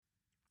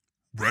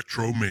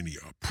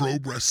Retromania Pro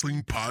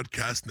Wrestling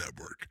Podcast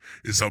Network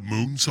is a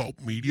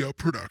Moonsault Media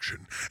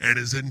production and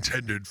is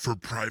intended for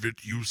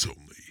private use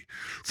only.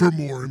 For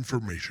more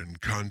information,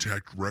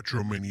 contact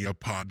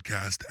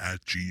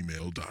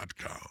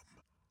retromaniapodcast@gmail.com.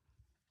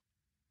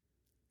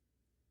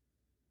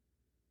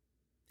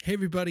 Hey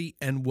everybody,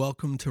 and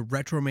welcome to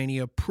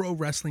Retromania Pro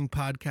Wrestling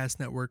Podcast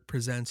Network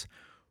presents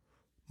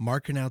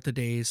Marking Out the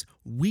Days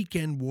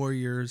Weekend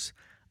Warriors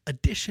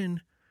Edition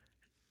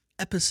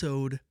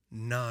Episode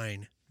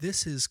 9.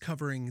 This is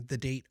covering the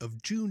date of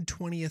June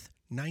 20th,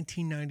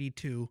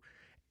 1992.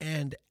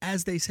 And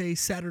as they say,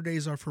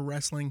 Saturdays are for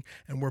wrestling,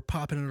 and we're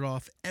popping it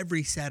off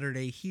every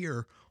Saturday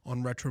here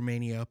on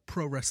Retromania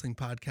Pro Wrestling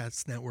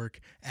Podcast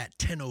Network at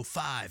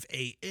 10:05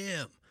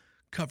 a.m.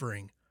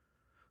 covering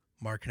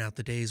Marking Out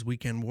the Days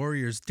Weekend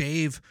Warriors.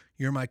 Dave,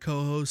 you're my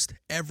co-host.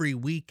 Every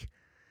week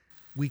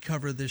we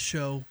cover this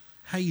show.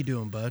 How you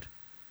doing, bud?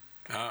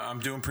 I'm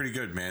doing pretty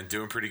good, man.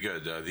 Doing pretty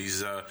good.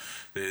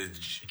 The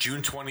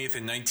June 20th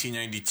in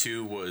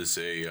 1992 was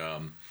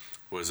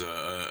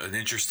an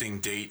interesting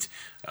date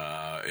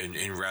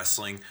in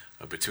wrestling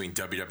between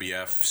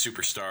WWF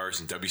Superstars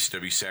and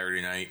WCW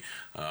Saturday Night.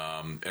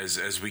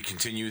 As we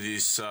continue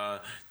these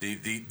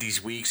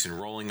weeks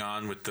and rolling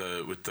on with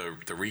the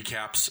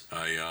recaps,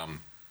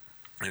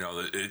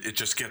 it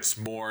just gets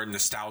more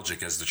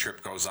nostalgic as the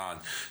trip goes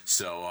on.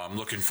 So I'm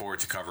looking forward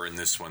to covering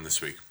this one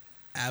this week.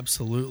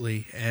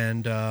 Absolutely.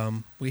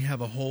 And we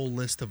have a whole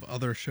list of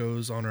other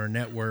shows on our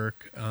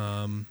network.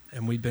 And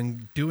we've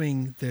been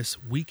doing this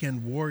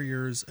Weekend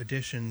Warriors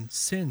edition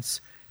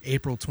since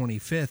April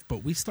 25th.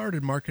 But we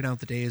started marking out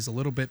the days a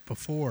little bit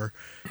before,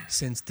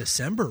 since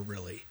December,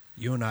 really.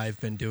 You and I have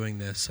been doing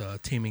this,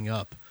 teaming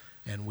up.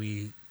 And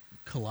we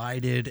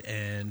collided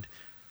and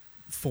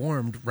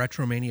formed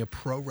Retromania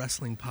Pro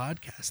Wrestling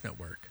Podcast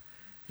Network.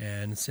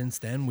 And since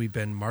then, we've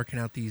been marking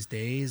out these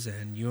days.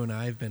 And you and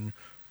I have been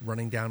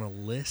running down a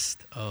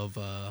list of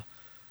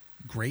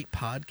great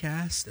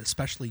podcasts,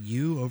 especially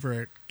you over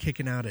at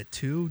Kicking Out at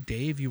 2.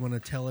 Dave, you want to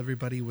tell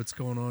everybody what's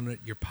going on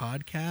at your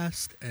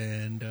podcast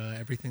and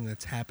everything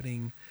that's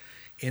happening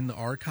in the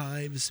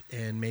archives,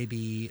 and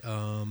maybe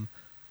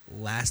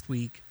last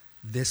week,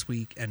 this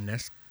week, and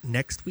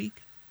next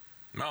week?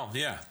 Oh,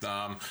 yeah.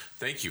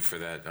 Thank you for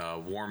that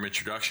warm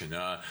introduction.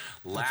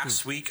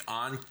 Last week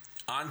on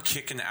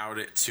Kicking Out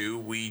at 2,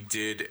 we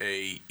did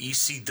a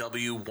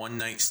ECW One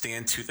Night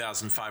Stand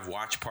 2005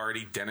 watch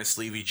party. Dennis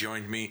Levy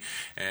joined me,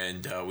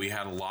 and we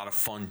had a lot of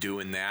fun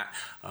doing that.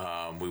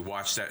 We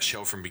watched that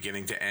show from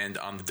beginning to end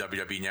on the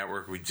WWE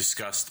Network. We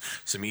discussed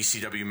some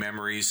ECW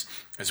memories,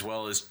 as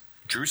well as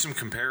drew some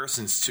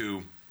comparisons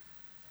to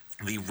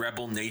the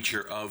rebel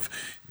nature of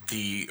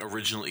the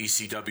original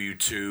ECW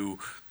to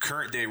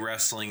current day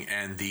wrestling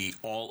and the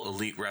All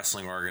Elite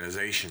Wrestling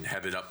organization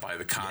headed up by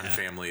the Khan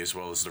family, as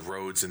well as the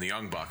Rhodes and the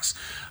Young Bucks,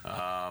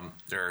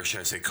 or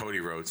should I say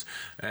Cody Rhodes.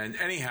 And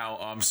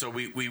anyhow, so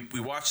we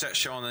watched that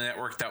show on the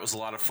network. That was a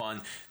lot of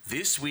fun.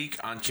 This week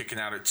on Kicking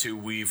Out at 2,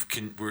 we've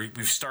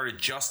started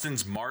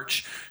Justin's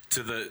march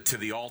to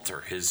the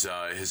altar, his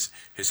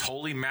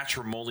holy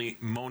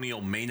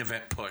matrimonial main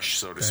event push,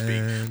 so to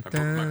speak.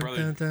 My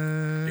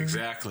brother,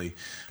 exactly.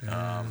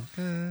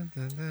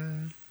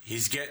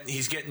 He's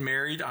getting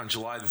married on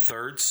July the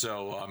 3rd,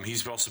 so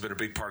he's also been a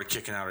big part of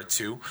Kicking Out at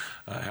 2,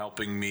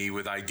 helping me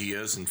with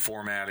ideas and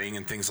formatting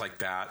and things like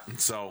that. And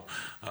so,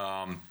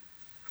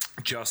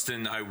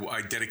 Justin,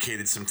 I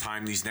dedicated some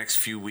time these next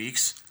few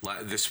weeks,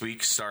 this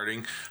week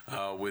starting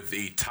with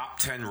the top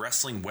 10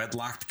 wrestling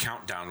wedlocked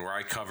countdown, where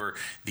I cover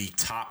the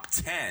top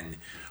 10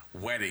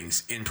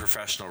 weddings in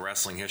professional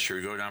wrestling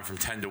history. We go down from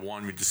 10 to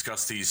 1. We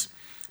discuss these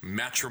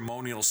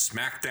matrimonial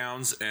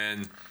smackdowns,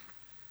 and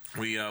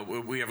we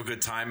have a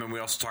good time, and we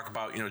also talk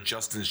about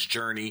Justin's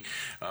journey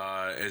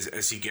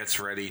as he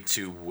gets ready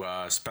to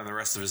spend the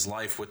rest of his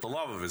life with the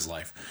love of his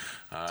life.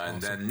 Awesome.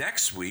 And then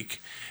next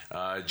week,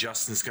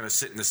 Justin's going to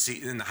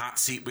sit in the hot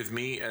seat with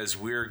me as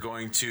we're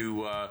going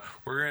to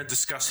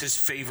discuss his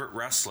favorite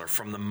wrestler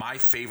from the My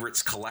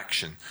Favorites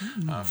collection.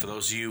 For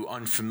those of you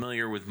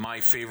unfamiliar with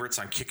My Favorites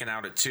on Kicking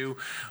Out at 2,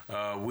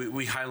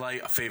 we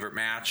highlight a favorite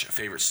match, a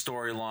favorite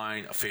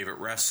storyline, a favorite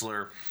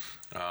wrestler.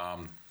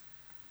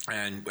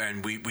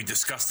 And we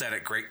discussed that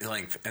at great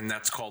length, and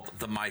that's called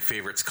the My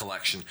Favorites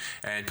collection.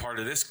 And part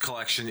of this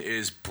collection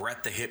is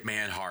Bret the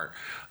Hitman Hart.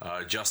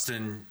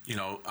 Justin,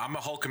 I'm a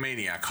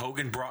Hulkamaniac.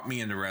 Hogan brought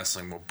me into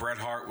wrestling. Well, Bret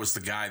Hart was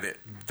the guy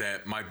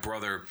that my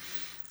brother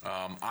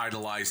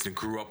idolized and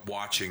grew up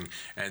watching,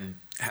 and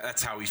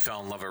that's how he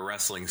fell in love with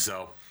wrestling.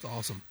 So it's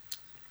awesome.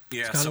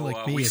 Yeah, it's kind of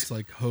like me. It's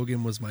like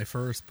Hogan was my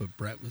first, but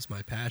Bret was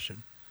my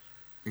passion.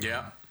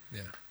 Yeah.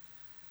 Yeah.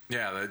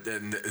 Yeah,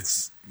 and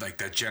it's like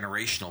that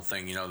generational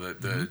thing,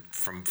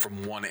 from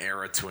one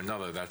era to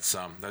another. That's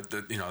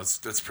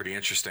that's pretty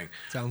interesting.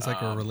 Sounds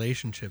like a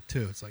relationship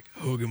too. It's like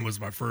Hogan was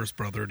my first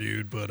brother,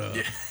 dude, but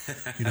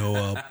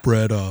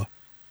Bret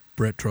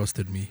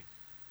trusted me,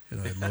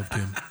 and I loved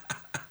him.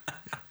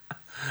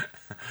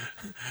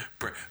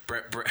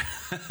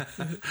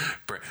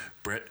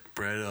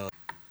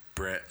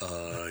 Brett,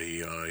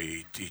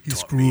 he taught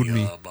screwed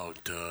me.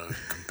 about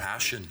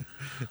compassion,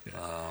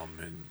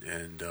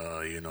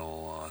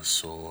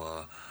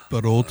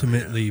 But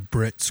ultimately,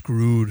 Brett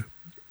screwed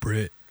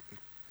Britt.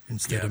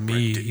 Instead of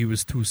me, he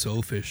was too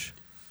selfish.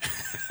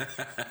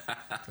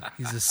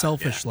 He's a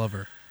selfish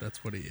lover.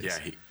 That's what he is. Yeah,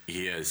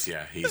 he is.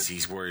 Yeah,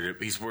 he's worried.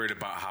 He's worried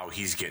about how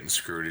he's getting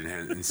screwed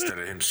instead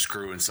of him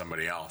screwing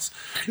somebody else.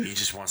 He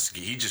just wants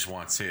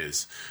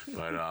his.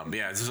 But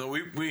yeah, so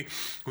we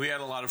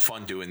had a lot of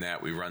fun doing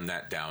that. We run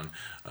that down.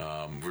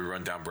 We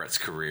run down Brett's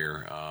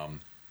career.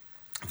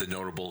 The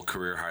notable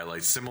career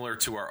highlights, similar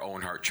to our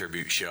Owen Hart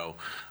tribute show.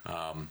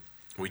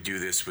 We do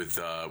this with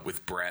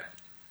Brett.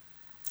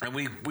 And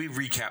we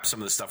recap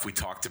some of the stuff we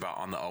talked about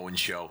on the Owen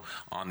show,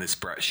 on this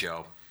Brett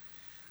show.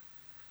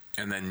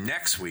 And then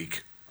next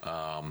week,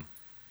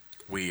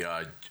 we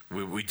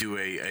do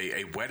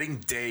a wedding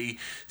day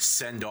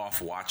send-off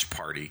watch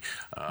party.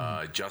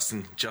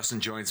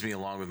 Justin joins me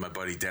along with my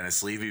buddy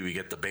Dennis Levy. We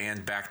get the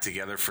band back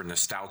together for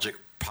nostalgic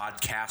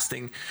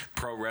podcasting,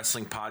 pro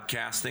wrestling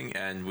podcasting,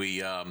 and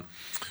we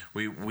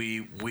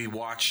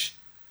watch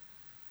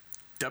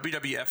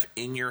WWF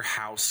In Your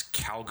House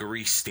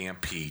Calgary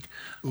Stampede.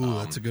 Ooh,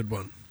 that's a good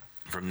one.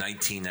 From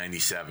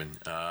 1997.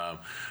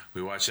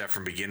 We watched that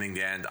from beginning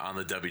to end on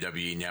the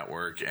WWE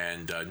Network,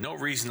 and no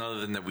reason other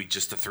than that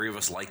the three of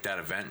us liked that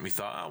event, and we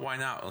thought, oh, why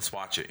not? Let's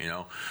watch it,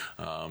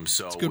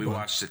 So we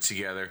watched it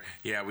together.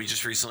 Yeah, we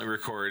just recently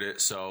recorded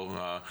it,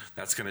 so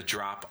that's going to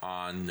drop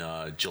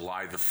on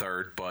July the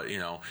 3rd, but,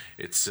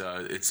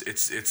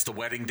 it's the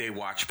wedding day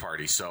watch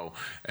party, so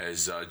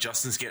as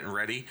Justin's getting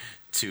ready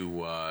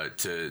to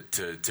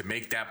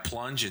make that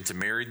plunge into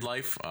married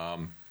life,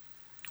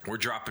 we're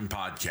dropping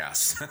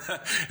podcasts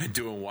and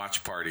doing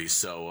watch parties,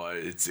 so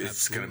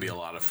it's going to be a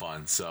lot of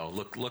fun. So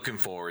looking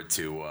forward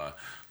to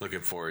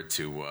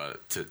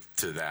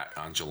that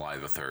on July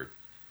the 3rd.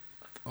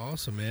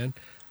 Awesome, man.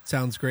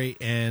 Sounds great.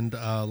 And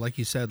like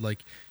you said,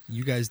 like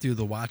you guys do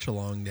the watch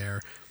along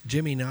there.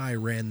 Jimmy and I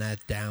ran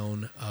that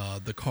down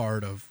the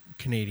card of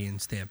Canadian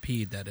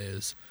Stampede. That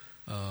is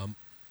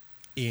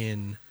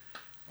in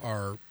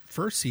our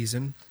first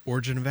season,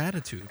 Origin of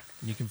Attitude.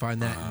 And you can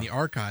find that in the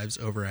archives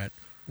over at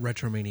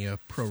Retromania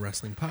Pro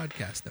Wrestling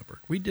Podcast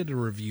Network. We did a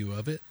review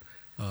of it,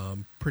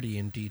 pretty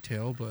in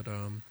detail, but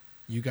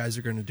you guys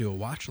are going to do a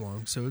watch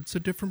along, so it's a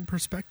different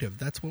perspective.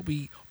 That's what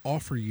we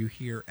offer you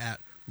here at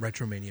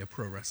Retromania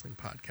Pro Wrestling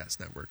Podcast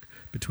Network,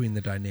 between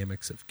the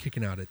dynamics of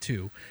Kicking Out at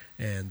 2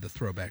 and the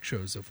throwback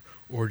shows of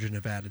Origin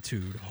of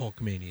Attitude,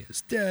 Hulkmania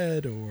is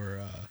Dead,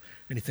 or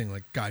anything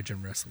like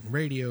Gaijin Wrestling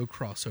Radio,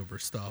 crossover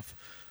stuff,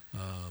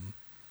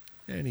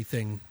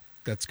 anything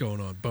that's going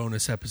on,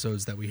 bonus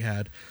episodes that we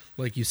had.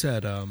 Like you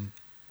said,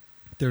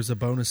 there's a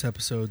bonus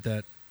episode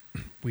that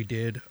we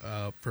did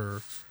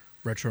for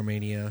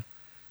Retromania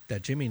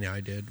that Jimmy and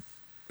I did.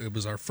 It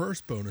was our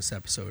first bonus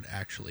episode,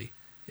 actually.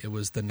 It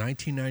was the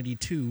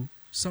 1992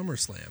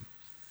 SummerSlam.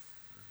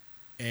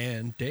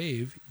 And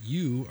Dave,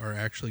 you are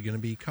actually going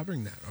to be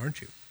covering that,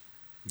 aren't you?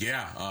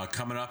 Yeah,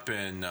 coming up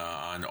on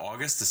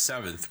August the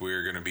 7th,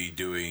 we're going to be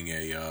doing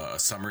a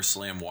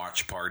SummerSlam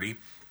watch party.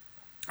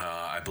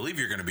 I believe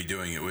you're going to be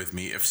doing it with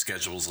me if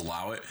schedules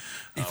allow it.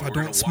 If I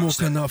don't smoke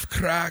enough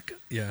crack.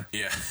 Yeah.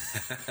 Yeah.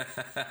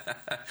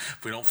 If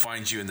we don't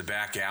find you in the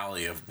back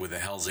alley with a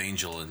Hell's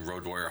Angel and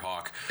Road Warrior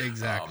Hawk.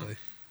 Exactly.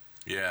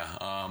 We're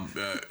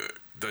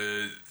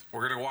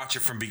going to watch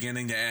it from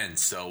beginning to end.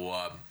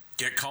 So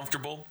get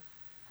comfortable,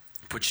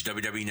 put your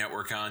WWE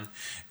Network on,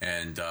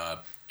 and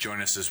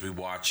join us as we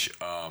watch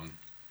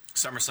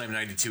SummerSlam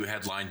 92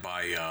 headlined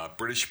by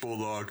British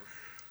Bulldog.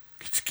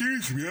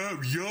 Excuse me,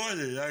 I'm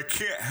yawning. I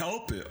can't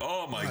help it.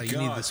 Oh, my God. You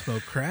need to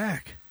smoke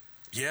crack.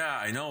 Yeah,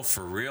 I know,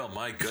 for real.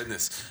 My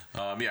goodness.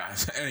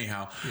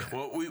 Anyhow. Yeah.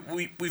 Well,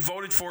 we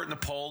voted for it in the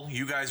poll.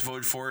 You guys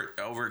voted for it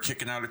over at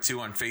Kicking Out at 2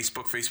 on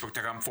Facebook,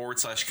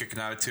 facebook.com/Kicking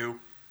Out at 2.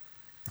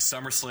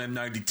 SummerSlam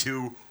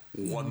 92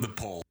 won the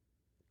poll.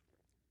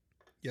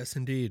 Yes,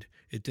 indeed.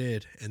 It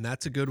did. And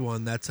that's a good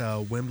one. That's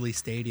Wembley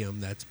Stadium.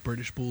 That's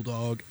British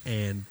Bulldog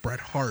and Bret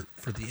Hart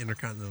for the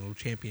Intercontinental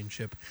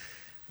Championship,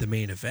 the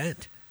main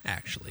event.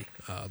 Actually,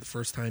 the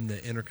first time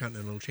the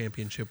Intercontinental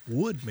Championship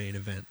would main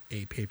event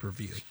a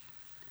pay-per-view.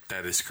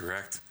 That is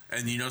correct.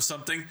 And you know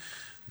something?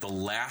 The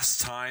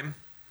last time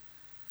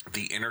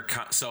the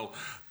so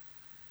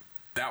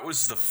that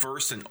was the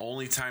first and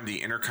only time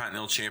the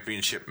Intercontinental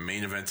Championship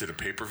main evented a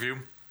pay-per-view.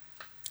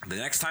 The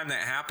next time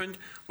that happened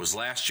was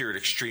last year at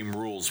Extreme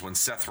Rules when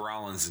Seth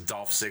Rollins and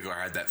Dolph Ziggler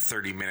had that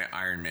 30-minute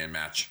Iron Man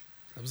match.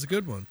 That was a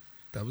good one.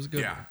 Yeah, it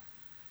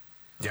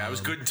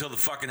was good until the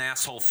fucking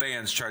asshole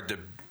fans tried to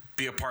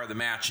be a part of the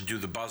match and do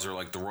the buzzer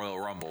like the Royal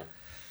Rumble.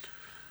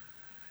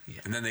 Yeah.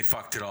 And then they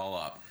fucked it all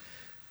up.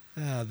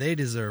 They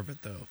deserve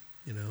it, though.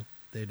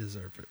 They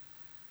deserve it.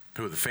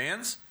 Who, the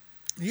fans?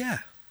 Yeah.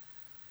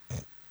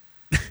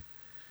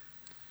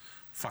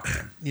 Fuck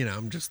them.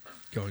 I'm just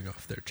going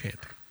off their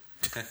chanting.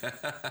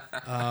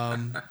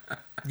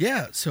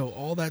 Yeah, so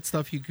all that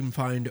stuff you can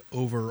find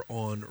over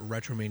on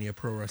Retromania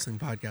Pro Wrestling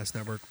Podcast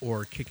Network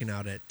or Kicking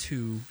Out at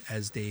 2,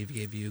 as Dave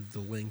gave you the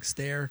links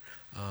there.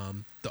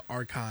 The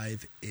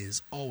archive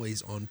is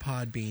always on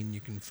Podbean.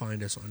 You can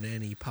find us on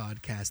any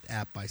podcast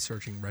app by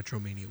searching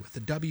Retromania with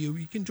a W.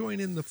 You can join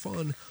in the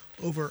fun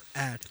over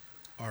at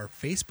our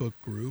Facebook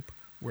group,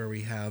 where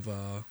we have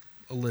a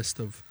list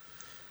of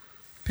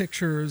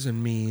pictures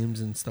and memes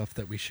and stuff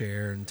that we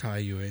share and tie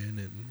you in,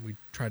 and we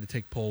try to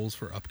take polls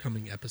for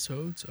upcoming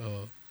episodes.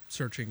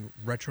 Searching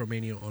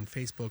Retromania on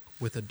Facebook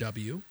with a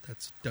W.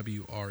 That's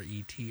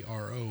WRETROMANIA.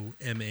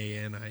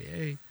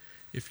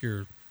 If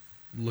you're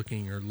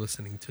looking or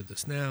listening to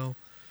this now,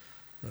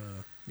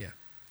 yeah.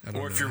 I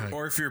don't know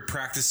or if you're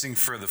practicing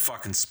for the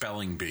fucking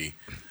spelling bee.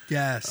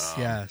 Yes,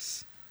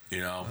 yes. You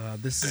know,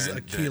 this is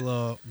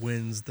Aquila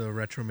wins the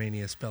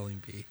Retromania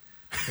spelling bee.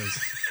 Because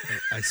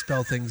I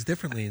spell things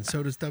differently, and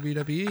so does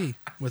WWE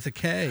with a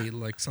K,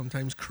 like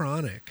sometimes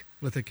Chronic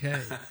with a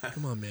K.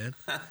 Come on, man.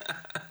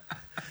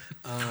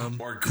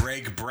 Or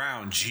Greg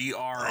Brown, GRAIG.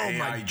 Oh,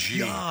 my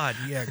God.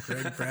 Yeah,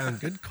 Greg Brown.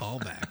 Good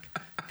callback.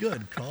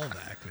 Good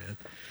callback, man.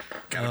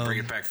 Gotta bring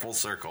it back full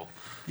circle.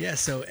 Yeah,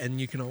 so, and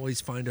you can always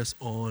find us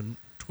on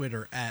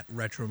Twitter at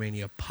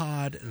Retromania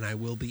Pod, and I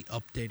will be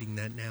updating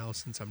that now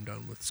since I'm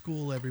done with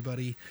school,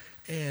 everybody.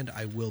 And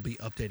I will be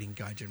updating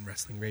Gaijin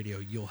Wrestling Radio.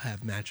 You'll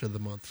have Match of the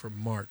Month for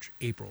March,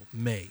 April,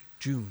 May,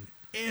 June,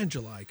 and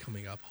July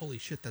coming up. Holy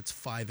shit, that's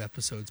 5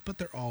 episodes, but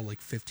they're all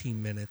like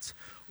 15 minutes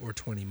or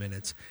 20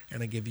 minutes.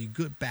 And I give you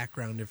good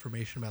background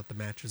information about the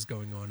matches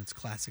going on. It's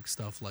classic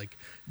stuff like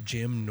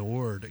Jim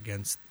Nord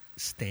against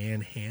Stan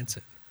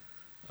Hansen.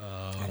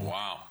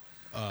 Wow.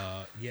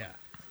 Yeah.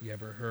 You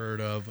ever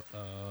heard of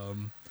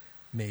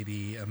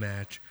maybe a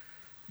match,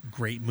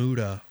 Great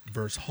Muta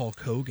versus Hulk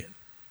Hogan?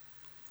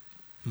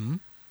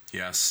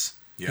 Yes.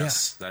 Yeah.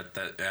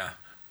 Yeah.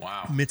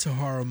 Wow.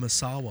 Mitsuharu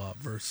Misawa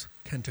versus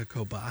Kenta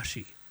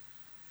Kobashi.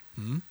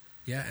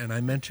 Yeah, and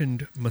I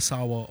mentioned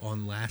Misawa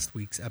on last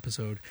week's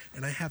episode,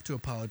 and I have to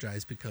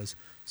apologize because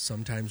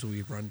sometimes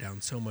we run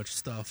down so much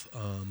stuff.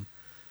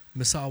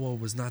 Misawa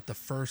was not the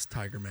first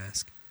Tiger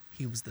Mask.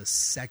 He was the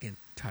second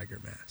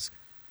Tiger Mask.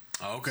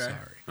 Okay.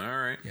 Sorry. All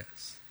right.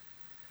 Yes.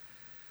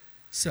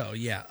 So,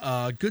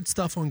 yeah, good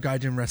stuff on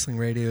Gaijin Wrestling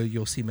Radio.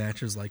 You'll see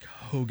matches like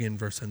Hogan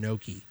versus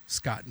Inoki,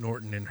 Scott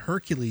Norton and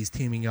Hercules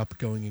teaming up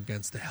going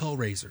against the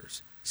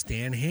Hellraisers,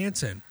 Stan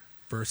Hansen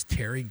versus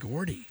Terry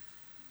Gordy,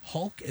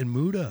 Hulk and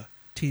Muta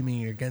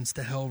teaming against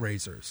the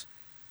Hellraisers,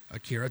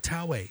 Akira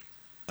Taue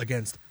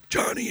against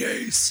Johnny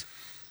Ace,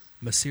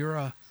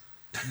 Mitsuharu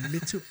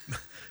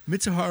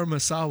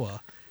Misawa,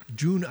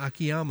 Jun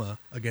Akiyama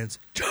against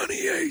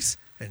Johnny Ace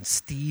and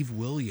Steve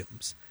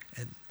Williams,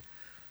 and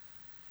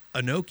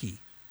Inoki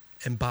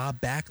and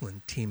Bob Backlund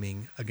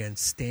teaming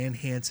against Stan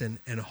Hansen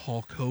and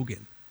Hulk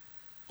Hogan.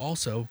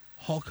 Also,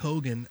 Hulk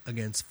Hogan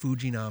against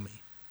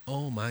Fujinami.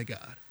 Oh my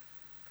God.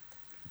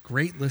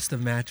 Great list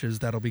of matches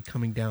that'll be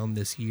coming down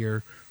this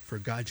year for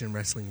Gaijin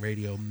Wrestling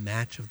Radio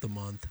Match of the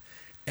Month.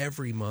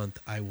 Every month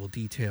I will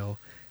detail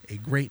a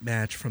great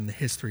match from the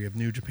history of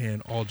New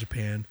Japan, All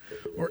Japan,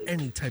 or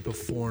any type of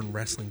foreign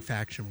wrestling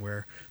faction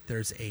where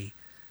there's a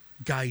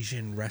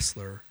Gaijin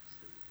wrestler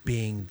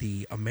being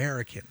the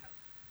American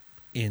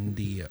in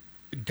the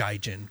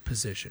Gaijin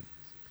position,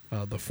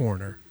 the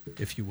foreigner,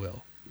 if you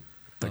will.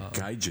 The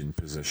Gaijin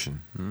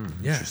position.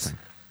 Yes. Interesting.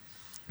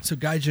 So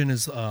Gaijin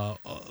is a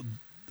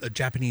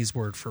Japanese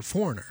word for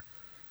foreigner.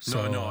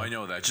 So, No, I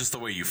know that. Just the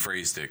way you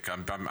phrased it,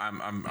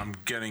 I'm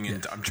getting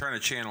into. I'm trying to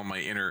channel my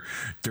inner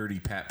dirty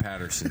Pat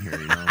Patterson here.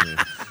 You know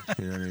what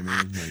I mean?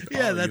 Like,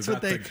 yeah, that's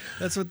what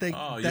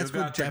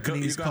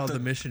Japanese call the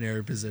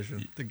missionary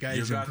position, the Gaijin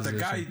you got position.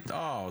 The guy.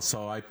 Oh,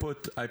 so I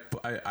put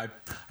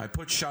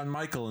Shawn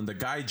Michael in the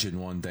Gaijin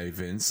one day,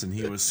 Vince, and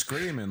he was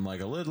screaming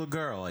like a little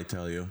girl. I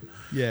tell you.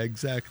 Yeah,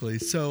 exactly.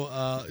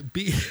 So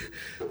be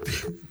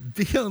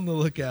on the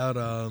lookout.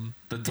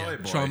 The toy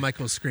boy. Shawn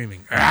Michaels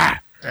screaming.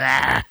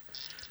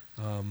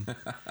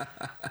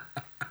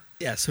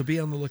 Yeah, so be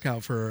on the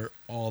lookout for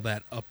all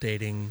that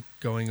updating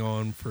going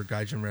on for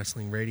Gaijin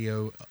Wrestling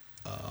Radio,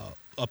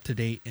 up to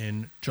date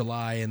in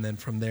July, and then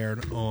from there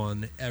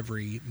on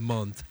every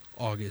month,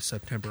 August,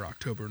 September,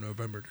 October,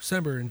 November,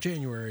 December, and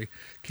January,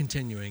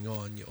 continuing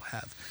on, you'll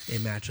have a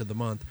match of the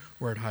month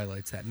where it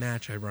highlights that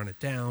match. I run it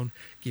down,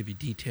 give you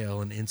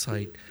detail and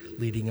insight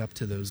leading up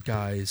to those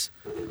guys'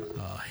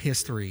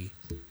 history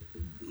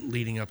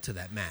leading up to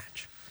that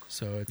match.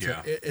 So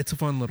it's a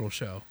fun little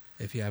show.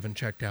 If you haven't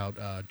checked out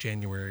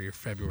January or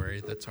February,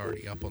 that's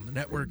already up on the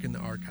network in the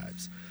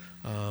archives.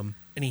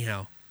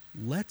 Anyhow,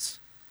 let's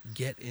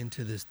get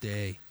into this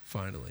day,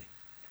 finally.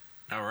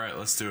 All right,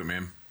 let's do it,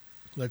 man.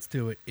 Let's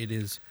do it. It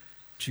is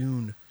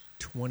June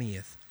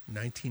 20th,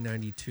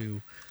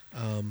 1992.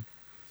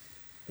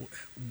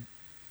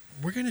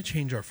 We're going to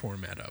change our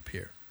format up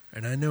here.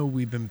 And I know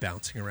we've been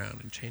bouncing around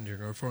and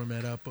changing our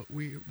format up, but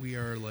we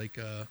are like,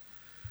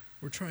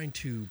 we're trying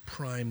to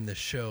prime the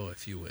show,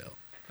 if you will.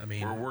 I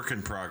mean, we're work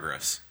in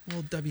progress.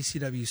 Well,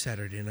 WCW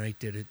Saturday Night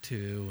did it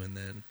too, and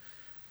then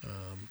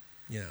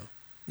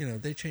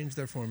They change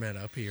their format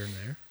up here and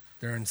there.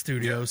 They're in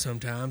studio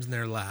sometimes, and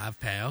they're live,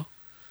 pal.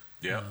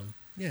 Yeah.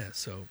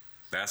 So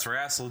That's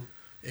wrestling.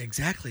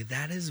 exactly,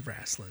 that is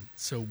wrestling.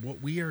 So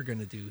what we are going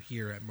to do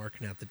here at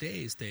Marking Out the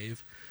Days,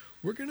 Dave,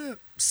 we're going to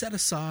set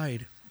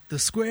aside the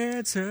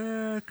squared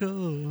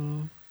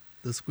circle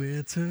of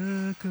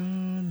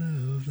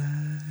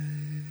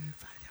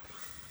life.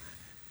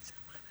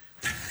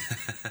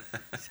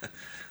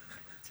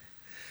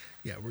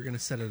 Yeah, we're going to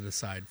set it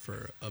aside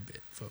for a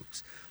bit,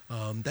 folks.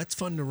 That's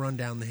fun to run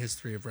down the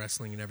history of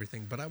wrestling and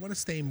everything, but I want to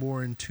stay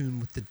more in tune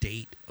with the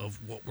date of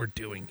what we're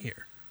doing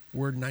here.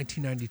 We're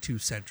 1992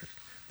 centric.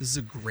 This is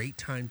a great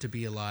time to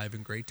be alive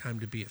and great time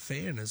to be a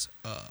fan, as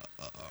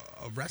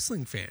a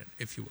wrestling fan,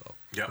 if you will.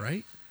 Yep.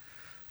 Right?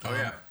 Oh,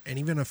 yeah. And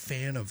even a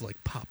fan of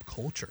like pop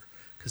culture,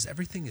 because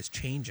everything is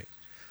changing.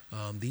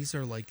 These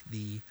are like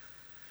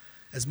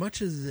as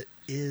much as it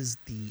is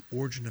the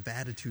origin of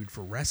attitude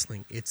for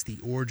wrestling, it's the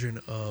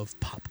origin of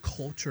pop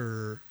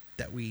culture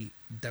that we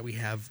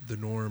have the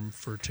norm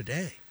for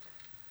today.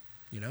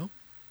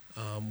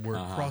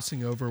 We're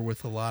crossing over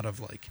with a lot of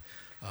like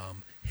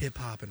hip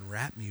hop and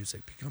rap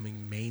music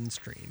becoming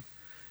mainstream,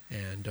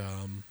 and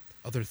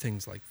other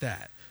things like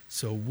that.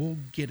 So we'll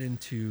get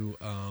into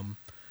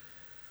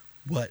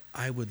what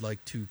I would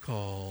like to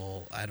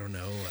call, I don't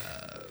know,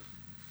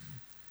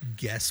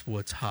 guess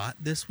what's hot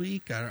this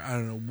week. I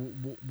don't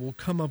know. We'll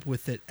come up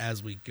with it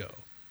as we go.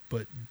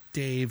 But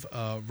Dave,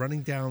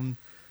 running down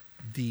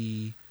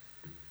the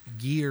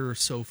gear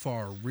so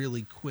far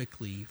really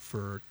quickly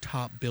for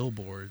top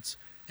billboards,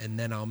 and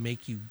then I'll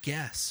make you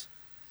guess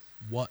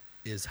what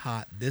is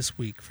hot this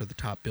week for the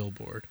top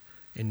billboard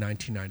in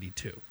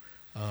 1992.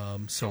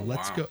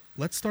 Let's go.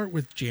 Let's start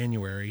with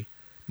January.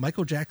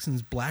 Michael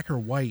Jackson's Black or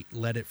White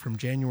led it from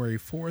January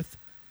 4th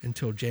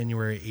until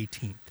January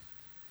 18th.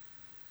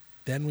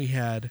 Then we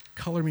had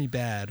Color Me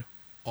Bad,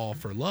 All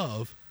for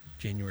Love,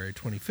 January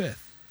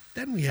 25th.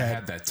 Then we I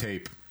had that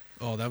tape.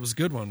 Oh, that was a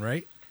good one,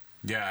 right?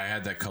 Yeah, I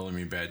had that Color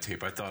Me Bad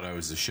tape. I thought I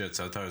was the shit,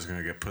 so I thought I was going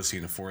to get pussy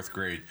in the 4th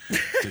grade.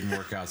 Didn't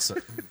work out.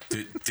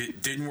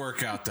 Didn't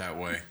work out that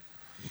way.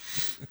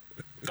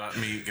 Get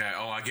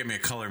me a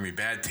Color Me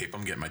Bad tape.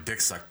 I'm getting my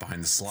dick sucked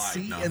behind the slide.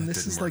 See, and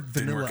this is like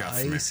Vanilla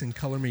Ice and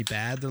Color Me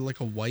Bad. They're like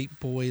a white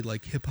boy,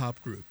 like hip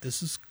hop group.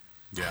 This is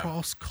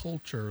cross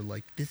culture.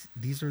 Like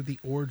these are the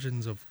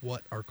origins of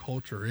what our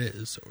culture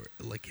is, or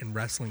like in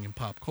wrestling and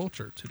pop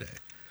culture today.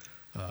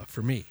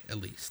 For me, at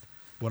least,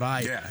 what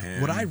I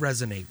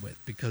resonate with,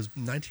 because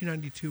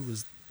 1992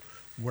 was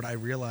what I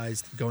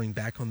realized going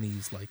back on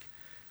these like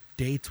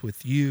dates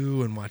with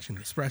you and watching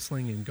this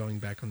wrestling and going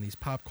back on these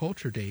pop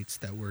culture dates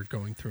that we're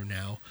going through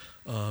now.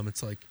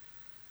 It's like,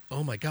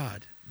 oh my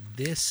God,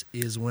 this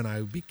is when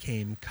I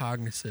became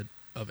cognizant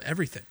of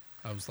everything.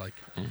 I was like,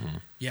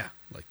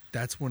 like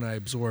that's when I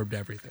absorbed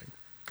everything,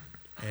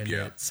 and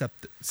it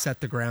set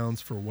the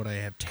grounds for what I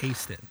have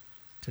tasted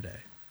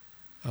today.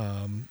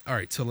 All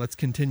right, so let's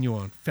continue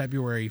on.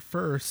 February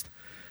 1st,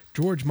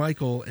 George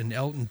Michael and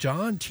Elton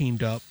John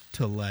teamed up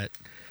to let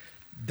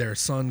their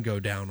son go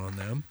down on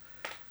them.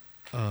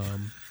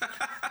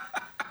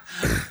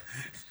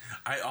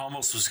 I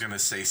almost was going to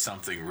say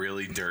something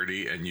really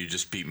dirty, and you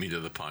just beat me to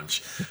the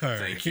punch.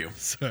 Thank you.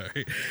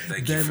 Sorry.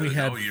 Thank then you. We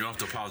had you don't have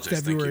to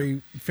apologize.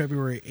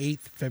 February 8th,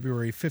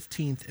 February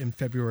 15th, and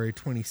February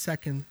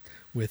 22nd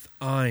with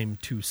I'm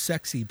Too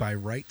Sexy by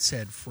Right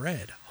Said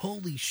Fred.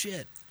 Holy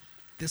shit.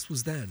 This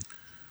was then.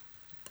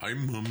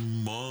 I'm a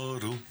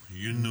model,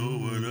 you know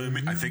what I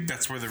mean. I think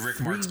that's where the Rick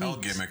Martel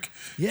gimmick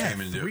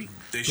came into.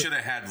 They should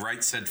have had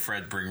Right Said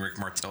Fred bring Rick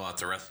Martel out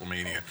to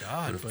WrestleMania.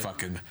 Oh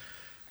God,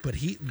 but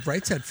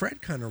Right Said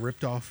Fred kind of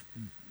ripped off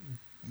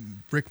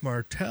Rick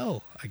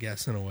Martel, I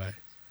guess, in a way.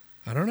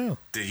 I don't know.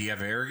 Did he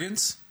have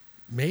arrogance?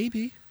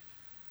 Maybe.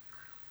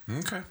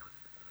 Okay.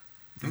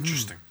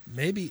 Interesting.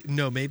 Maybe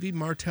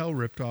Martel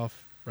ripped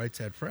off Right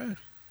Said Fred.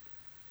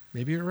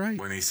 Maybe you're right.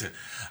 When he said,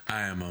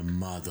 I am a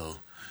model.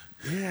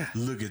 Yeah.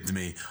 Look at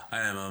me.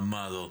 I am a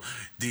model.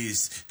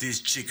 These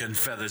chicken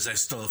feathers I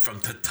stole from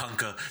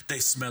Tatanka, they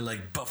smell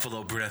like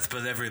buffalo breath,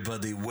 but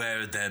everybody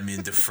wear them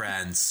in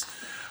France.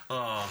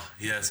 Oh,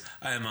 yes,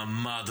 I am a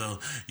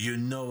model. You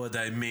know what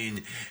I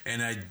mean.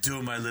 And I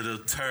do my little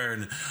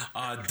turn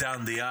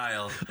down the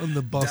aisle. On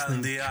the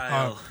down the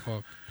aisle.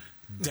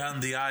 Down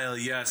the aisle,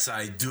 yes,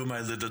 I do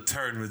my little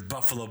turn with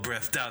buffalo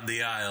breath down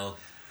the aisle.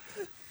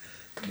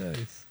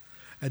 Nice.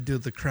 I do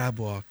the crab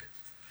walk.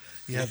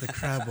 Yeah, the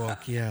crab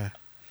walk, yeah.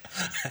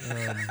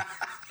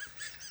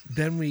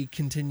 Then we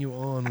continue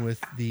on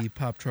with the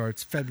pop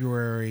charts.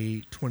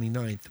 February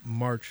 29th,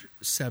 March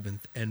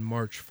 7th, and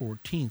March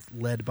 14th,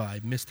 led by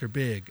Mr.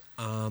 Big.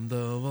 I'm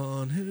the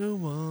one who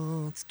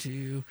wants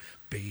to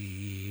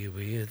be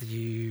with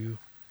you.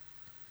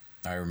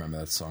 I remember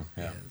that song,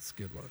 yeah. It's a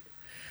good one.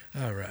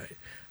 All right.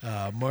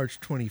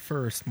 March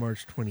 21st,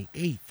 March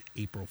 28th,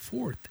 April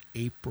 4th,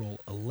 April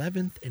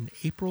 11th, and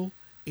April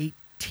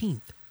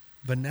 18th.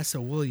 Vanessa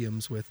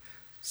Williams with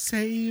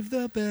Save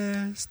the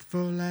Best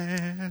for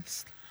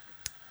Last.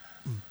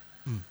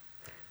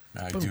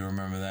 I do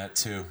remember that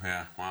too.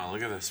 Yeah. Wow.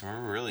 Look at this. We're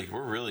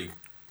really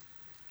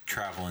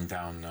traveling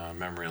down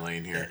memory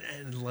lane here.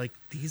 And like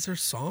these are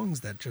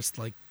songs that just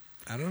like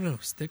I don't know,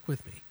 stick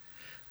with me.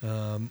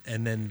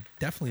 And then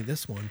definitely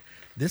this one.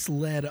 This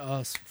led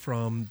us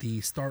from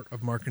the start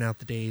of Marking Out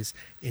the Days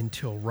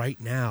until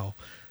right now.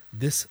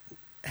 This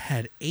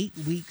had 8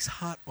 weeks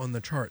hot on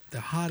the chart.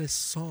 The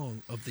hottest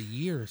song of the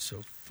year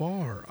so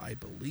far, I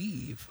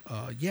believe.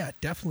 Yeah,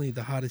 definitely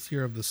the hottest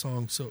year of the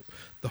song. So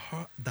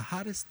the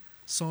hottest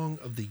song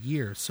of the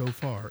year so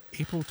far,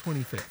 April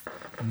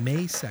 25th,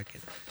 May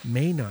 2nd,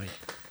 May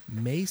 9th,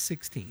 May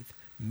 16th,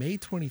 May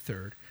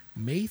 23rd,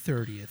 May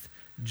 30th,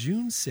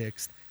 June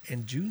 6th,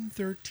 and June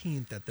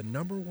 13th at the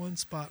number 1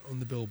 spot on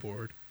the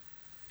Billboard.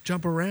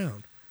 Jump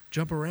Around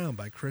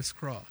by Criss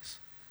Cross.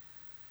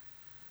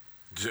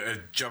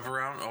 Jump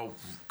Around? Oh,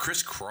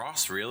 Criss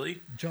Cross,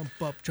 really? Jump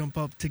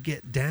up to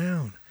get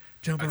down.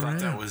 Jump around. I thought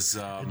that was.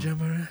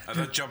 Jump around. I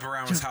thought Jump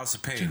Around was House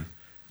of Pain.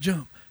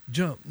 Jump.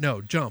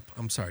 No, Jump.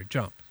 I'm sorry,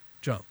 Jump.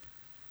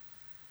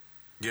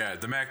 Yeah,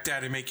 the Mac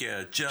Daddy make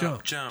you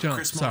jump.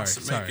 Chris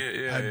Sorry. Make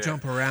it, yeah.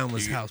 Jump Around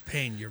was House of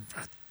Pain.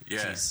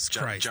 Jesus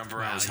Christ. Jump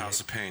Around was House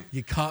of Pain.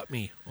 You caught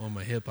me on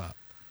my hip hop.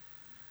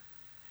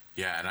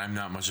 Yeah, and I'm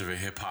not much of a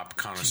hip hop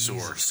connoisseur,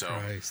 Jesus so.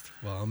 Christ.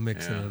 Well, I'm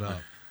mixing it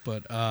up.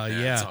 But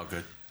it's all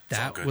good.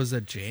 That was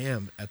a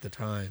jam at the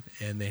time,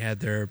 and they had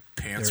their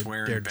pants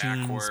wearing their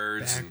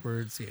backwards. Jeans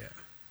backwards,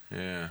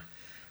 Yeah.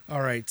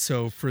 All right,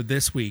 so for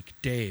this week,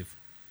 Dave,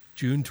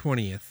 June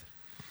 20th,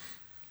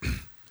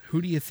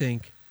 who do you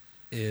think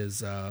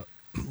is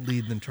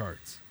leading the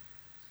charts?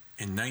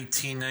 In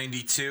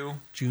 1992?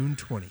 June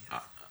 20th.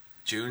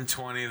 June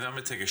 20th, I'm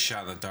going to take a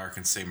shot in the dark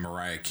and say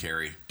Mariah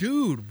Carey.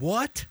 Dude,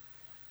 what?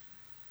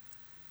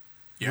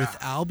 Yeah. With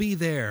I'll Be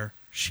There,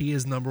 she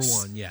is number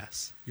 1,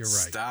 yes. You're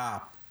right.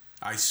 Stop.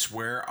 I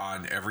swear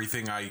on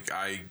everything I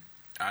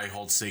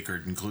hold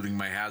sacred, including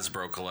my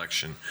Hasbro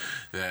collection,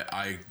 that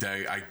I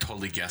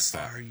totally guessed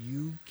that. Are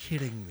you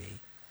kidding me?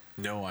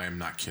 No, I am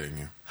not kidding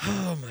you.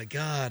 Oh my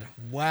God!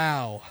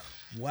 Wow,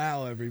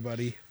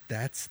 everybody,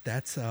 that's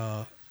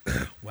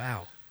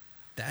wow.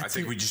 I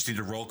think we just need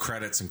to roll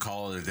credits and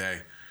call it a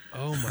day.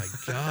 Oh my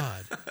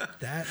God,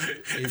 that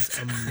is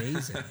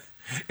amazing.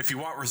 If you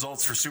want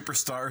results for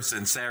Superstars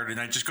and Saturday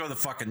Night, just go to the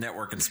fucking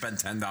network and spend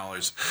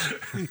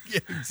 $10. Yeah,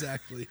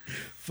 exactly,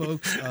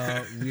 folks.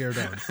 We are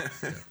done.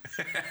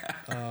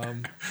 Yeah.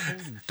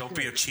 Don't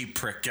be a cheap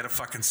prick. Get a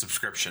fucking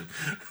subscription.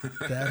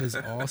 That is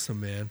awesome,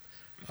 man.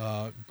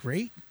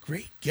 Great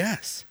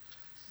guess.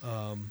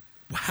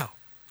 Wow,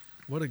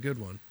 what a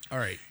good one. All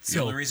right, the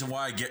only reason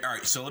why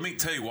so let me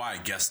tell you why I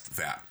guessed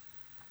that.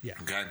 Yeah.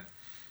 Okay.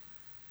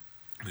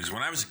 Because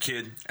when I was a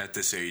kid at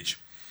this age,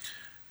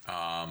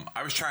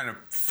 I was trying to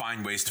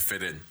find ways to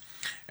fit in.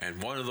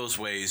 And one of those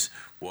ways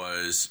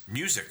was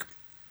music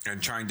and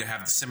trying to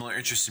have similar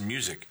interests in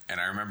music. And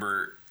I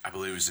remember, I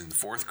believe it was in the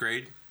 4th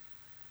grade.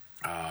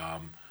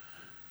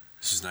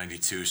 This is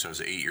 92, so I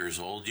was 8 years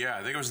old. Yeah,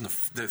 I think it was in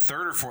the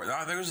 3rd or 4th. No,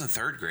 I think it was in the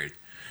 3rd grade.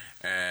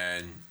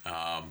 And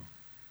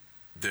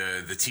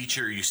the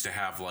teacher used to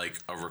have like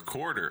a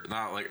recorder,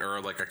 or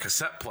a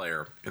cassette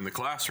player in the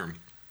classroom.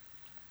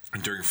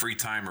 And during free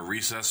time or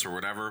recess or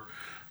whatever,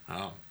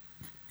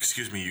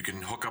 you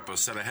can hook up a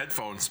set of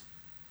headphones,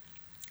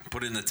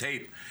 put in the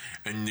tape,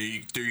 and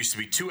there used to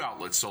be 2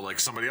 outlets, so like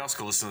somebody else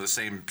could listen to the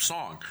same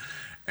song.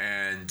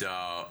 And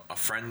a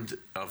friend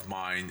of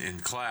mine in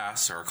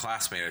class, or a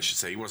classmate, I should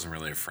say, he wasn't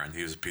really a friend,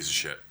 he was a piece of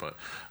shit, but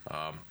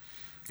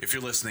if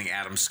you're listening,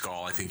 Adam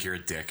Skull, I think you're a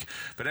dick.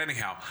 But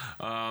anyhow,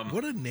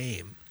 what a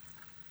name.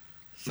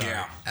 Sorry,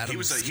 yeah, Adam he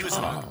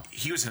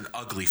was an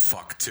ugly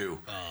fuck too.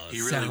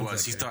 He really was.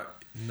 Like he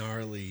thought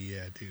gnarly,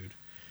 yeah, dude.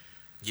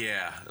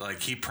 Yeah, like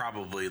he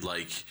probably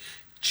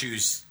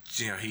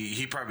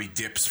he probably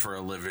dips for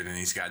a living, and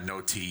he's got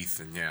no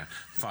teeth, and yeah,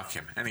 fuck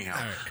him. Anyhow,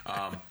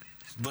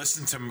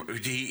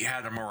 he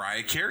had a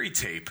Mariah Carey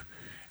tape,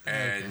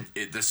 and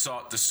the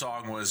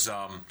song was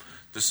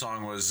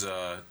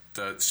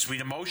the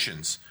Sweet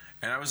Emotions,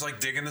 and I was like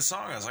digging the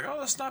song. I was like, oh,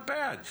 that's not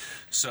bad.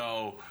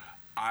 So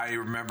I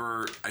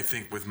remember, I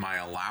think with my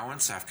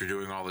allowance after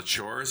doing all the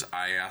chores,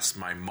 I asked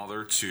my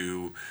mother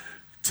to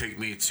take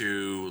me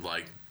to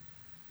like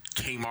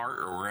Kmart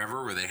or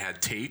wherever where they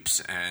had tapes,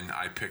 and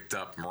I picked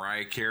up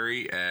Mariah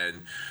Carey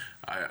and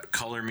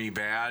Color Me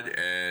Bad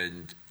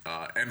and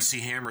MC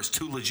Hammer's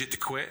Too Legit to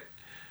Quit.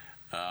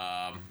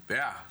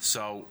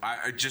 So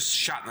I just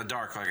shot in the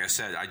dark. Like I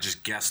said, I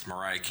just guessed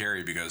Mariah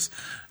Carey because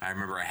I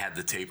remember I had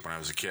the tape when I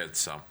was a kid.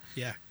 So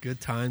yeah,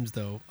 good times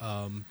though.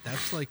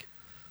 That's like,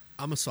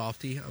 I'm a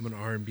softie. I'm an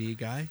R&B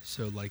guy,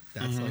 so like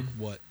that's like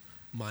what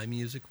my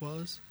music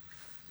was.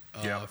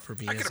 For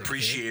me, I can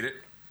appreciate it.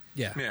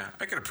 Yeah,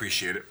 I can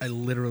appreciate it. I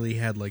literally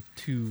had like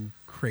 2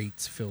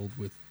 crates filled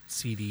with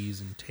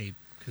CDs and tape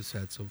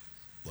cassettes of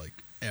like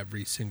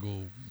every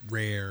single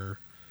rare,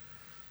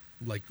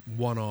 like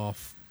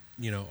one-off,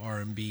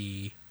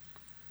 R&B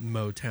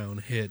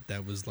Motown hit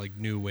that was like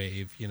new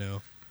wave, Yeah.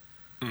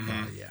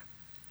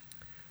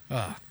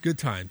 Good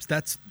times.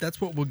 That's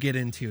what we'll get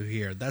into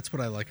here. That's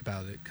what I like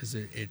about it, because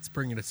it's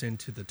bringing us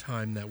into the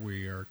time that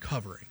we are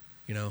covering,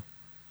 you know?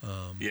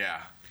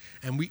 Yeah.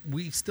 And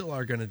we still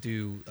are going to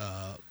do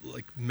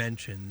like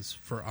mentions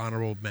for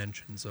honorable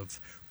mentions of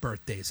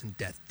birthdays and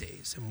death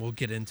days, and we'll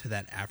get into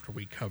that after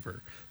we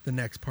cover the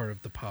next part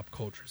of the pop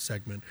culture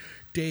segment.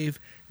 Dave,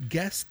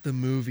 guess the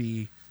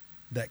movie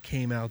that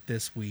came out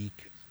this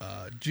week,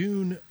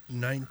 June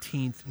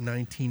 19th,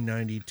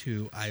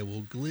 1992. I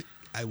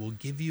will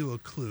give you a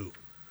clue.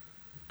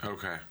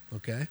 Okay.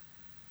 Okay?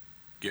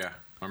 Yeah,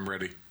 I'm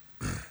ready.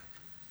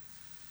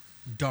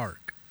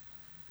 Dark.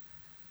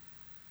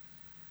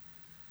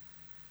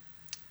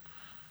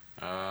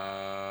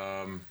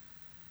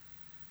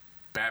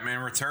 Batman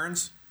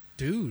Returns?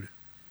 Dude.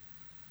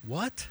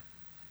 What?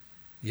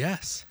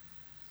 Yes.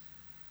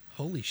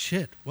 Holy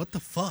shit. What the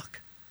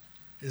fuck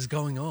is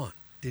going on?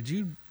 I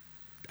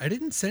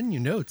didn't send you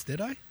notes,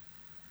 did I?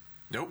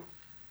 Nope.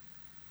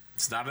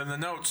 It's not in the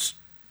notes.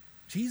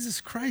 Jesus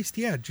Christ.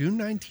 Yeah, June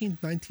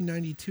 19th,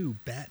 1992.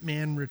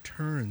 Batman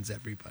Returns,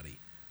 everybody.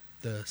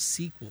 The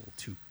sequel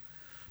to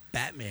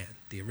Batman,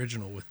 the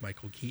original with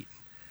Michael Keaton.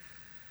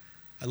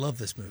 I love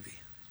this movie.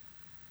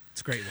 It's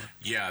a great one.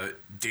 Yeah,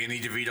 Danny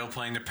DeVito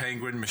playing the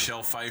Penguin,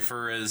 Michelle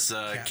Pfeiffer as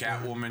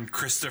Catwoman,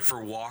 Christopher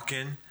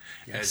Walken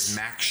as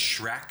Max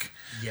Schreck.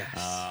 Yes.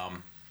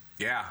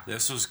 Yeah,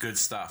 this was good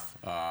stuff.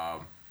 I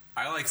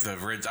like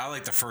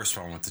the first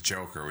one with the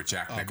Joker with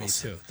Jack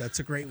Nicholson. Me too. That's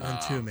a great one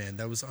too, man.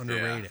 That was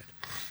underrated.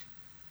 Yeah.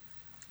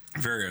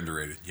 Very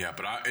underrated, yeah.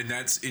 But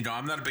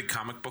I'm not a big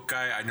comic book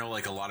guy. I know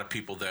like a lot of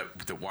people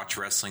that watch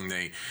wrestling,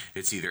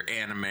 it's either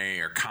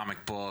anime or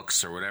comic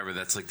books or whatever.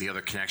 That's like the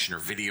other connection, or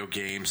video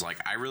games. Like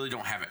I really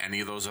don't have any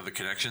of those other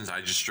connections.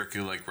 I just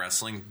strictly like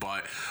wrestling.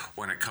 But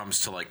when it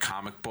comes to like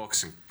comic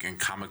books and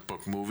comic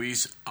book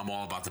movies, I'm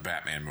all about the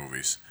Batman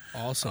movies.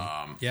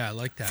 Awesome. Yeah, I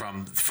like that.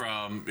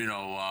 From the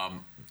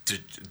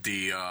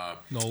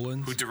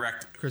Nolan's, who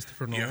direct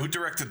Christopher Nolan. Yeah, who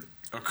directed.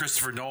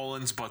 Christopher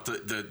Nolan's, but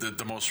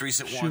the most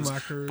recent ones.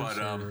 Schumacher's, but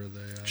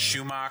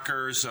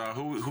Schumacher's.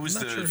 Who's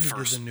I'm not the sure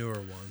first? Who did the newer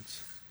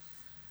ones?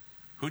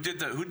 Who did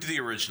the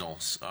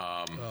originals?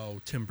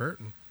 Tim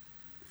Burton.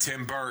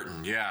 Tim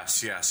Burton.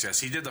 Yes.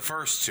 He did the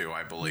first two,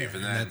 I believe,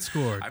 and then that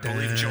score. I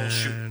believe Joel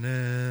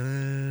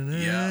Schumacher.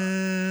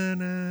 Yeah.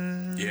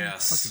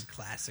 Yes. Fucking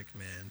classic,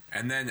 man.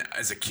 And then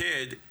as a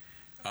kid,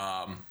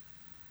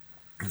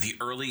 the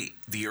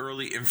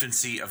early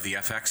infancy of the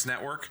FX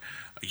network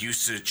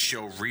used to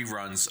show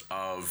reruns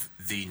of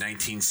the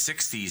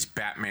 1960s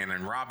Batman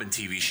and Robin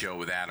TV show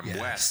with Adam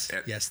West.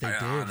 Yes, they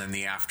did. On in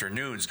the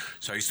afternoons.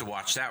 So I used to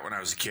watch that when I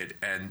was a kid,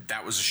 and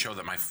that was a show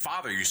that my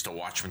father used to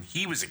watch when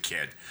he was a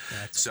kid.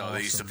 That's so awesome,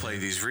 they used to play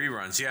these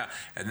reruns, yeah.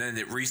 And then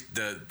the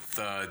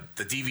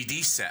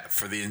DVD set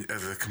for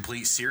the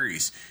complete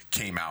series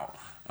came out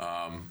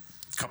a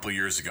couple of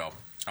years ago.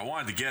 I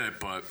wanted to get it,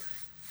 but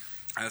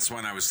that's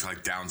when I was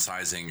like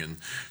downsizing and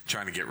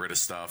trying to get rid of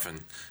stuff and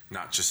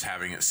not just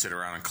having it sit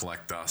around and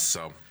collect dust.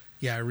 So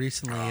yeah, I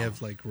recently have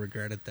like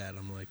regretted that.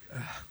 I'm like,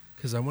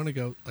 because I want to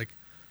go, like,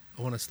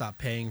 I want to stop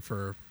paying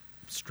for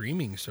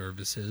streaming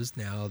services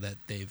now that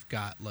they've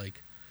got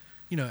like,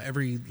 you know,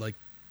 every like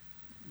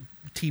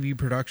TV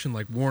production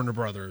like Warner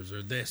Brothers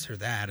or this or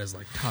that is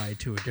like tied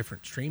to a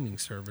different streaming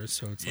service.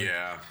 So it's like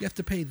you have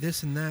to pay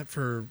this and that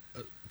for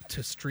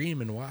to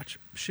stream and watch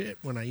shit,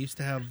 when I used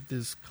to have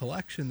this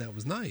collection that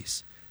was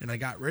nice, and I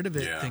got rid of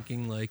it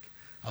thinking like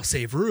I'll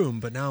save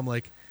room, but now I'm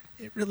like,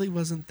 it really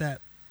wasn't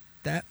that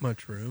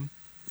much room.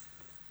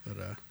 But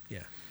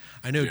yeah,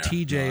 I know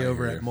TJ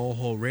over at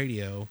Molehole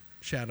Radio,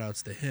 shout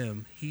outs to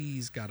him,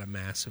 he's got a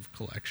massive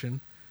collection,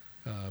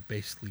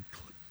 basically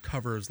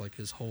covers like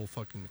his whole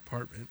fucking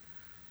apartment.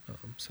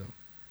 So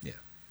yeah,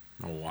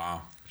 oh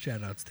wow,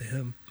 shout outs to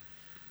him.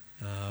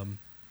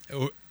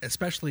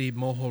 Especially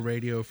Molehole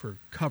Radio for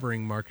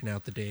covering Marking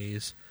Out the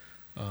Days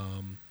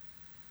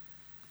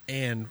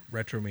and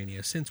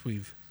Retromania since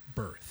we've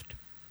birthed.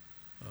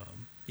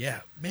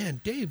 Yeah, man,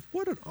 Dave,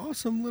 what an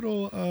awesome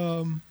little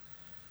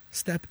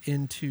step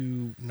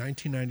into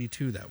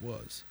 1992 that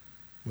was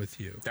with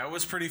you. That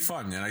was pretty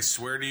fun, and I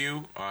swear to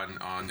you,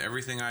 on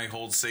everything I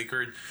hold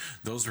sacred,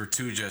 those were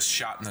two just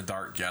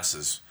shot-in-the-dark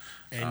guesses.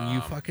 And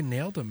you fucking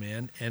nailed them,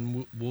 man,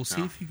 and we'll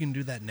see if you can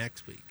do that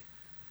next week.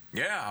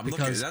 Yeah, I'm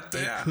because looking at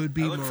that. It could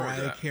be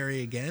Mariah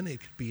Carey again.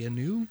 It could be a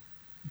new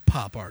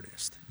pop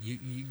artist.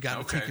 You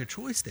got to take your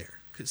choice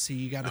there. Cause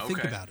you got to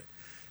think about it.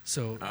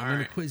 So I'm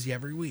going to quiz you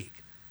every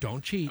week.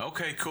 Don't cheat.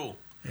 Okay, cool.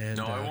 And,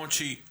 no, I won't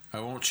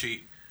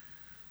cheat.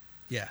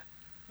 Yeah,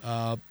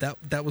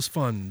 that was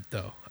fun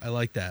though. I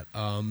like that.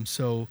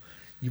 So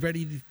you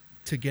ready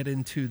to get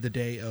into the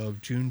day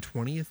of June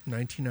 20th,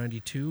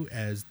 1992,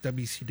 as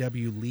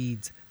WCW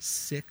leads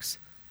 6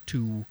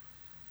 to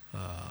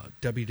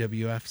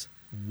WWF's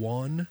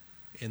 1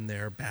 in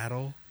their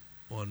battle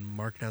on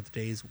Marking Out the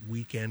Days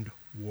Weekend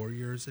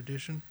Warriors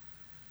edition?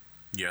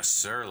 Yes,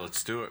 sir.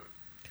 Let's do it.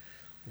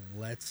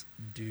 Let's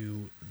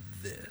do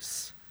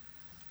this.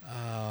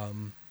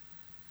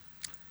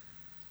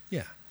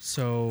 Yeah,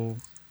 so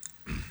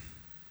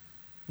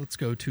let's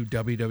go to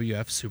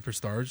WWF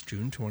Superstars,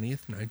 June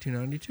 20th,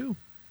 1992.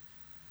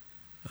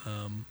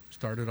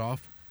 Started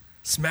off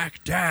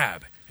smack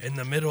dab in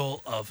the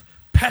middle of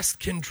Pest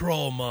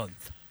Control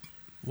Month.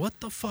 What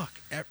the fuck?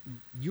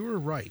 You were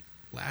right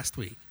last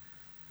week,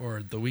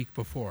 or the week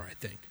before, I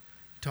think.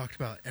 You talked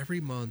about every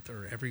month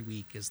or every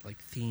week is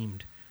like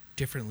themed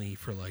differently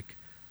for like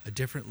a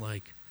different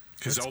like.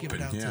 Let's give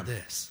it out to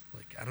this.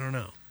 Like, I don't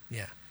know.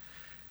 Yeah.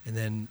 And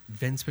then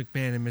Vince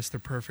McMahon and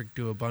Mr. Perfect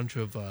do a bunch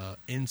of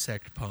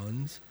insect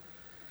puns.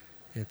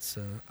 It's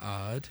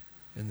odd.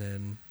 And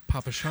then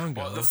Papa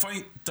Shango. Well, the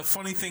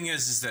funny thing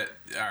is that,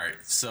 all right,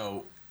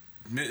 so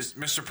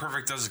Mr.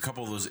 Perfect does a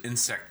couple of those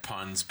insect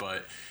puns,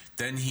 but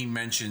then he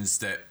mentions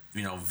that,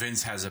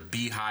 Vince has a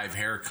beehive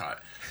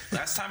haircut.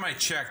 Last time I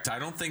checked, I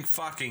don't think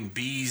fucking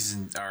bees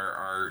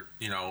are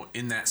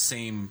in that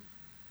same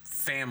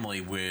family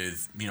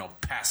with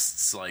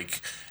pests,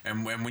 like,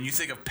 and when you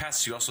think of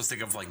pests you also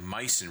think of like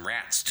mice and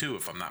rats too,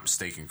 if I'm not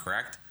mistaken,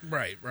 correct?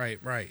 Right.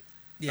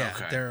 Yeah,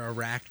 okay. They're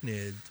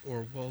arachnids,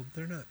 or well,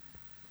 they're not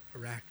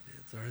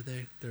arachnids, are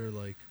they? They're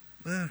like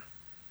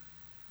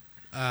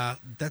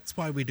that's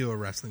why we do a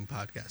wrestling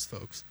podcast,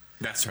 folks.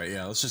 That's right.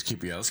 Yeah, let's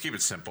keep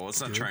it simple. Let's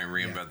not try and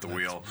reinvent the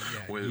wheel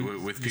with you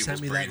people's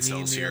sent me brain that meme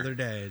cells the here. other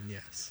day, and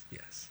yes.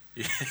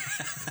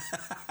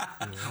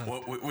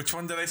 Which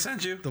one did I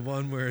send you? The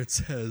one where it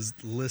says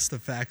list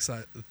of facts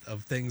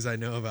of things I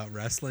know about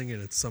wrestling,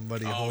 and it's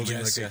somebody holding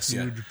a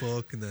huge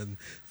book, and then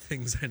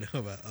things I know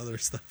about other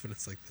stuff, and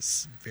it's like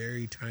this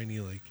very tiny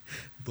like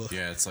book.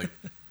 Yeah, it's like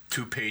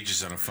 2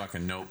 pages on a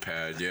fucking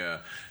notepad. Yeah,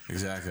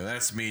 exactly.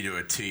 That's me to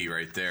a T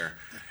right there.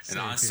 And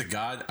honest to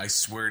God, I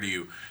swear to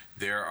you,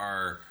 there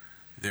are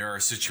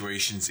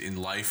situations in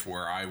life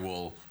where I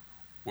will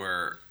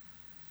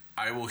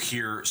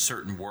hear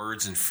certain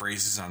words and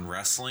phrases on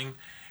wrestling,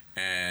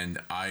 and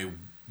I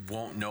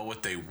won't know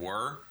what they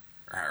were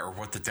or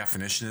what the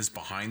definition is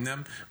behind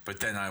them, but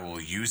then I will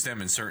use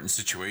them in certain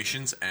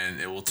situations, and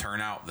it will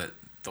turn out that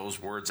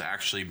those words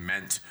actually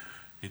meant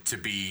to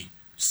be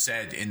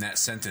said in that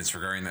sentence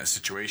regarding that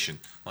situation,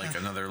 like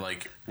another,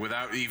 like,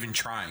 without even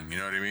trying, you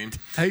know what I mean?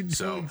 I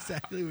know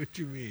exactly what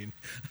you mean.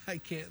 I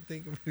can't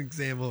think of an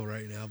example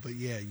right now, but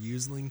yeah,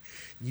 using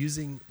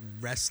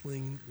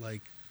wrestling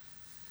like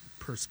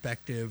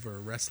perspective or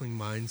wrestling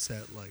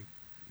mindset like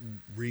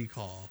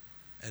recall,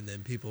 and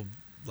then people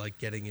like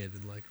getting it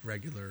in like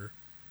regular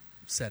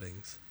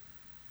settings.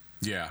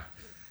 Yeah.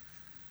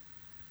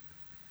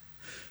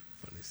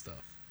 Funny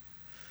stuff.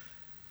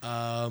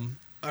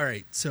 All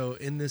right, so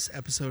in this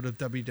episode of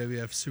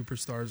WWF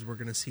Superstars, we're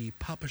going to see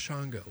Papa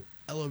Shango,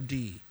 LOD,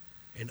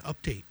 an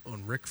update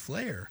on Ric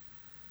Flair.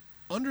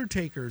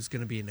 Undertaker is going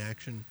to be in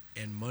action,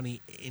 and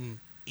Money in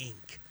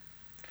Inc.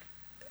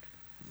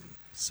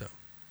 So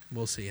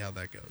we'll see how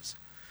that goes.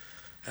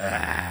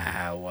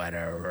 What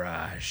a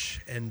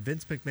rush. And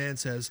Vince McMahon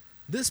says,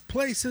 this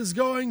place is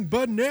going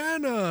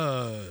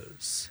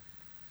bananas.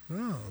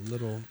 Oh, a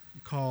little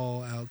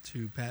call out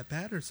to Pat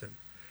Patterson.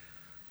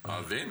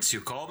 Vince,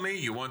 you called me?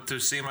 You want to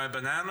see my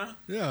banana?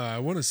 Yeah, I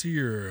want to see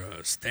your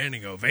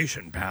standing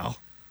ovation, pal.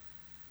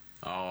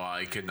 Oh,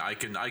 I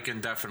can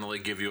definitely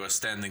give you a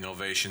standing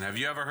ovation. Have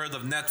you ever heard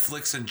of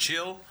Netflix and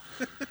chill?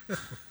 Is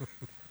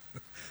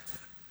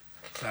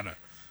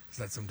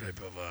that some type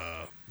of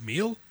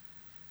meal?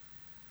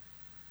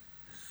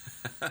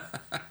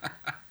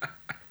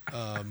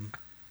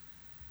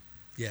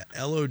 Yeah,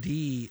 LOD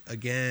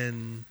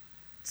again,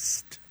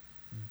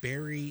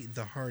 Barry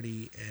the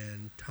Hardy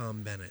and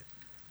Tom Bennett.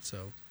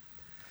 So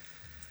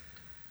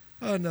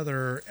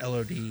another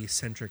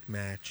LOD-centric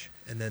match.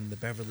 And then the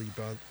Beverly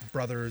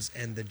Brothers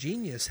and the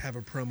Genius have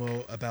a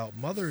promo about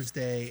Mother's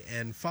Day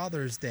and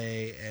Father's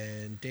Day.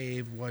 And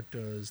Dave, what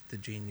does the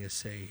Genius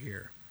say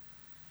here?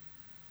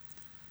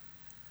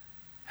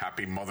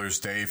 Happy Mother's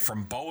Day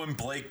from Bo and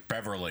Blake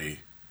Beverly.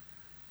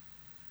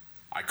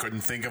 I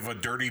couldn't think of a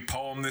dirty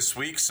poem this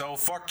week, so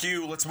fuck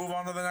you. Let's move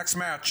on to the next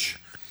match.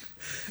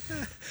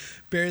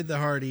 Barry the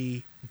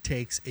Hardy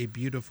takes a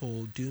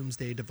beautiful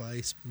doomsday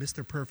device.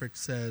 Mr. Perfect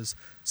says,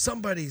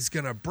 somebody's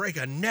going to break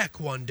a neck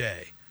one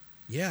day.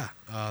 Yeah,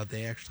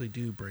 they actually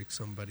do break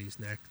somebody's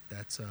neck.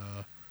 That's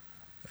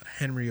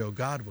Henry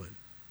O'Godwin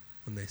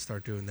when they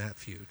start doing that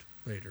feud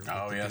later.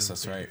 Oh, yes,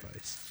 that's right.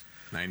 Device.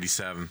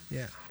 97.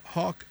 Yeah.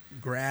 Hawk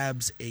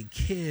grabs a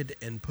kid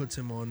and puts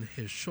him on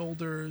his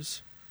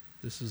shoulders.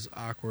 This is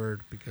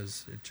awkward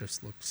because it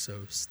just looks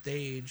so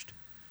staged.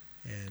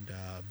 And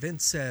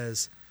Vince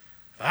says,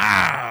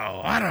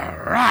 "Wow, what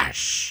a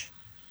rush!"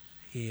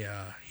 He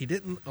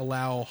didn't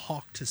allow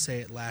Hawk to say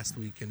it last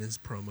week in his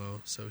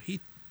promo, so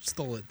he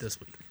stole it this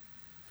week.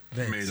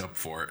 Vince made up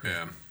for it.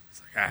 Yeah.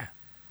 It's like,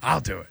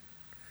 I'll do it.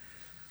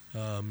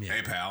 Yeah.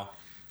 Hey, pal.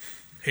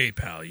 Hey,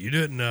 pal, you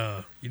didn't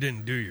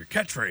do your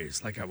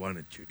catchphrase like I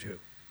wanted you to.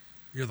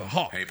 You're the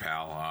Hawk. Hey,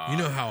 pal. You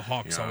know how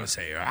Hawks always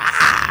say,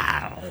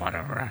 what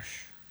a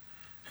rush.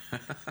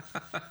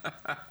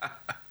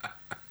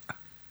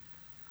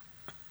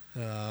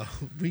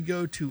 We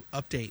go to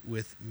update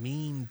with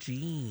Mean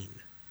Gene.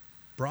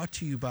 brought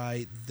to you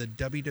by the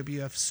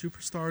WWF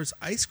Superstars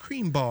Ice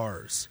Cream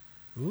Bars.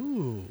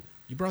 Ooh,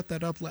 you brought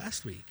that up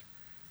last week,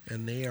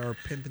 and they are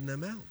pimping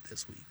them out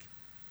this week.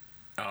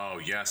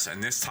 Oh, yes,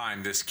 and this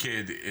time this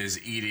kid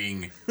is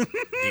eating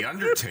The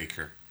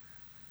Undertaker.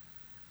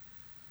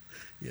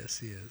 Yes,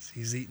 he is.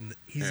 He's eating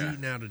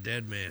out a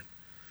dead man.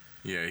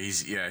 Yeah,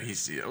 he's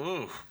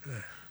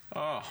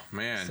oh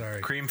man. Sorry.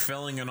 Cream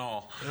filling and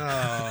all.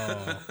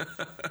 Oh.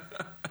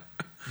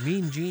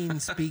 Mean Gene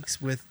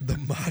speaks with the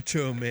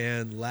Macho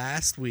Man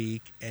last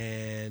week,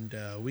 and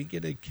we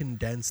get a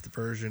condensed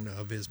version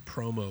of his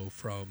promo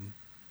from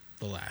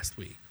the last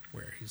week,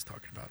 where he's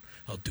talking about,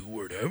 I'll do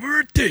whatever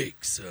it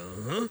takes,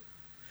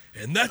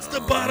 and that's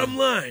the bottom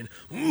line.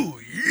 Ooh,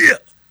 yeah.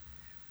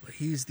 Well,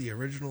 he's the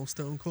original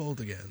Stone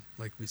Cold again,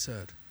 like we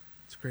said.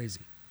 It's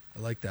crazy. I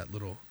like that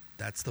little,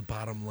 that's the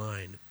bottom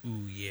line.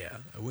 Ooh, yeah.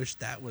 I wish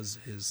that was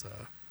his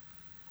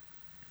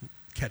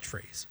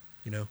catchphrase,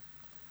 you know?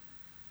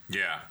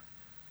 Yeah.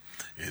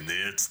 And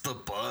that's the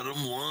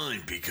bottom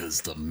line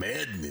because the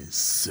madness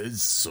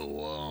says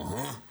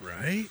so,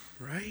 Right?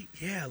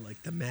 Yeah,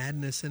 like the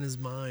madness in his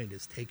mind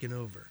is taking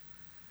over.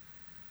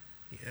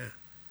 Yeah,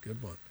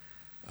 good one.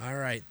 All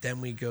right, then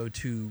we go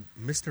to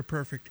Mr.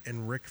 Perfect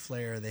and Ric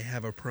Flair. They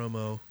have a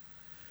promo.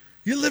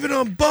 You're living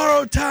on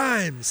borrowed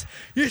times.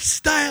 You're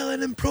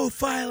styling and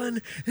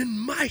profiling in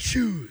my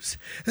shoes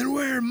and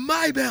wearing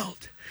my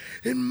belt.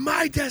 And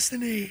my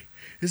destiny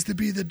is to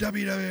be the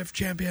WWF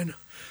champion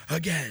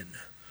again.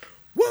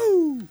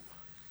 Woo!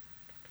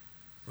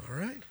 All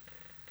right.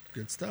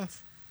 Good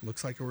stuff.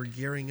 Looks like we're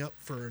gearing up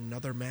for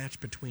another match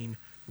between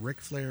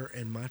Ric Flair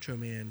and Macho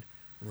Man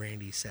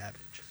Randy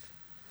Savage.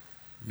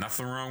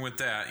 Nothing wrong with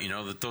that. You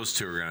know that those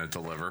two are going to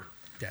deliver.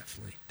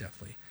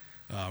 Definitely.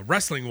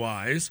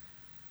 Wrestling-wise.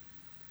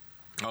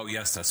 Oh,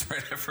 yes, that's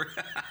right. I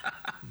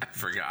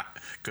forgot.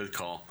 Good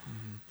call.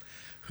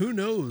 Who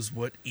knows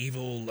what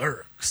evil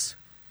lurks,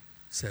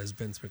 says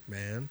Vince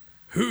McMahon.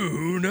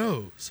 Who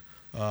knows?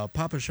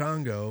 Papa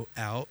Shango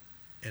out,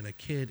 and a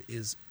kid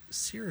is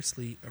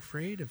seriously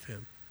afraid of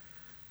him.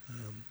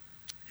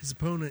 His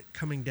opponent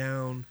coming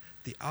down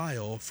the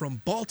aisle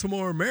from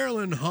Baltimore,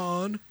 Maryland,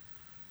 Hahn.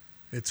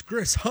 It's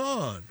Chris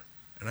Hahn.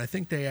 And I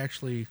think they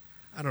actually,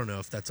 I don't know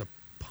if that's a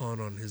pun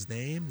on his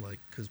name, like,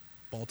 because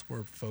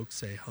Baltimore folks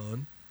say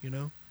Hun, you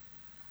know?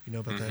 You know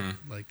about that,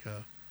 like,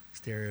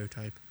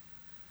 stereotype?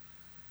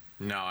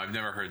 No, I've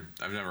never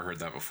heard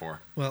that before.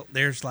 Well,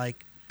 there's,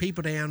 like,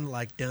 people down,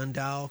 like,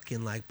 Dundalk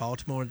and, like,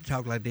 Baltimore that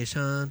talk like this,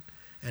 Hun,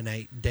 and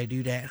they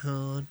do that,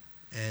 Hun,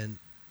 and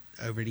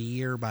over the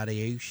year by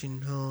the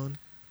ocean, Hun,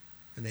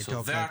 and they So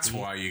talk that's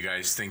like why you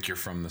guys think you're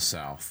from the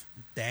South.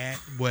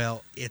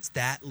 well, it's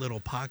that little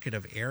pocket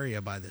of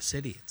area by the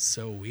city. It's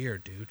so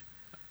weird, dude.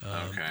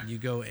 Okay. You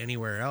go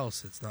anywhere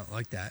else, it's not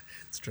like that.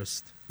 It's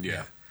just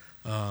Yeah.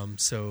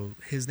 So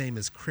his name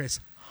is Chris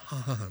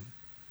Hahn,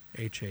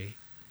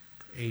 Hahn.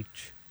 I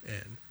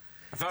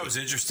thought it was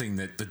interesting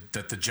that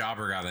the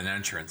jobber got an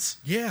entrance.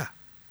 Yeah,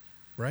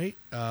 right.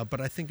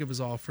 But I think it was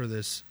all for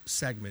this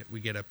segment. We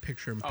get a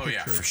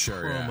picture-in-picture for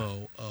sure,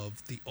 promo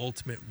of the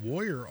Ultimate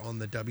Warrior on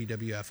the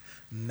WWF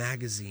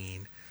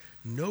magazine.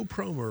 No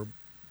promo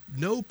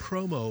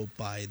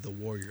by the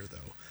Warrior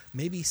though.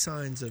 Maybe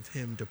signs of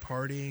him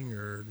departing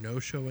or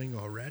no-showing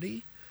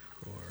already,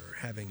 or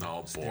having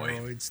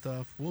steroid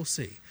stuff. We'll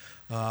see.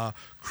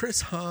 Chris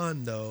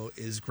Hahn though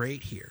is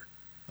great here.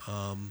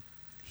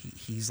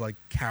 He's like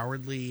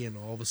cowardly, and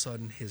all of a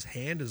sudden his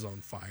hand is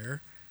on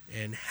fire.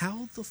 And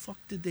how the fuck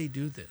did they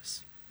do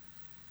this?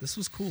 This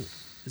was cool.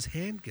 His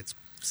hand gets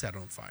set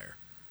on fire.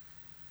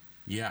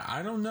 Yeah,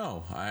 I don't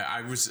know.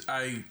 I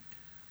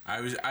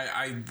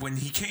when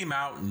he came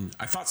out, and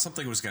I thought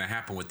something was going to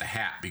happen with the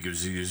hat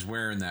because he was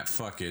wearing that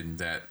fucking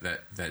that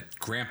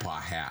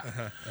grandpa hat.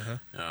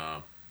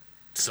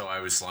 So I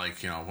was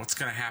like, you know, what's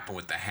going to happen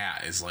with the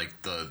hat? Is like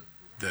the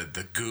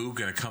goo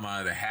going to come out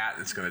of the hat?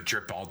 It's going to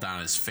drip all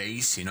down his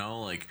face, you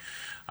know? Like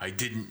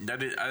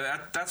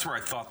that's where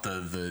I thought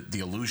the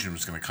illusion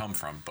was going to come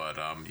from. But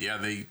yeah,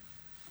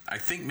 I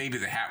think maybe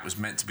the hat was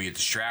meant to be a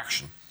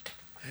distraction,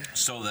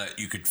 so that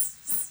you could.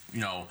 You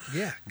know,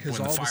 yeah, because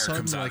when all the fire of a sudden,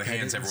 comes out like, of the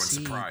hands, everyone's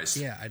surprised.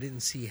 Yeah, I didn't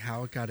see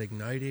how it got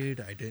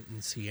ignited. I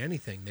didn't see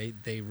anything.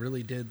 They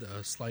really did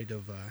a sleight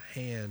of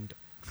hand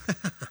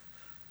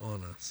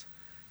on us,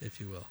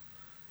 if you will.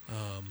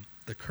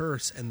 The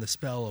curse and the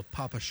spell of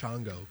Papa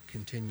Shango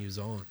continues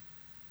on.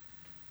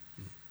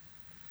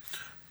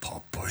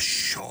 Papa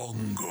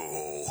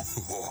Shango.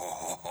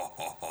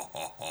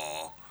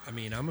 I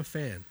mean, I'm a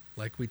fan,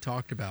 like we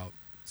talked about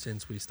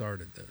since we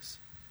started this.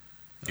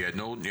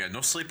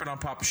 No sleeping on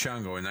Papa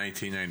Shango in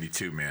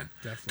 1992, man.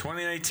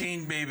 Definitely.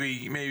 2019,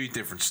 maybe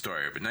different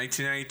story, but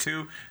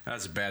 1992,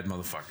 that's a bad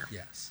motherfucker.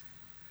 Yes.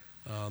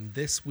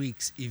 This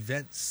week's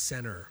Event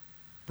Center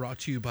brought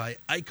to you by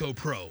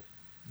IcoPro.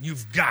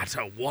 You've got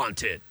to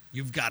want it.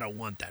 You've got to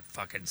want that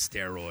fucking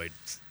steroid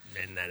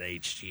and that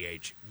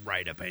HGH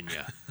right up in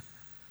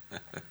you.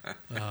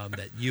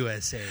 That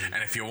USA.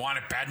 And if you want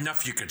it bad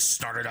enough, you could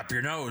start it up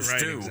your nose, Right,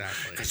 too.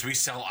 exactly. Because we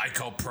sell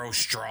Ico Pro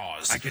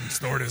straws. I can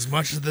snort as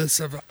much of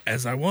this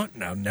as I want,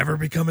 and I'll never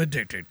become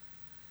addicted.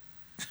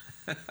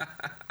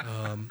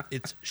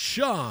 It's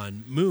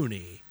Sean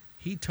Mooney.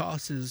 He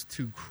tosses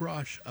to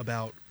Crush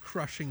about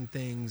crushing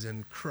things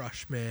and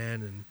Crush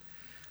Man, and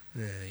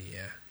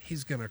yeah,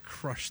 he's gonna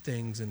crush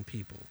things and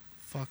people.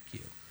 Fuck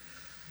you.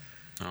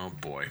 Oh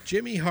boy.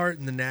 Jimmy Hart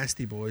and the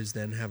Nasty Boys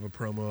then have a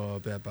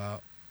promo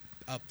about.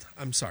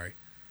 I'm sorry.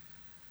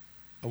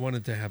 I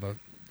wanted to have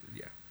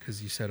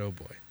because you said, oh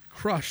boy.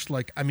 Crushed,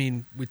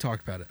 we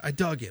talked about it. I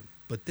dug him,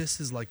 but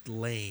this is like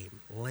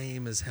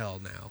lame as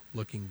hell now,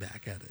 looking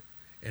back at it.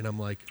 And I'm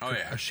like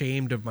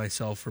ashamed of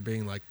myself for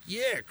being like,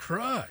 yeah,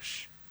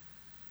 Crush.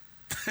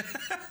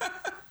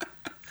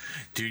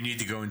 Do you need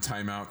to go in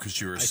timeout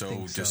because you were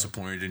so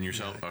disappointed in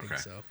yourself? Yeah, I think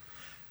so.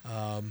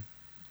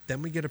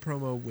 Then we get a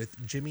promo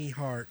with Jimmy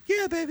Hart,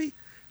 yeah, baby,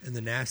 and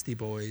the Nasty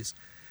Boys.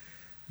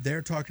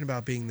 They're talking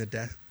about being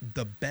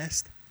the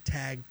best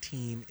tag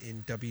team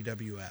in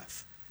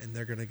WWF, and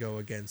they're going to go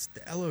against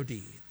the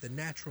LOD, the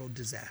Natural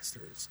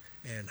Disasters,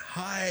 and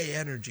High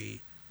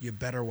Energy. You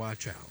better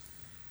watch out.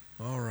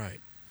 All right,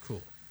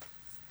 cool.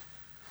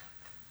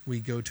 We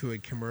go to a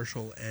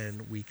commercial,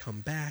 and we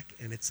come back,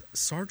 and it's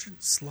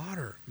Sergeant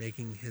Slaughter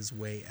making his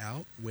way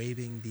out,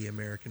 waving the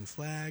American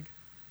flag.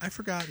 I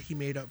forgot he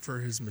made up for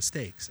his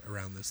mistakes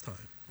around this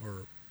time,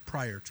 or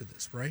prior to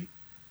this, right?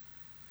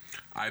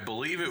 I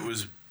believe it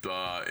was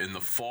in the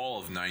fall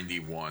of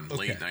 '91,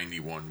 late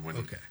 '91,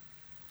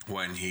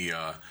 when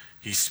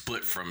he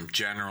split from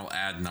General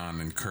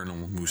Adnan and Colonel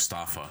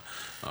Mustafa,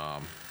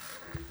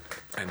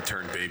 and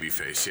turned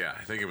babyface. Yeah,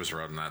 I think it was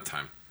around that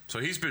time. So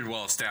he's been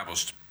well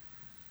established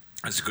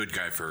as a good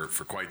guy for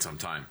quite some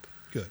time.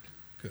 Good.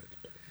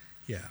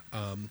 Yeah,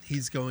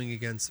 he's going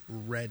against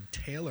Red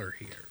Taylor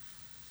here.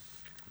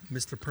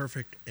 Mr.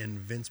 Perfect and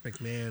Vince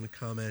McMahon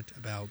comment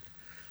about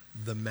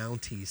the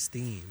Mounties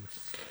theme.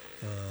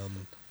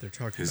 They're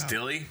talking his about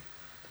dilly.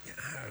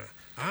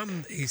 Yeah,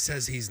 he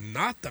says he's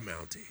not the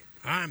Mountie.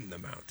 I'm the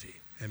Mountie,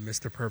 and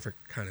Mr.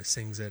 Perfect kind of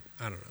sings it.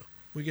 I don't know.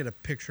 We get a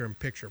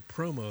picture-in-picture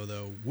promo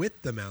though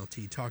with the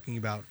Mountie talking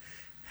about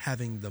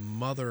having the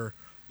mother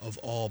of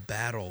all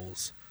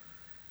battles,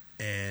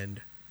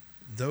 and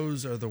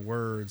those are the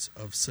words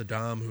of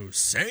Saddam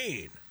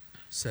Hussein,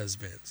 says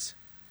Vince.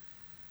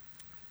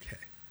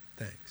 Okay,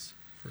 thanks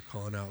for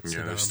calling out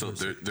Saddam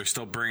Hussein. They're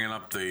still bringing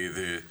up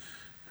the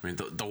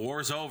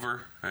war's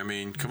over. I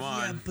mean, come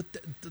on. Yeah, but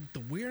the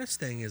weirdest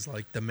thing is,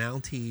 like, the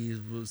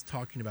Mountie was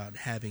talking about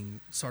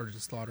having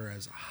Sergeant Slaughter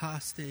as a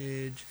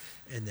hostage,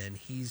 and then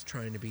he's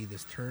trying to be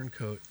this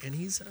turncoat, and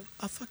he's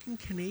a fucking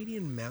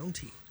Canadian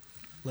Mountie.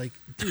 Like,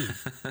 dude,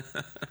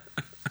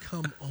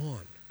 come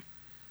on.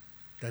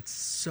 That's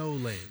so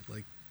lame.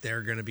 Like,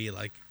 they're going to be,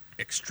 like,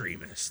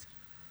 extremist.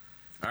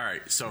 All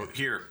right, so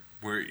here,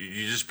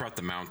 you just brought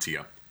the Mountie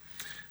up.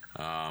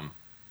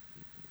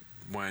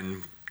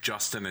 When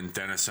Justin and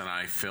Dennis and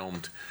I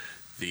filmed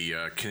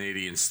the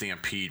Canadian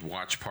Stampede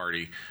watch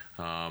party,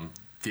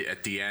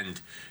 at the end,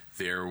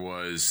 there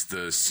was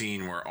the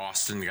scene where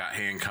Austin got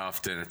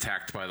handcuffed and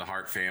attacked by the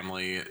Hart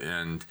family,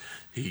 and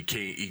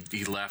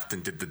he left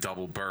and did the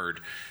double bird.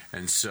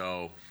 And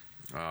so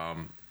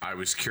I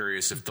was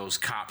curious if those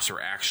cops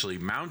were actually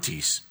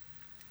Mounties.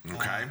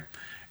 Okay.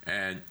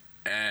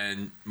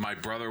 And my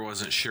brother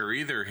wasn't sure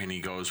either, and he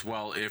goes,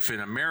 well, if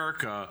in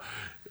America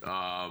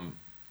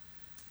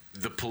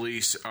the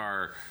police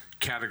are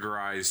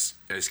categorized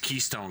as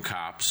Keystone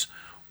cops,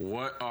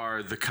 what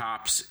are the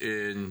cops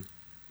in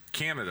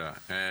Canada?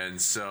 And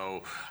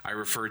so I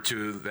refer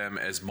to them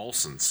as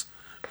Molsons.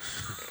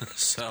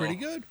 So Pretty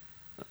good.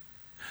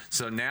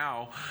 So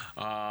now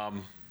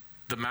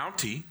the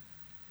Mountie,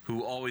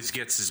 who always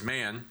gets his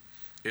man,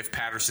 if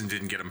Patterson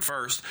didn't get him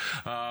first,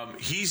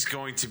 he's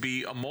going to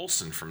be a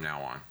Molson from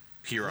now on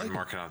here on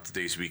Marking Out the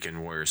Days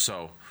Weekend Warriors.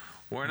 So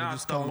we're not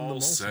just the call him the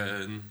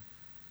Molson.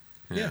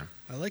 Yeah,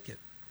 I like it.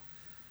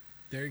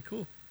 Very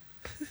cool.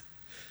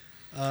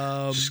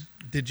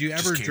 Did you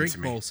ever came drink to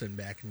me. Molson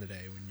back in the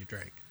day when you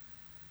drank?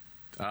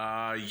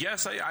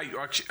 Yes, I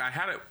actually I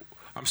had it.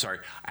 I'm sorry,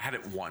 I had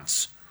it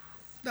once.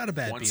 Not a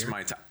bad Once beer. in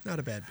my time. Not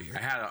a bad beer.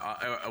 I had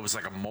it was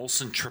like a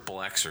Molson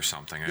Triple X or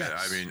something.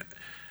 Yes. I mean,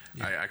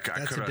 I could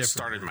have different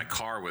started one. my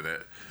car with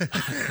it.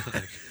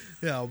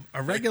 Yeah,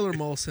 a regular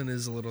Molson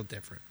is a little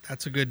different.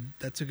 That's a good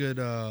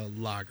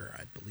lager.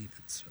 I believe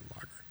it's a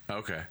lager.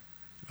 Okay.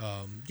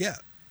 Yeah.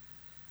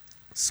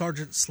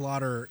 Sergeant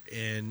Slaughter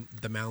and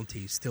the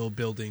Mountie still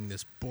building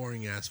this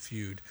boring-ass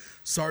feud.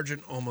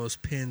 Sergeant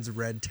almost pins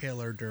Red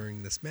Taylor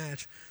during this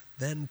match,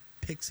 then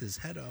picks his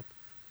head up,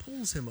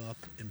 pulls him up,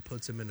 and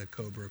puts him in a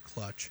Cobra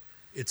clutch.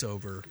 It's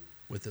over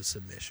with a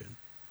submission.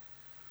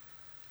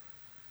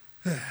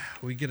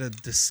 We get a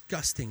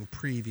disgusting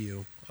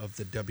preview of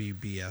the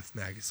WBF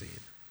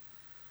magazine.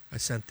 I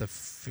sent the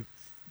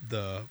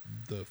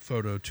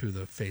photo to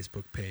the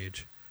Facebook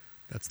page.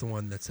 That's the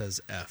one that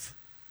says F.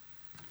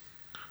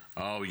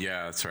 Oh,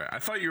 yeah, that's right. I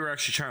thought you were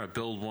actually trying to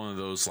build one of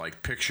those,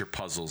 like, picture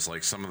puzzles,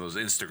 like some of those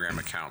Instagram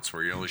accounts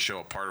where you only show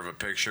a part of a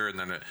picture and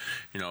then,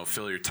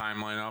 fill your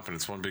timeline up and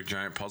it's one big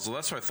giant puzzle.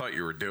 That's what I thought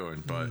you were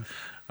doing. But,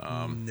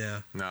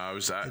 No. no,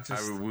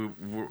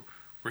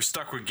 we're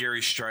stuck with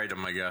Gary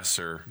Stridham, I guess,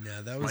 or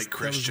No, that was Mike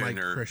Christian, Mike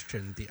or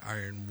Christian, the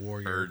Iron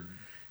Warrior. or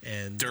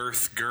and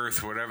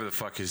Girth, whatever the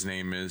fuck his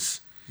name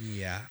is.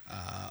 yeah,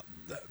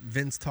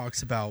 Vince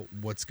talks about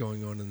what's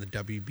going on in the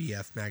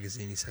WBF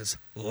magazine. He says,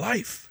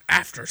 "Life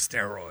after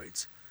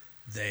steroids,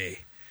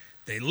 they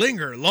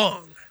linger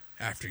long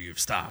after you've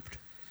stopped.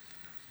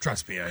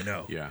 Trust me, I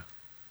know." Yeah.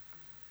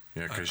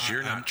 Yeah, because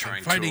you're not trying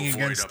I'm fighting to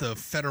avoid against the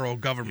federal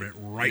government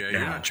right now. You're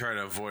not trying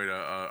to avoid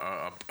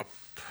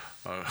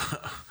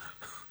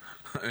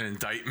an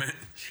indictment.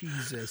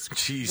 Jesus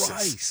Jesus.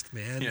 Christ,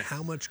 man. Yeah.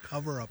 How much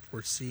cover-up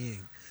we're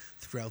seeing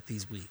throughout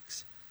these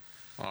weeks.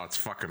 Oh, it's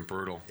fucking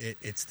brutal.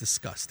 It's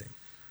disgusting.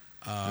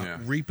 Yeah.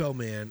 Repo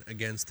Man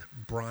against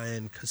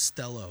Brian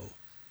Costello.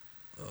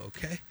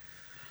 Okay.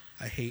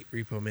 I hate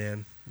Repo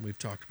Man. We've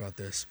talked about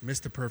this.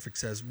 Mr. Perfect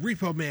says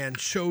Repo Man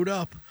showed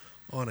up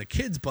on a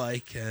kid's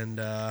bike and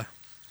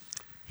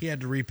he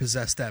had to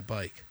repossess that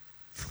bike.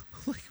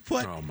 Like,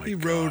 what? Oh, my he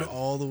rode God.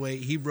 all the way.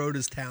 He rode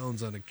his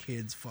towns on a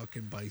kid's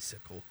fucking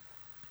bicycle.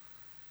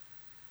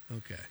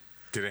 Okay.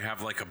 Did it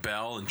have like a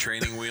bell and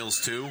training wheels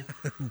too?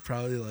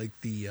 Probably like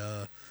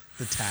the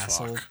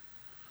tassel. Fuck.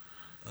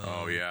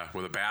 Oh yeah,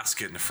 with a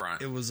basket in the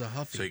front. It was a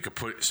Huffy. So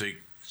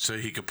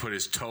he could put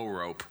his tow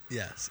rope.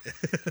 Yes.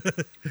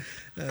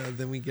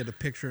 Then we get a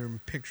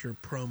picture-in-picture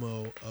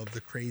promo of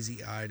the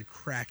crazy-eyed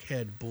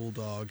crackhead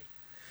bulldog.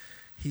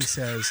 He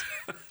says,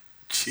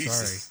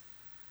 Jesus.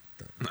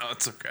 No,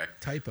 it's okay.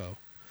 typo.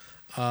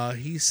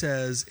 He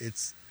says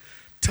it's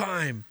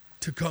time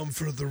to come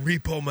for the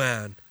Repo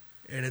Man,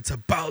 and it's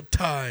about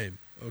time.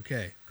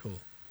 Okay, cool.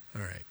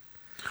 All right.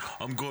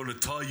 I'm gonna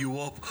tie you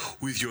up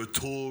with your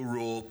tow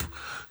rope.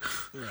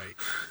 Right.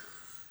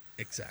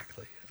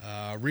 Exactly.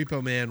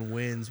 Repo Man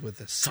wins with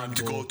a Time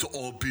single... to go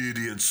to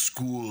obedience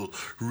school,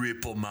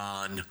 Repo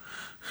Man.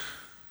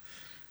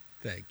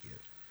 Thank you.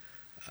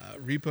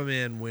 Repo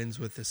Man wins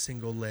with a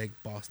single-leg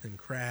Boston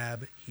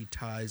Crab. He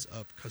ties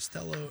up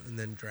Costello and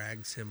then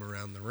drags him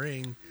around the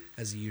ring,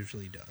 as he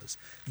usually does.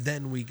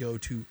 Then we go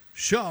to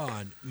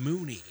Sean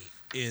Mooney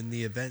in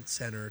the event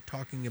center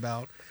talking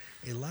about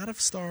a lot of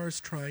stars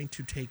trying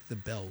to take the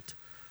belt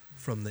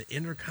from the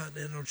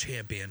Intercontinental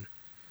Champion,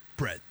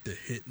 Bret the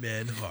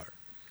Hitman Hart.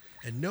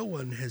 And no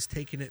one has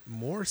taken it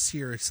more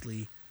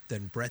seriously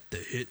than Bret the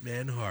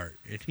Hitman Hart.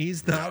 And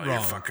he's not You're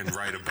wrong. fucking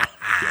right about.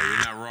 Yeah,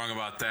 you're not wrong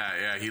about that.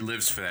 Yeah, he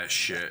lives for that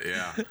shit.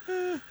 Yeah.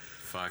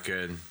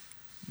 Fucking.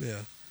 Yeah.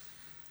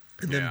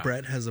 And then Yeah.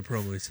 Bret has a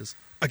promo. He says,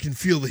 "I can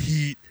feel the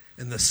heat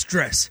and the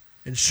stress.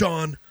 And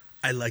Sean,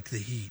 I like the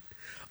heat.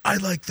 I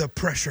like the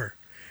pressure.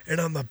 And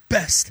I'm the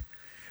best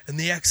and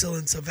the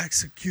excellence of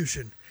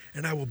execution.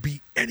 And I will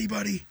beat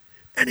anybody,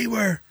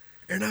 anywhere.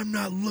 And I'm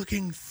not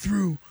looking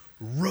through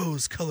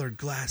rose-colored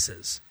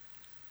glasses."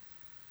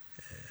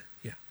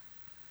 Yeah.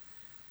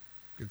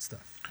 Good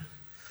stuff.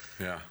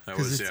 Yeah, that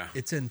 'Cause was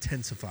it's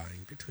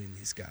intensifying between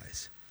these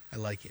guys. I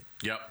like it.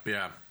 Yep.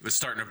 Yeah, it's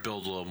starting to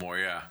build a little more.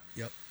 Yeah.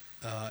 Yep.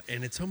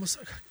 And it's almost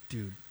like,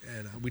 dude,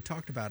 and we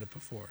talked about it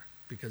before,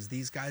 because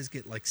these guys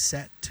get like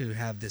set to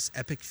have this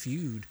epic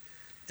feud,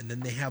 and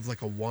then they have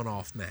like a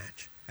one-off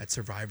match at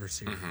Survivor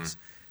Series,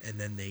 and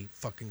then they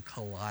fucking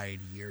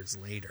collide years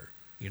later,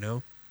 you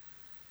know?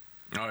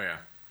 Oh yeah.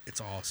 It's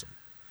awesome.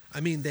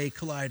 I mean, they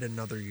collide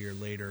another year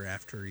later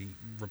after he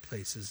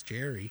replaces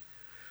Jerry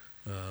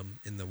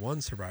in the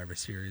one Survivor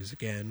Series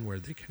again, where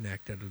they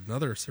connect at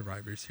another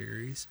Survivor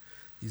Series.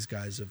 These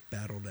guys have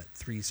battled at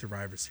 3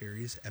 Survivor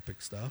Series.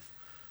 Epic stuff.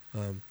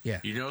 Yeah.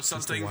 You know just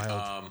a something?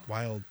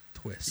 wild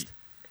twist.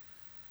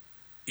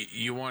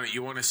 You want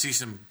to see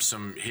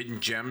some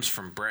hidden gems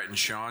from Bret and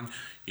Sean?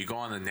 You go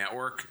on the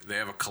network. They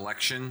have a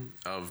collection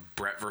of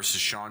Bret versus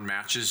Sean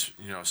matches.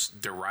 You know,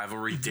 their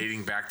rivalry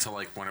dating back to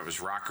like when it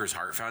was Rockers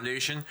Heart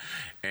Foundation,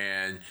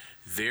 and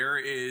there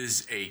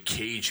is a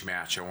cage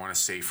match. I want to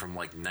say from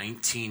like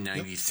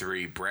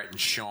 1993. Yep. Bret and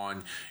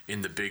Sean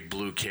in the big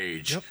blue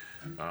cage. Yep.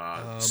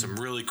 Some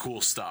really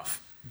cool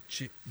stuff.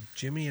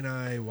 Jimmy and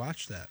I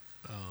watched that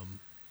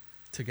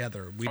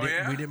together. We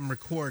didn't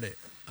record it.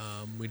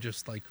 We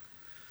just like.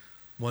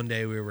 One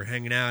day we were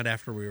hanging out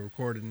after we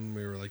recorded, and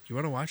we were like, "You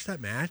want to watch that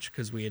match?"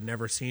 Because we had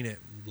never seen it.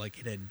 Like,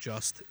 it had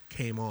just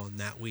came on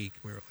that week.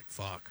 We were like,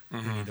 "Fuck,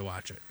 we need to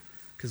watch it,"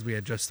 because we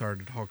had just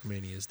started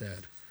Hulkamania is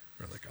Dead.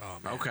 We were like, "Oh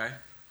man, Okay."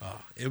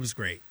 It was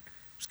great.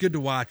 It was good to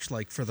watch,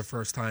 like, for the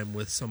first time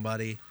with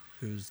somebody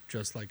who's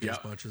just like as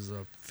much as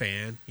a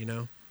fan, you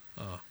know.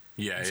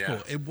 It's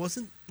cool. It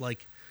wasn't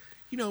like,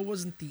 it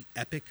wasn't the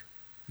epic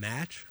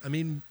match. I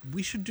mean,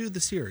 we should do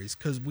the series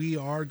because we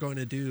are going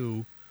to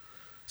do.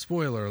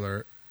 Spoiler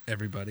alert,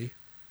 everybody.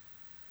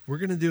 We're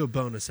going to do a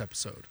bonus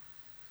episode.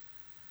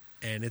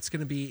 And it's going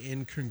to be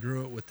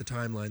incongruent with the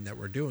timeline that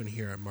we're doing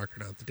here at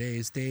Marking Out the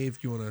Days. Dave,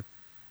 you want to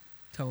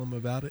tell them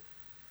about it?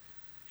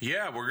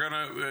 Yeah, we're going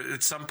to,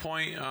 at some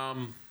point,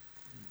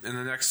 in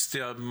the next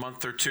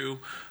month or two,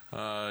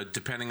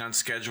 depending on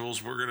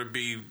schedules, we're going to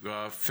be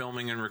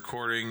filming and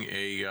recording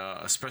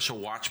a special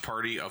watch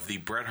party of the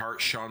Bret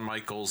Hart Shawn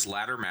Michaels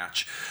ladder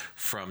match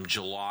from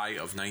July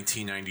of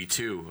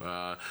 1992.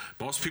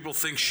 Most people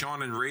think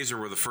Shawn and Razor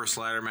were the first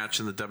ladder match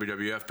in the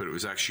WWF, but it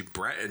was actually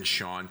Bret and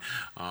Shawn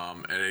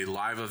at a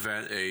live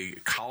event, a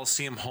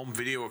Coliseum home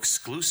video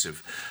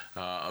exclusive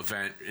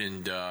event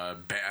in I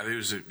think it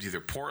was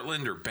either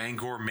Portland or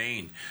Bangor,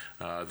 Maine.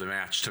 The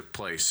match took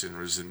place, and it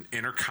was an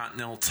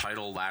Intercontinental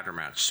title ladder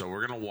match. So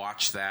we're going to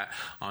watch that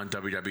on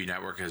WWE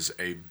Network as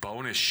a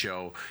bonus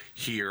show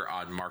here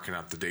on Marking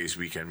Out the Days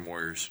Weekend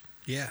Warriors.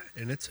 Yeah,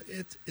 and it's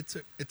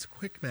a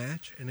quick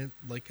match, and it,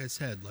 like I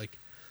said, like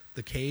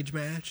the cage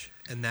match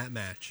and that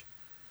match,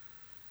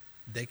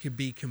 they could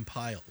be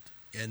compiled.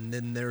 And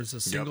then there's a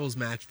singles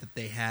match that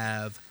they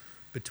have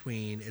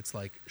between, it's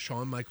like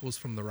Shawn Michaels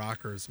from the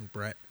Rockers and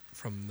Bret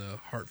from the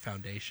Hart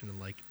Foundation in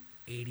like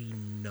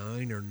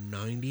 89 or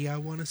 90, I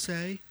want to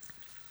say.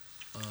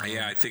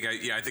 I think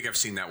I've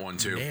seen that one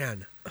too.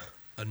 Man,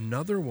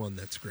 another one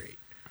that's great.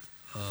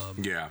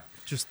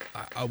 Just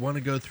I want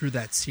to go through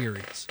that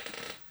series,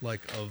 like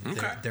of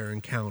their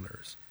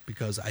encounters,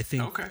 because I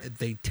think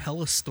they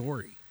tell a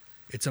story.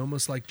 It's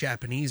almost like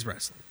Japanese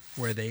wrestling,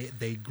 where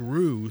they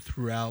grew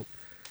throughout.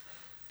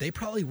 They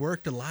probably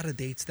worked a lot of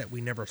dates that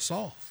we never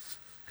saw,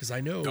 because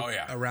I know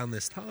around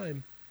this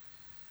time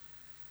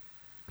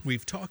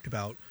we've talked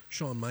about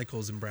Shawn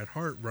Michaels and Bret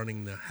Hart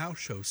running the house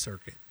show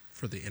circuit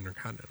for the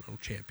Intercontinental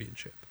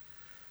Championship.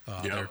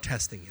 They're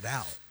testing it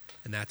out,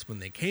 and that's when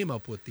they came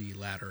up with the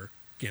ladder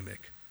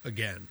gimmick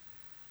again.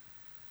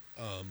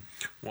 The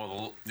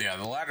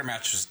ladder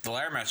match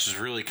was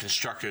really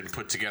constructed and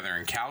put together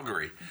in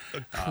Calgary.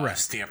 Correct.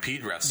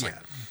 Stampede Wrestling.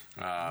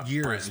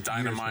 Years Bret and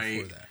Dynamite.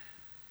 Years before that.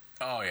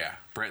 Oh yeah,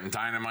 Bret and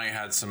Dynamite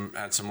had some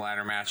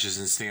ladder matches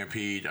in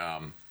Stampede.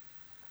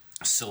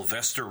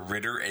 Sylvester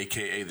Ritter,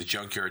 a.k.a. the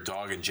Junkyard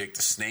Dog, and Jake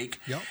the Snake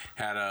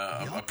had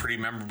a pretty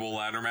memorable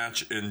ladder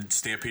match in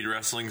Stampede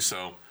Wrestling.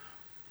 So,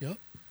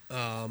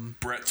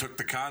 Bret took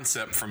the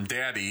concept from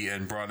Daddy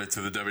and brought it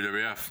to the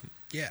WWF.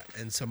 Yeah,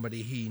 and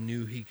somebody he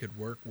knew he could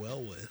work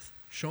well with,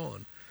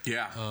 Shawn.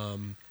 Yeah.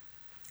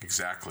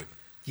 Exactly.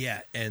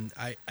 Yeah, and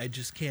I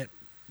just can't.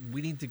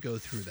 We need to go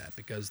through that,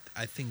 because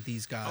I think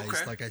these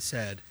guys, like I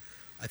said,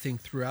 I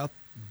think throughout,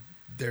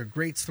 they're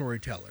great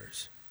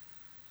storytellers.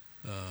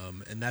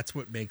 And that's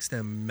what makes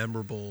them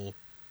memorable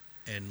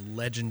and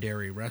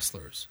legendary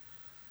wrestlers.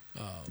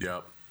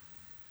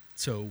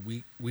 So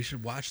we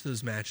should watch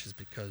those matches,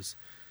 because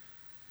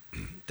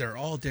they're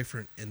all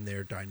different in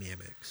their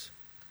dynamics.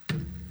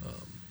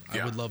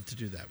 I would love to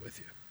do that with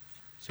you.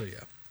 So,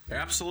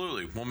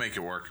 Absolutely. We'll make it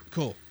work.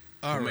 Cool.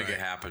 We'll make it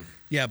happen.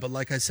 Yeah, but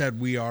like I said,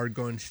 we are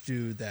going to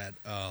do that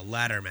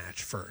ladder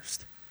match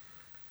first.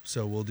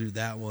 So we'll do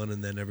that one,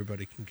 and then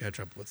everybody can catch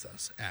up with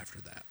us after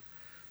that.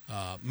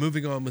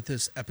 Moving on with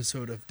this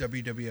episode of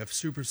WWF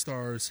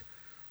Superstars,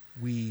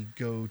 we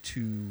go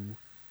to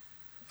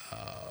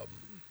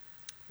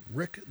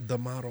Rick the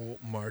Model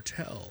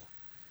Martel,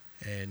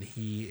 and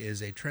he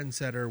is a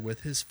trendsetter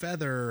with his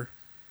feather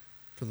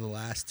for the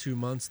last 2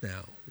 months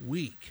now.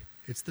 Weak.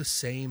 It's the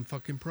same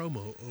fucking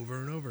promo over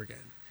and over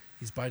again.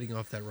 He's biting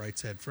off that right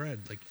said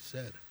Fred, like you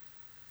said.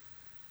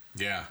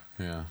 Yeah.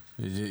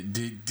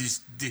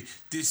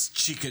 This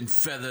chicken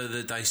feather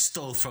that I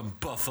stole from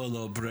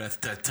Buffalo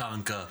Breath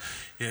Tatanka,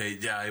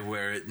 I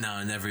wear it now,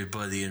 and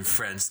everybody in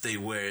France, they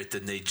wear it,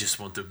 and they just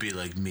want to be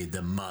like me,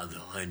 the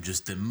model. I'm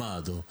just a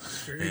model.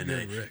 Very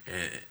good, Rick.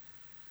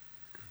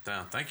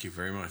 Thank you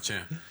very much.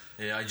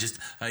 Yeah,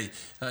 I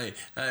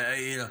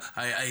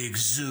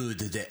exude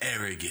the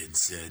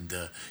arrogance, and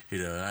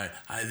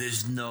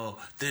there's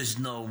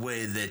no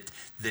way that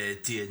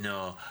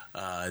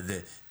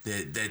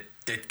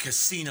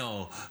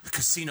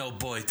casino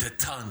boy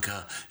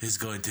Tatanka is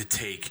going to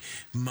take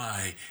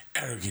my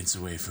arrogance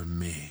away from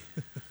me.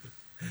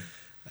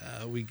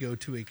 We go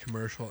to a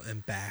commercial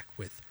and back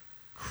with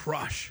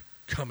Crush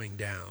coming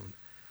down,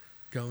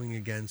 going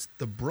against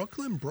the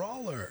Brooklyn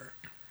Brawler.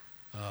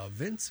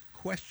 Vince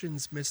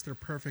questions Mr.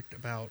 Perfect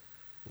about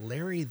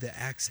Larry the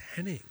Axe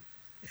Hennig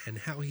and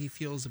how he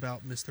feels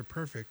about Mr.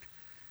 Perfect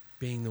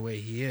being the way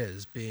he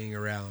is, being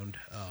around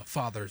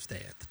Father's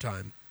Day at the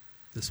time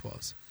this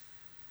was.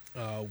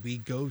 We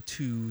go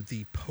to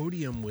the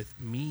podium with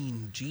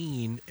Mean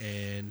Gene,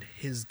 and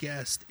his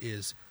guest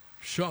is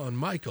Shawn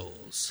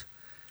Michaels,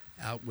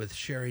 out with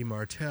Sherry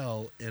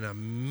Martel in a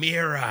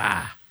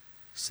mirror,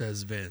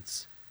 says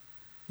Vince.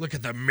 Look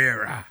at the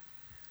mirror.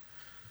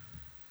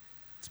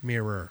 It's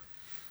mirror.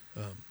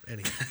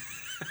 Anyway.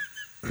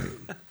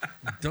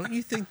 Don't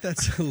you think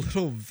that's a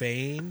little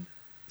vain?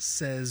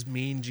 Says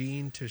Mean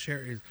Gene to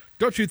Sherry.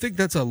 Don't you think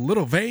that's a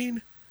little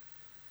vain?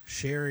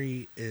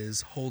 Sherry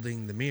is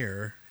holding the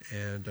mirror,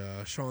 and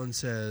Shawn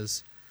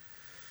says,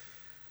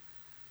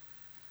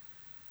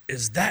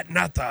 "Is that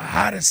not the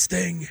hottest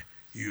thing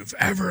you've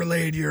ever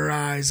laid your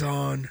eyes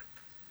on?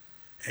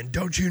 And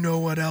don't you know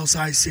what else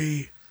I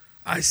see?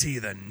 I see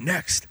the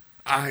next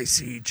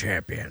IC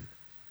champion."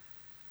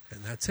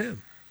 And that's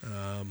him.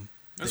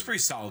 That's a pretty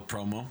solid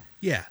promo.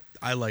 Yeah,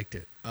 I liked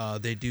it.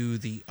 They do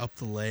the up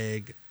the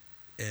leg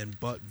and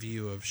butt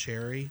view of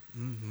Sherry.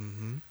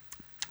 Mm-hmm.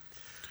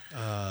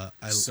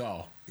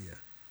 So,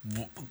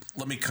 Yeah.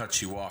 let me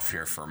cut you off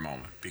here for a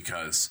moment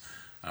because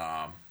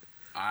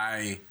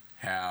I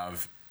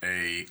have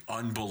a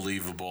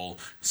unbelievable,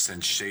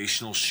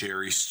 sensational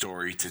Sherry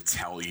story to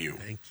tell you.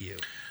 Thank you.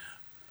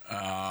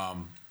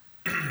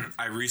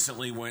 I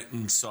recently went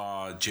and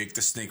saw Jake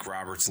the Snake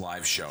Roberts'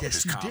 live show,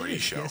 his comedy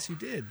show. Yes, you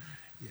did.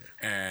 Yeah.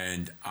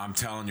 And I'm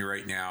telling you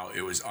right now,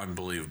 it was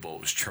unbelievable.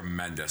 It was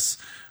tremendous.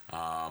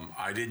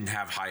 I didn't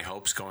have high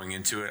hopes going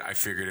into it. I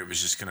figured it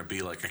was just going to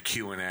be like a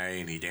Q&A,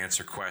 and he'd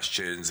answer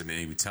questions, and then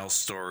he would tell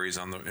stories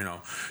on the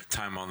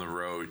time on the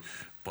road.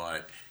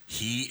 But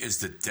he is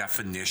the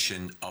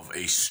definition of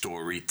a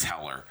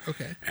storyteller.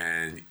 Okay.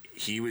 And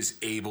he was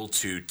able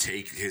to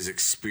take his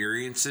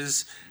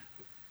experiences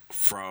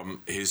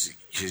from his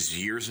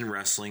years in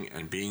wrestling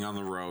and being on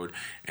the road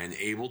and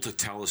able to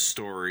tell a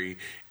story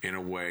in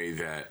a way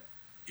that,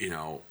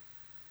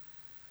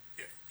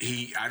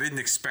 I didn't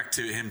expect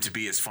him to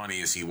be as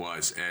funny as he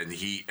was, and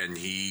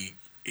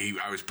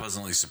I was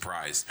pleasantly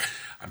surprised.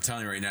 I'm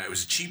telling you right now, it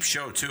was a cheap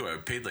show too. I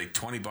paid like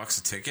 $20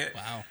 a ticket.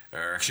 Wow.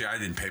 Or actually, I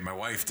didn't pay. My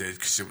wife did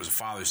because it was a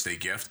Father's Day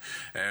gift.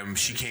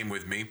 She came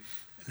with me.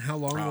 And how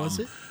long was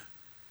it?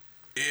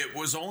 It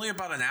was only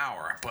about an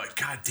hour, but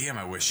goddamn,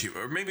 I wish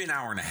or maybe an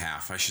hour and a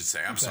half, I should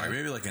say. I'm sorry,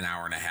 maybe like an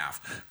hour and a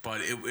half.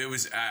 But it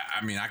was.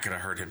 I could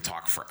have heard him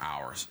talk for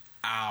hours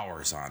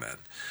on it.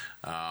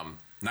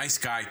 Nice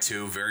guy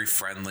too, very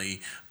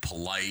friendly,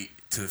 polite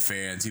to the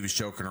fans. He was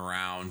joking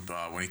around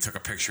when he took a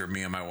picture of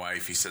me and my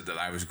wife. He said that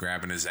I was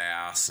grabbing his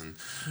ass, and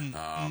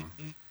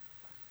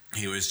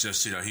he was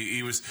just,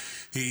 he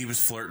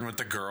was flirting with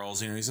the girls.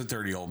 He's a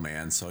dirty old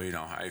man, so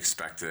I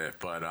expected it.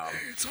 But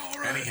It's all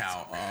right.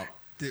 anyhow,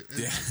 Did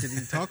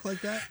he talk like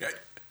that?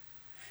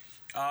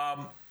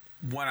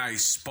 when I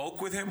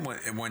spoke with him,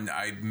 when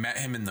I met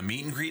him in the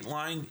meet and greet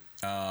line,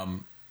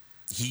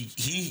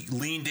 he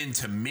leaned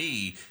into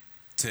me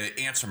to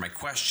answer my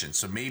question.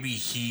 So maybe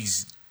he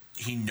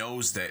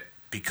knows that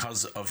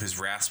because of his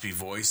raspy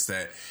voice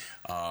that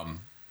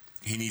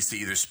he needs to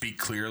either speak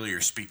clearly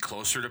or speak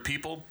closer to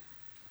people.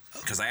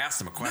 Because I asked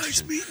him a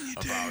question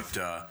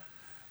about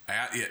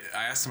I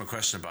asked him a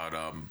question about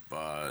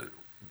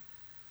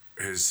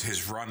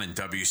his run in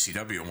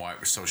WCW and why it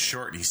was so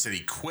short. And he said he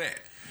quit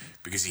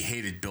because he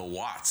hated Bill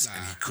Watts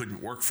and he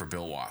couldn't work for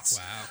Bill Watts.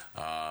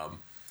 Wow.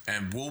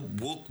 And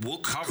we'll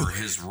cover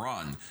his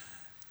run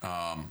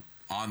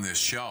on this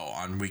show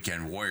on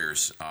Weekend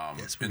Warriors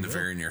in the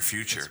very near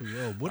future. Yes, we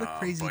will. What a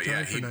crazy time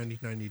for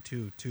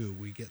 1992 too.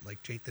 We get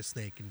like Jake the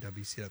Snake in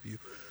WCW,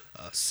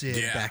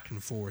 Sid back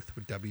and forth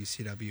with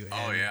WCW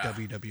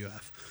and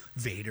WWF,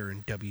 Vader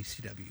and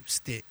WCW,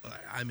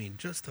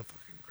 just a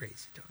fucking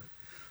crazy time.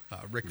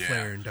 Ric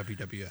Flair in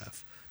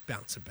WWF,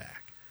 bouncing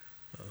back.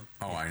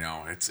 I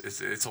know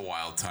it's a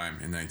wild time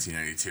in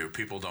 1992.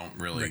 People don't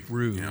really, Rick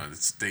Rude,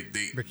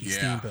 Ricky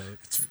Steamboat.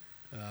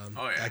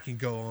 I can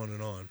go on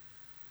and on.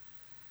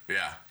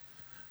 Yeah,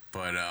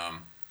 but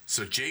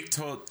so Jake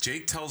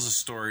tells a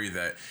story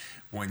that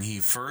when he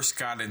first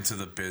got into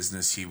the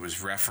business, he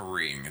was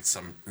refereeing at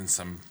some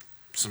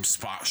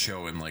spot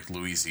show in like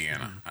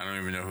Louisiana. I don't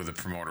even know who the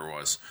promoter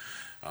was,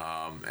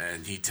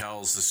 and he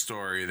tells the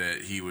story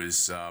that he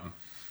was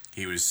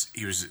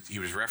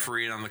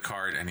refereeing on the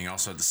card, and he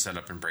also had to set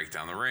up and break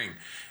down the ring.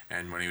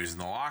 And when he was in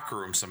the locker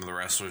room, some of the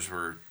wrestlers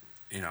were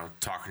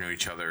talking to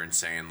each other and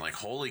saying like,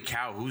 "Holy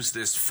cow, who's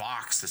this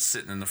fox that's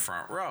sitting in the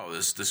front row?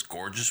 This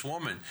gorgeous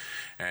woman."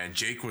 And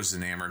Jake was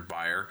enamored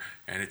by her,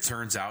 and it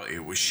turns out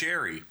it was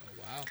Sherry. Oh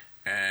wow!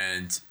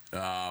 And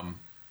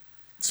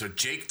so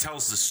Jake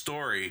tells the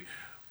story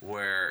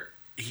where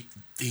he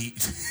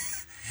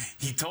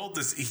he told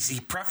this. He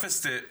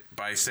prefaced it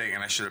by saying,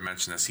 and I should have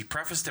mentioned this. He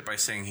prefaced it by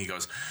saying,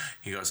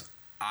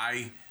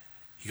 I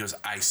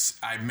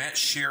met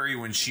Sherry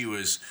when she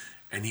was.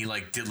 And he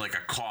did a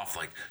cough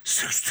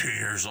 16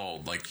 years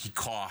old. He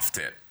coughed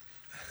it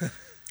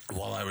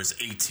while I was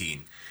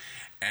 18.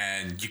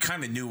 And you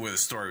kind of knew where the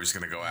story was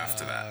going to go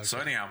after that. Okay. So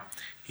anyhow,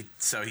 he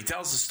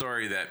tells the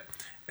story that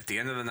at the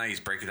end of the night, he's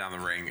breaking down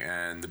the ring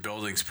and the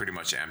building's pretty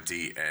much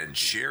empty. And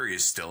Sherry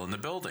is still in the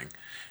building.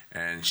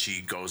 And she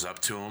goes up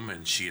to him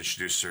and she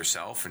introduces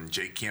herself. And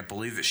Jake can't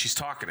believe that she's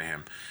talking to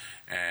him.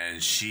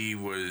 And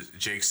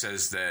Jake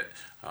says that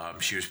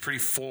she was pretty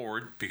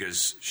forward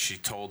because she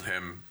told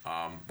him,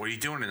 "What are you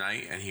doing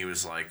tonight?" And he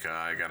was like,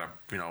 "I gotta,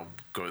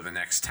 go to the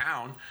next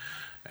town."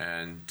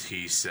 And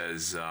he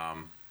says,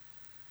 "I'm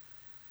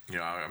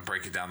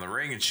breaking down the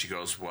ring." And she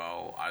goes,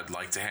 "Well, I'd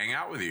like to hang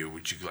out with you.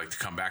 Would you like to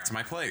come back to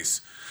my place?"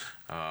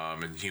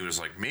 And he was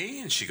like, "Me?"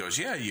 And she goes,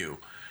 "Yeah, you."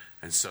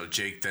 And so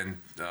Jake then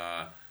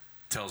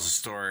tells a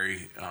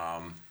story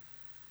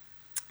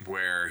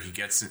where he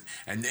gets in,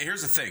 and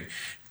here's the thing.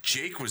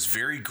 Jake was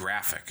very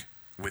graphic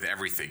with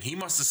everything. He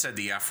must have said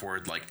the F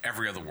word like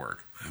every other word,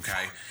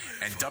 okay?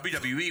 And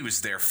WWE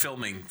was there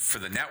filming for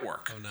the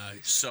network. Oh,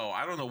 nice. So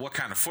I don't know what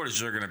kind of footage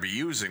they're going to be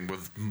using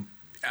with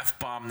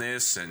F-bomb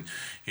this and,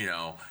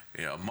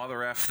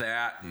 mother F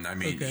that. And, I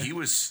mean, Okay. he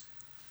was...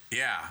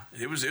 Yeah,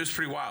 it was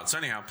pretty wild. So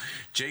anyhow,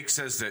 Jake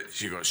says that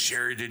she goes,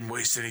 Sherry didn't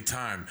waste any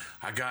time.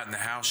 I got in the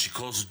house, she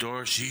closed the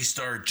door, she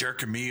started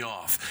jerking me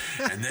off,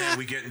 and then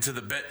we get into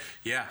the bed.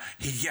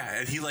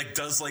 And he like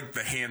does like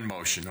the hand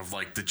motion of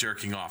like the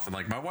jerking off, and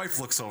like my wife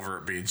looks over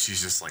at me and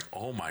she's just like,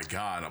 oh my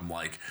god. I'm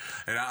like,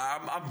 and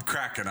I'm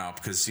cracking up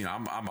because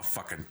I'm a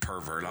fucking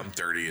pervert. I'm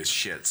dirty as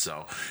shit.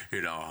 So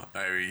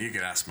I mean, you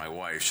can ask my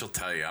wife, she'll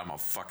tell you I'm a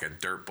fucking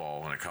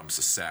dirtball when it comes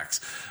to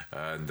sex,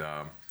 and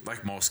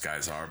like most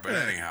guys are. But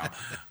anyhow.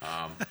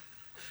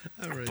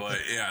 But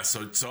yeah,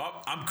 so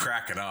I'm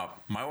cracking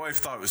up. My wife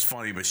thought it was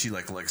funny, but she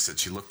like I said,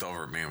 she looked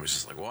over at me and was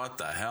just like, "What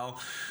the hell?"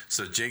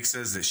 So Jake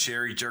says that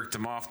Sherry jerked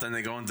him off. Then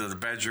they go into the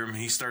bedroom.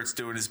 He starts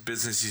doing his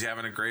business. He's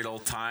having a great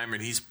old time,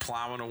 and he's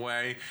plowing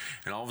away.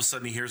 And all of a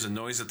sudden, he hears a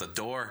noise at the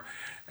door,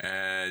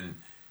 and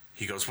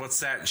he goes, "What's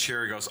that?" And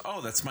Sherry goes,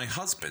 "Oh, that's my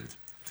husband."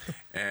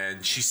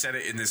 And she said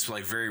it in this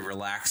like very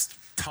relaxed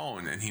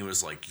tone, and he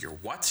was like, "You're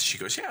what?" She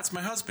goes, "Yeah, it's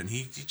my husband.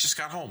 He just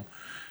got home."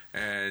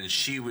 And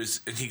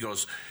he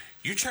goes,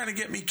 "You trying to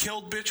get me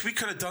killed, bitch? We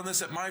could have done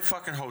this at my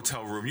fucking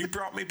hotel room. You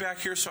brought me back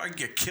here so I can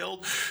get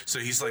killed." So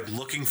he's like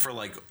looking for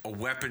like a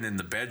weapon in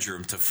the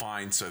bedroom to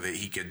find so that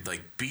he can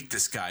like beat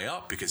this guy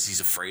up because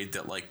he's afraid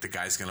that like the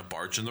guy's going to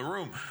barge in the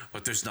room.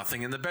 But there's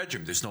nothing in the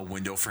bedroom. There's no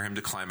window for him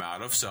to climb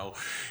out of. So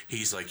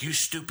he's like, "You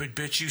stupid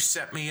bitch, you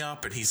set me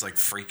up." And he's like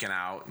freaking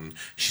out. And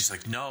she's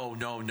like, No,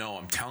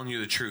 I'm telling you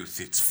the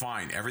truth. It's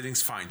fine.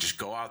 Everything's fine. Just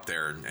go out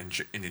there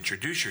and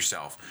introduce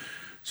yourself.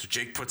 So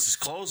Jake puts his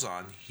clothes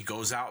on. He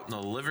goes out in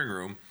the living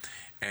room,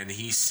 and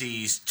he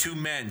sees two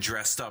men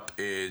dressed up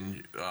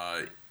in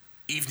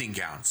evening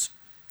gowns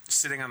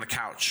sitting on the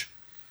couch,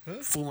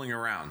 fooling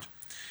around.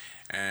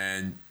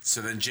 And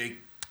so then Jake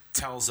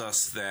tells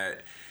us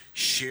that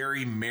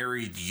Sherry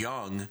married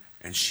young,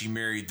 and she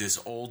married this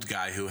old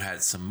guy who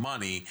had some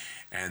money,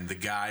 and the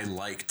guy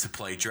liked to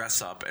play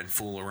dress up and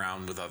fool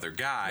around with other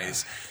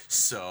guys.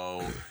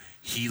 So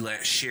he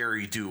let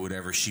Sherry do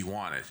whatever she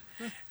wanted.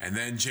 And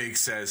then Jake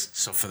says,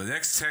 "So for the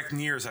next 10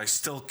 years, I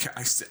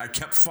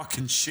kept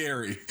fucking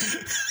Sherry."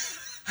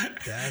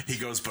 He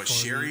goes, "But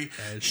Sherry,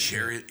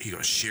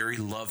 Sherry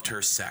loved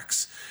her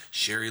sex.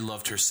 Sherry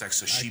loved her sex,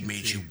 so she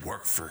made you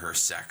work for her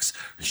sex.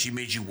 She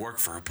made you work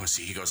for her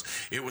pussy." He goes,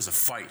 "It was a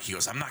fight." He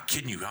goes, "I'm not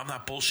kidding you. I'm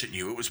not bullshitting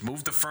you. It was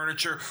move the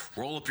furniture,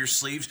 roll up your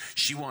sleeves.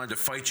 She wanted to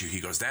fight you." He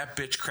goes, "That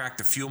bitch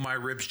cracked a few of my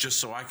ribs just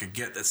so I could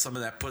get some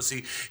of that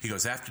pussy." He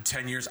goes, "After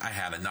 10 years, I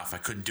had enough. I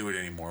couldn't do it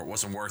anymore. It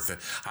wasn't worth it.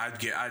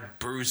 I'd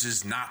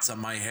bruises, knots on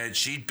my head.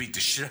 She'd beat the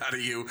shit out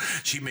of you.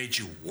 She made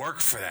you work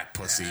for that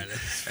pussy."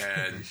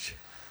 And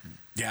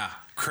yeah,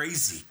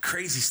 crazy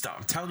stuff.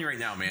 I'm telling you right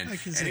now, man.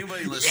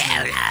 Anybody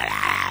listening?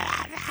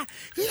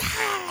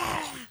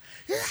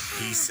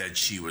 He said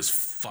she was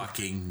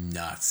fucking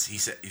nuts. He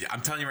said,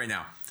 I'm telling you right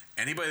now,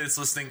 anybody that's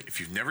listening, if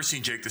you've never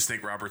seen Jake the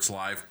Snake Roberts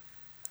live,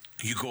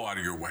 you go out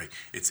of your way.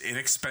 It's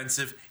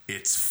inexpensive.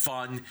 It's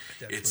fun.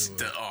 It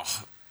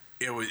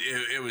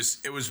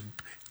was.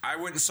 I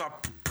went and saw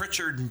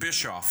Pritchard and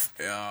Bischoff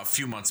a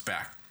few months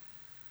back,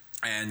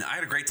 and I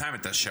had a great time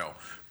at that show.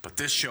 But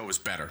this show was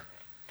better.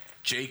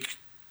 Jake,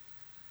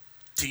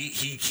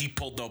 he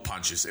pulled no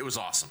punches. It was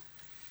awesome.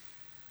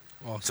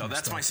 So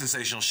that's my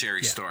sensational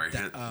Sherry story.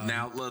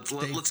 Now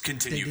let's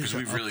continue because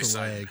we've really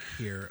leg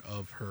here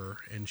of her,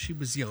 and she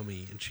was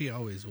yummy, and she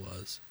always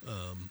was.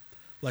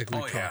 Like we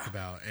talked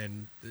about,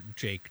 and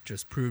Jake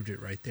just proved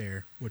it right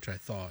there, which I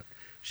thought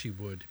she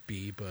would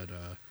be, but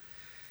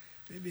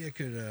maybe I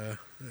could.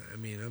 I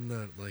mean, I'm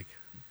not like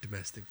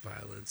domestic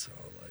violence,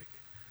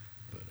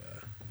 but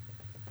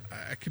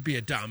I could be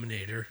a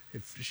dominator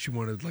if she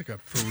wanted like a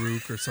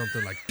Farouk or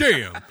something. Like,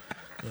 damn.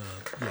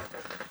 Yeah.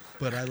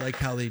 But I like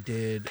how they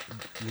did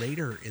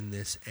later in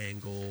this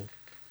angle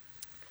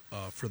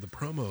for the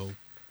promo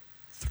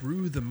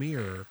through the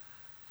mirror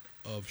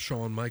of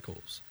Shawn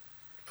Michaels,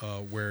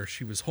 where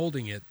she was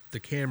holding it. The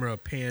camera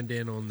panned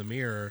in on the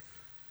mirror,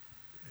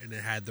 and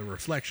it had the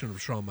reflection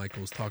of Shawn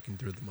Michaels talking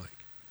through the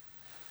mic.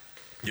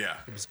 Yeah,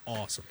 it was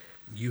awesome.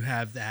 You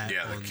have that.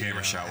 Yeah, on the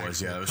camera shot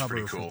was. Yeah, it was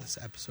pretty cool. For this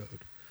episode.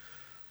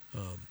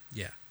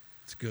 Yeah,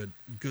 it's good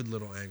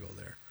little angle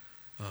there.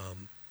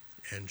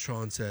 And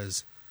Shawn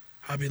says,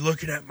 "I'll be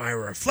looking at my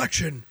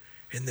reflection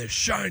in this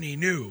shiny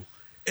new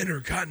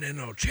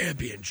Intercontinental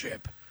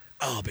Championship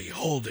I'll be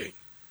holding."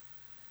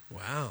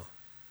 Wow.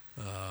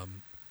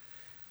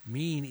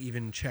 Mean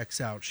even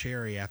checks out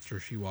Sherry after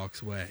she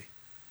walks away.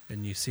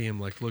 And you see him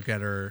like look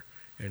at her,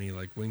 and he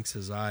like winks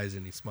his eyes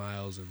and he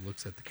smiles and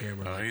looks at the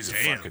camera. Oh, like, he's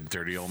damn, a fucking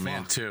dirty old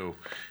man too.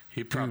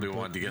 He probably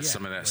wanted to get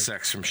some of that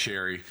sex from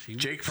Sherry.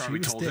 Jake probably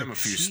told him a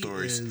few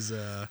stories.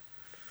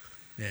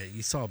 Yeah,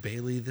 you saw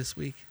Bailey this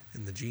week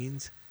in the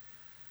jeans.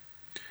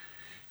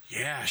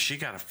 Yeah, she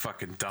got a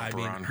fucking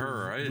dumper on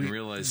her. I didn't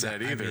realize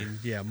that either. I mean,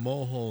 yeah,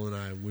 Mulhole and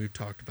I, we've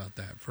talked about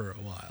that for a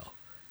while.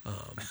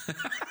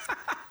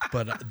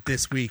 But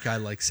this week I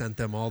like sent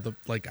them all the,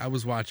 like I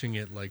was watching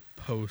it like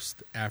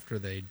post after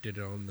they did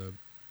it on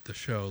the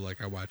show. Like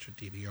I watched a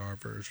DVR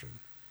version.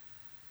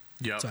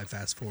 Yep. So I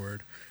fast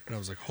forward, and I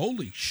was like,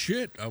 holy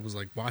shit. I was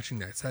like watching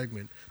that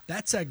segment.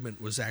 That segment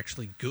was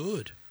actually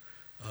good,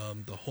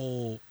 the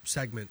whole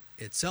segment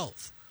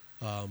itself.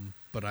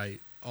 But I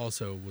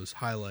also was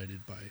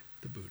highlighted by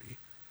the booty.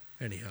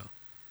 Anyhow,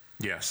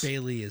 Yes.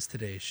 Bailey is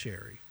today's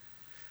Sherry.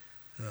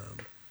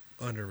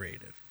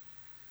 Underrated.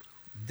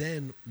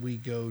 Then we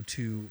go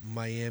to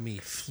Miami,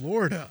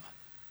 Florida.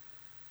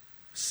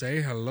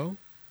 Say hello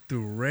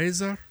to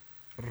Razor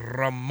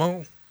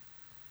Ramon.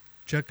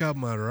 Check out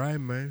my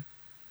ride, man.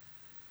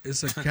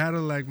 It's a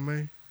Cadillac,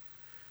 man.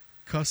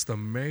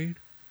 Custom made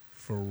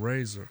for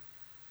Razor.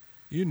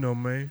 You know,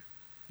 man,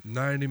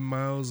 90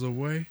 miles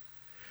away,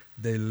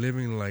 they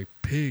living like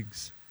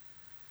pigs.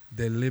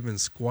 They live in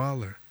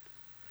squalor.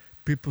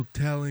 People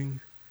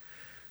telling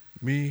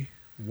me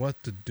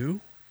what to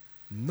do.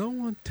 No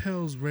one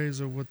tells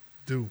Razor what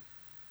to do.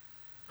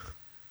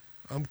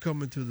 I'm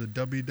coming to the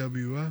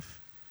WWF,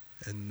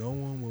 and no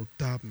one will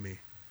top me.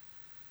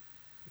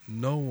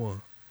 No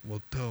one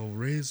will tell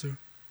Razor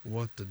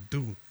what to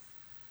do.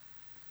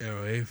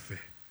 El Jefe,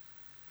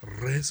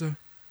 Razor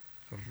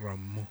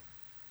Ramon.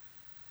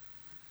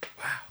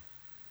 Wow.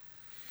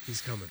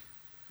 He's coming.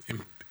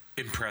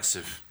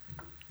 Impressive.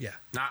 Yeah.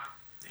 Not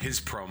his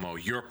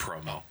promo, your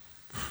promo.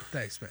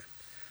 Thanks, man.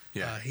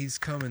 Yeah. He's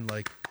coming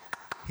like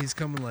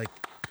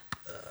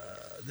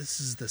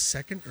this is the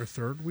second or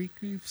third week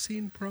we've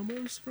seen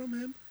promos from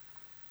him.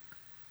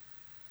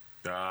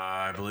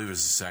 I believe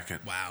it's the second.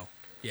 Wow.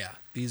 Yeah,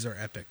 these are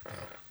epic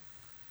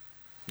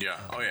though. Yeah.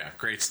 Oh, yeah.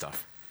 Great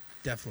stuff.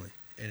 Definitely.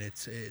 And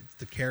it's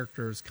the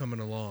character is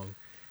coming along,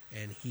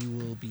 and he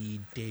will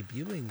be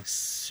debuting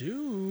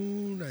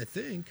soon, I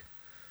think.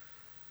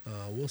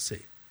 We'll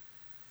see.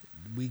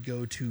 We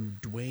go to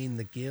Dwayne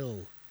the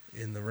Gill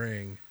in the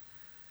ring,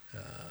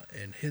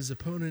 and his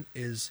opponent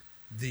is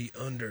The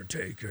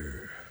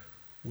Undertaker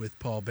with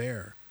Paul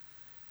Bear.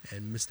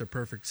 And Mr.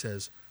 Perfect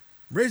says,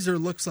 Razor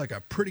looks like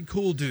a pretty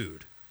cool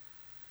dude.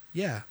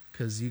 Yeah,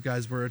 because you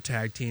guys were a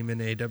tag team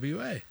in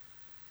AWA, and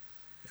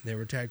they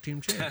were tag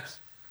team champs.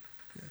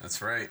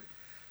 That's right.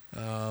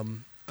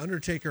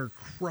 Undertaker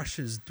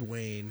crushes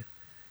Dwayne,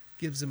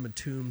 gives him a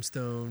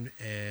tombstone,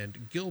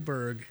 and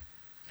Gilbert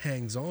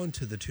hangs on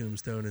to the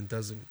tombstone and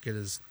doesn't get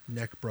his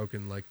neck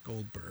broken like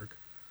Goldberg.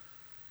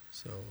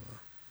 So,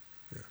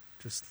 yeah,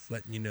 just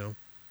letting you know.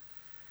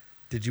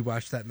 Did you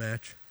watch that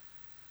match?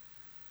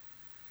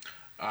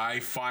 I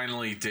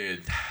finally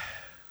did.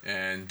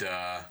 And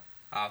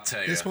I'll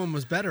tell you. This one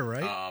was better,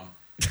 right?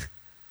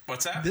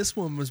 What's that? This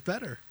one was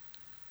better.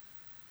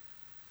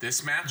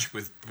 This match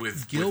with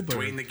Gilbert.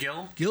 Dwayne the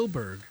Gill?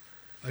 Gilbert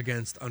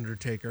against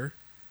Undertaker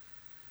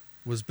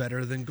was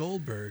better than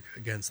Goldberg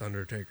against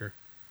Undertaker.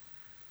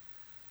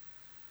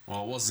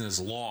 Well, it wasn't as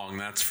long,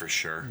 that's for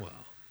sure. Well,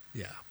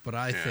 yeah, but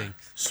I think,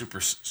 super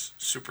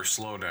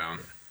slow down.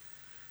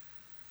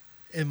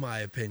 in my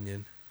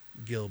opinion,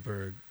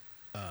 Gilbert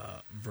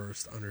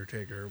versus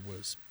Undertaker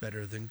was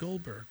better than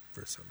Goldberg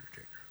versus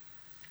Undertaker.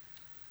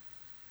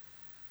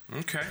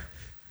 Okay.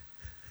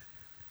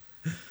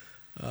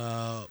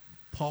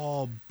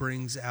 Paul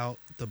brings out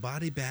the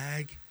body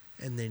bag,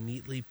 and they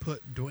neatly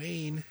put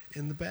Dwayne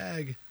in the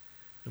bag.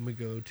 And we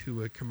go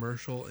to a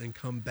commercial and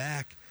come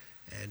back,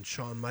 and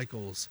Shawn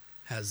Michaels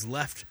has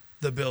left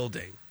the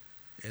building.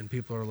 And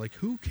people are like,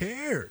 who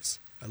cares?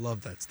 I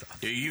love that stuff.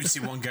 Yeah, you see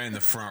one guy in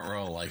the front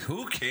row like,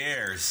 who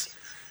cares?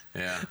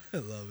 Yeah. I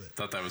love it.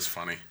 Thought that was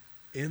funny.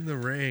 In the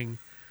ring,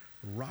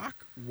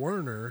 Rock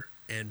Werner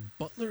and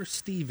Butler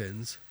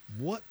Stevens,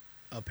 what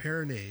a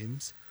pair of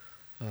names,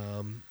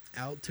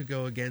 out to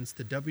go against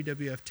the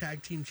WWF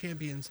Tag Team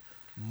Champions,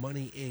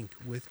 Money Inc.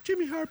 with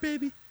Jimmy Hart,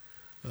 baby.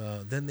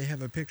 Then they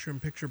have a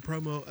picture-in-picture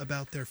promo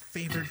about their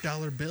favorite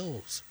dollar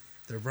bills.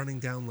 They're running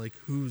down like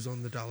who's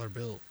on the dollar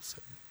bills.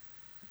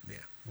 Yeah,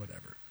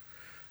 whatever.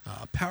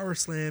 Power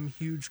slam,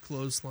 huge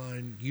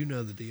clothesline. You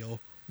know the deal.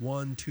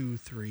 1, 2,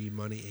 3,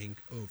 Money Inc.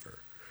 over.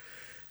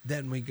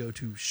 Then we go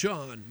to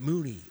Sean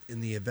Mooney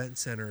in the event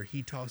center.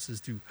 He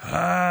tosses to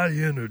High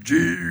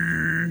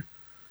Energy.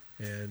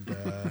 And,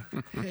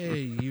 hey,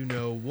 you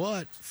know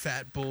what,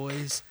 fat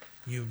boys,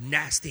 you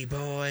nasty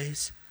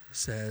boys,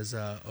 says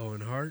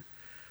Owen Hart.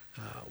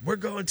 We're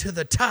going to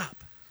the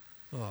top.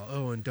 Oh,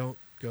 Owen, don't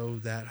go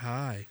that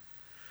high.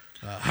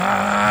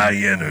 High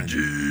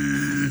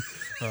Energy.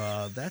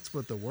 That's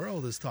what the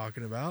world is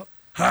talking about.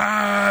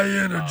 High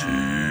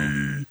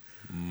Energy.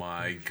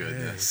 My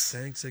goodness. Yes,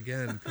 thanks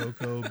again,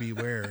 Coco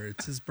Beware.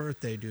 It's his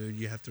birthday, dude.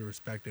 You have to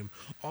respect him.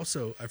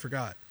 Also, I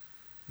forgot.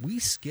 We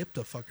skipped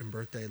a fucking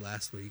birthday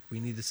last week. We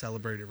need to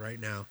celebrate it right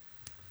now.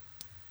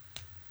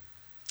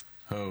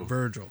 Who?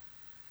 Virgil.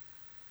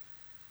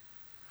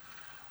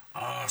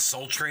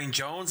 Soul Train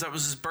Jones, that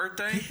was his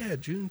birthday? Yeah,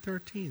 June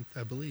 13th,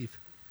 I believe.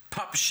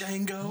 Pop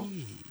Shango.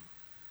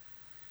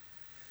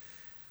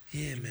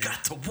 Yeah, man.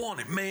 Got to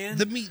want it, man.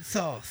 The meat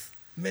sauce,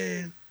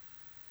 man.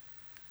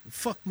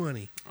 Fuck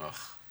money. Ugh.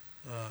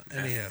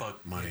 Anyhow,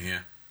 Fuck money, yeah.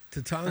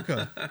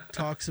 Tatanka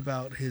talks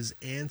about his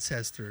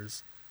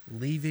ancestors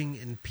leaving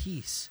in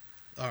peace.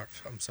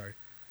 I'm sorry.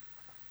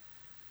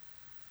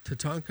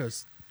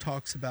 Tatanka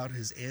talks about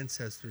his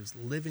ancestors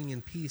living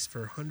in peace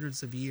for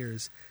hundreds of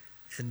years,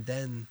 and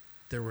then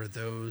there were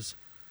those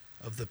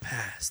of the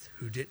past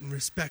who didn't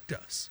respect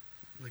us,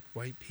 like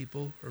white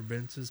people or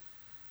Vince's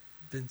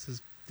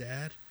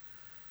dad.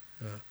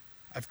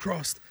 I've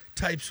crossed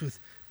types with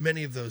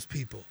many of those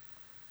people,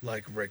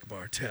 like Rick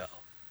Martel.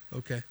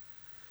 Okay.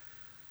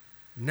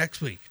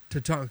 Next week,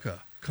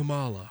 Tatanka,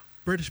 Kamala,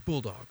 British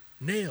Bulldog,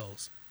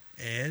 Nails,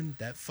 and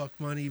that fuck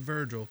money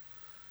Virgil,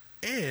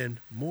 and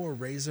more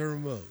Razor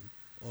Ramon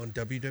on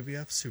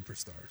WWF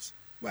Superstars.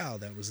 Wow,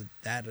 that was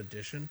that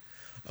edition,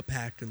 a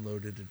packed and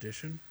loaded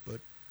edition, but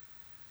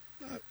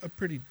a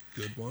pretty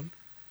good one.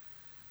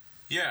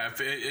 Yeah,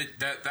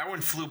 that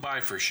one flew by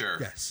for sure.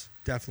 Yes,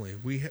 definitely.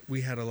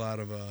 We had a lot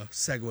of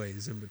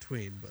segues in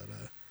between,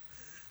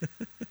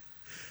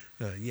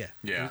 but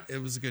yeah,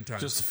 it was a good time.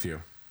 Just a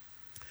few.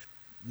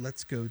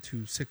 Let's go to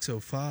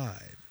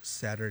 6:05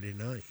 Saturday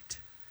night,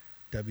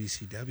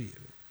 WCW.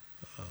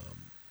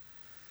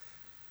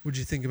 What'd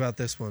you think about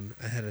this one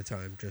ahead of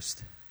time?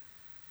 Just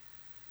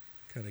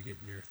kind of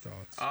getting your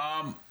thoughts.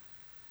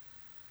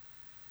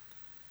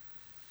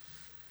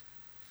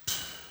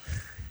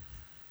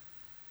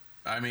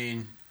 I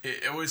mean,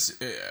 it was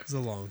It's a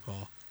long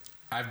haul.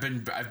 I've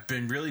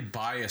been really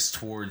biased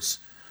towards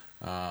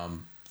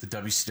the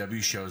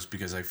WCW shows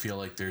because I feel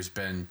like there's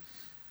been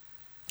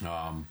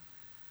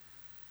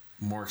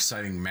more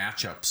exciting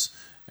matchups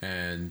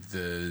and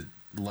the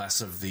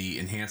less of the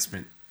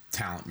enhancement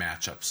talent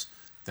matchups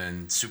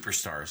than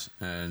Superstars,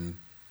 and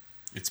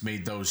it's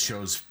made those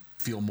shows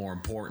feel more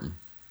important.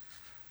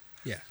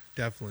 Yeah,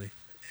 definitely.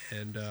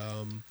 And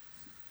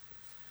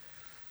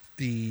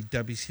the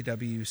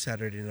WCW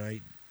Saturday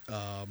night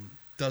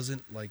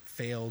doesn't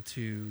fail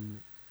to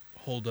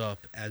hold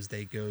up as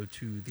they go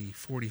to the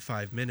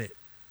 45-minute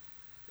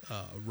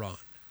run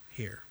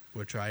here,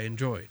 which I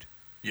enjoyed.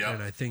 Yeah,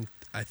 and I think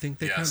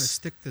they kind of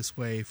stick this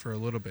way for a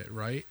little bit,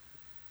 right?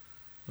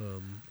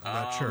 I'm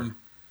not sure.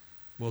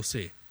 We'll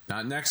see.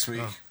 Not next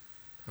week.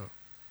 Oh,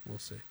 we'll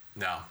see.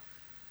 No,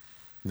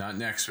 not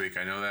next week.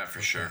 I know that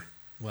for sure.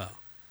 Well,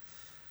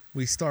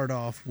 we start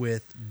off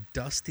with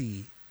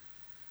Dusty,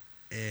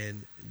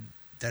 and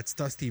that's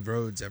Dusty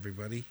Rhodes,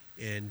 everybody,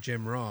 and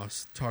Jim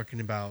Ross talking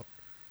about,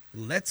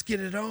 let's get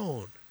it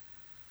on.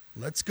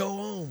 Let's go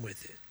on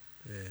with it.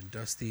 And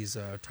Dusty's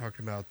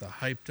talking about the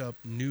hyped-up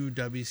new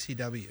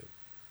WCW.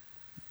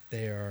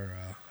 They are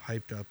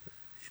hyped up,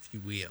 if you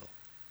will.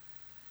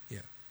 Yeah.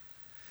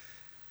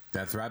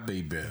 That's right,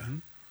 baby. Mm-hmm.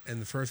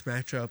 And the first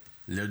matchup...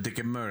 Lil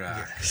Dicky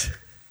Murdoch. Yes.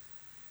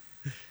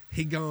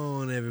 He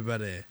gone,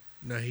 everybody.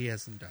 No, he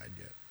hasn't died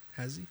yet.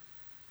 Has he?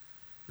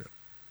 No.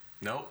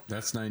 Nope,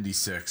 that's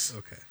 96.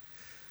 Okay.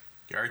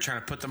 You already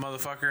trying to put the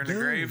motherfucker in the No,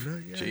 grave?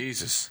 not yet.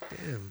 Jesus.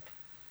 Damn.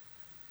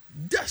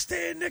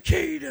 Dusty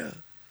Nikita.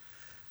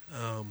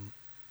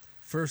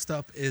 First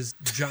up is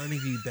Johnny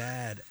B.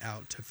 Bad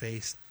out to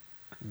face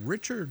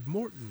Richard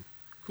Morton.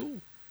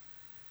 Cool.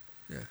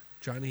 Yeah.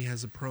 Johnny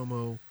has a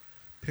promo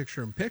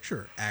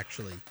picture-in-picture,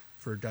 actually,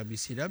 for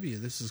WCW.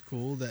 This is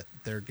cool that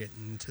they're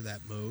getting into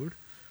that mode.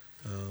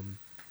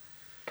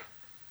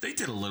 They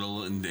did a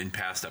little in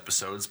past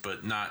episodes,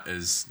 but not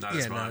as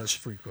much. Not as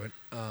frequent.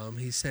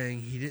 He's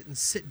saying he didn't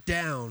sit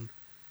down.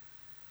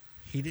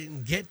 He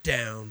didn't get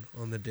down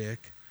on the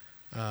dick.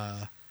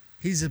 Or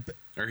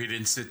he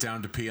didn't sit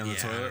down to pee on the I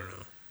toilet. don't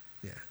know.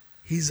 Yeah,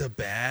 he's a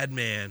bad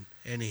man.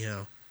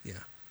 Anyhow,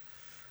 yeah.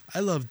 I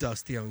love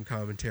Dusty on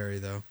commentary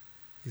though.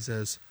 He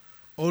says,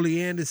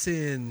 "Ole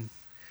Anderson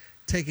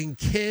taking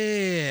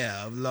care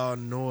of Law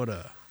and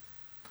Order."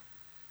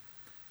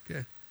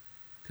 Okay.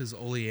 Because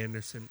Ole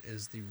Anderson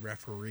is the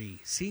referee,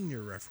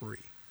 senior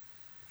referee.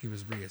 He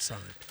was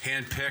reassigned.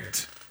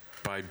 Handpicked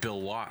by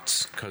Bill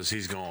Watts because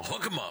he's going to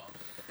hook him up.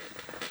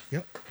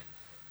 Yep.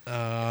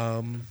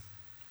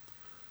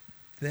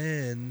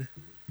 Then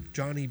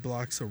Johnny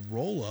blocks a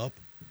roll-up,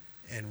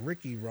 and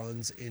Ricky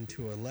runs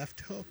into a left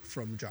hook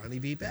from Johnny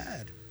B.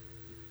 Bad.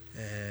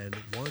 And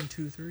 1,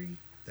 2, 3,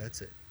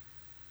 that's it.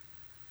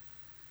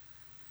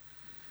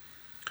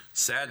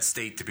 Sad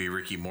state to be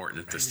Ricky Morton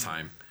at this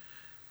time.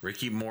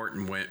 Ricky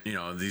Morton went,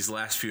 these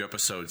last few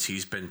episodes,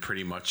 he's been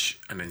pretty much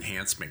an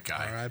enhancement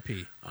guy.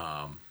 R.I.P.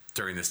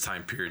 During this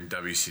time period in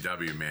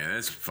WCW, man.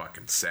 It's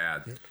fucking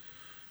sad. Yep.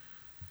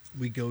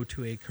 We go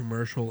to a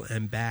commercial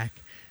and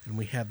back, and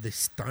we have the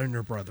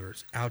Steiner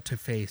brothers out to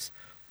face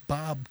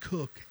Bob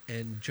Cook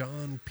and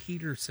John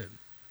Peterson.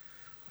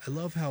 I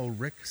love how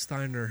Rick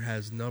Steiner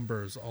has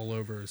numbers all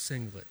over his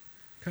singlet,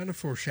 kind of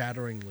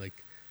foreshadowing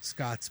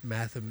Scott's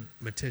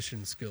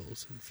mathematician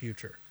skills in the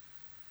future.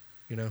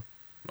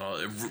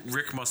 Well,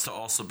 Rick must have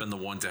also been the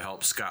one to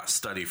help Scott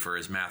study for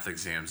his math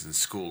exams in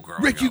school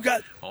growing Rick, up. you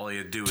got all he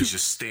had to do was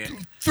just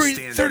stand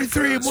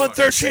 33 and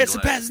 1/3 chance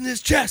of passing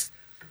his chest.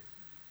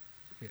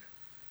 Yeah.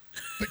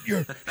 But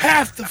you're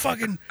half the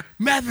fucking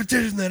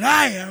mathematician that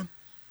I am.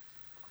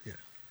 Yeah.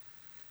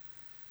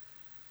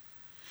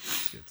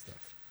 Good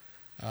stuff.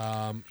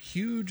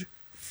 Huge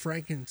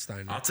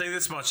Frankensteiner. I'll tell you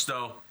this much,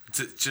 though.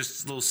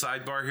 Just a little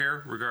sidebar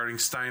here regarding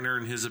Steiner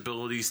and his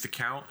abilities to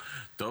count.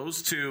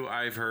 Those two,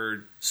 I've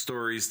heard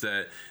stories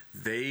that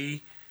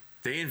they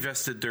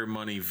invested their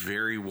money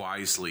very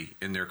wisely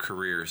in their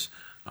careers.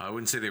 I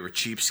wouldn't say they were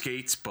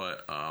cheapskates,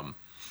 but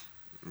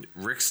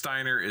Rick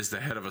Steiner is the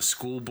head of a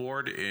school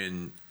board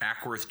in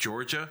Ackworth,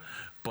 Georgia,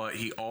 but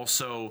he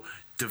also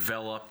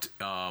developed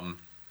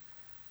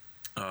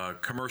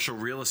commercial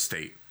real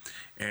estate.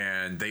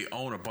 And they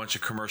own a bunch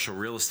of commercial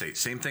real estate.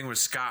 Same thing with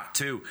Scott,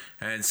 too.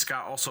 And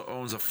Scott also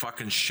owns a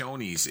fucking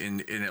Shoney's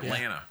in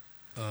Atlanta.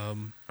 A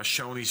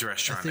Shoney's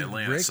restaurant in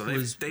Atlanta. Rick so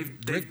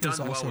they've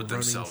done well with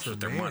themselves with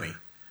their money.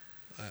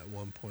 At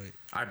one point.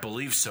 I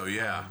believe so,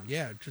 yeah.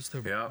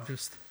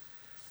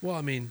 Well,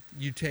 I mean,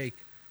 you take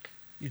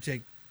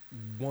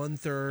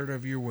 1/3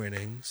 of your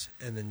winnings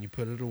and then you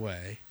put it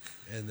away,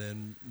 and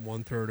then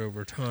 1/3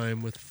 over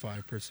time with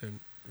 5%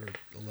 or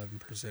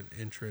 11%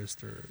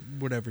 interest or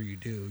whatever you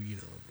do,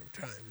 over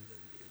time, and then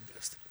you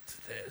invest it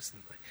into this.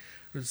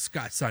 And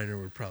Scott Steiner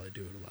would probably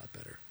do it a lot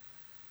better.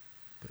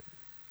 But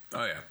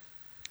oh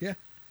yeah,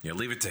 yeah.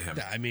 Leave it to him.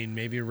 I mean,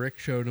 maybe Rick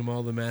showed him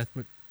all the math,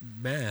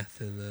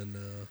 and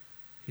then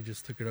he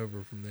just took it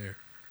over from there.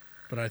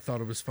 But I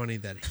thought it was funny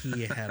that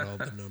he had all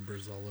the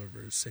numbers all over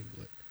his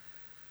singlet.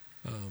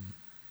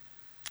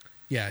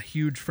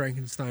 Huge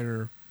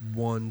Frankensteiner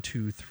 1,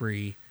 2,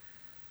 3.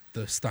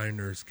 The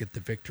Steiners get the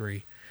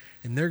victory.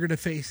 And they're going to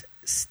face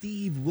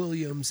Steve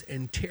Williams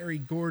and Terry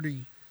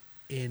Gordy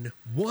in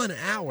 1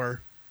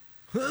 hour.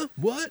 Huh?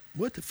 What?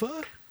 What the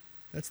fuck?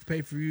 That's the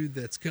pay-per-view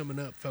that's coming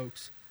up,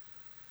 folks.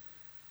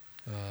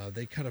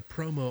 They cut a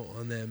promo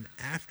on them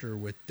after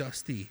with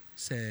Dusty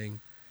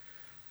saying,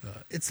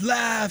 it's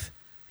live,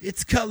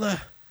 it's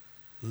color,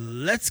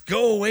 let's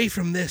go away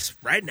from this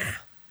right now.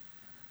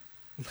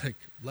 Like,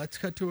 let's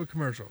cut to a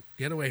commercial.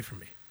 Get away from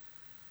me.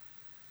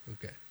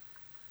 Okay.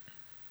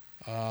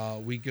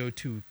 We go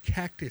to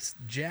Cactus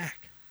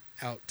Jack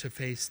out to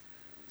face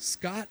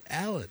Scott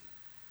Allen.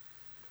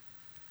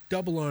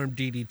 Double arm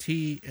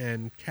DDT,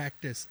 and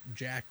Cactus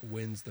Jack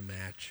wins the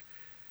match.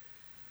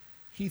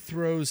 He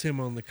throws him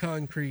on the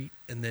concrete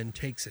and then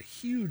takes a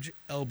huge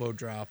elbow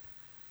drop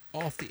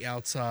off the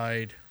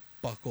outside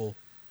buckle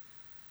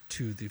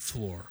to the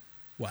floor.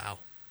 Wow.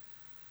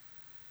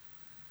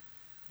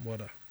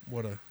 What a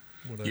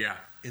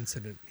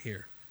incident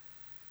here.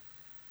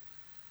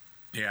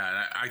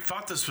 Yeah, I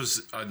thought this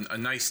was a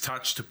nice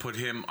touch to put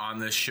him on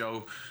this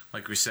show.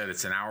 Like we said,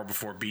 it's an hour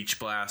before Beach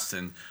Blast,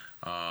 and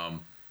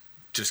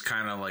just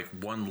kind of like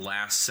one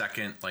last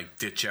second like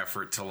ditch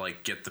effort to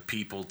like get the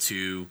people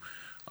to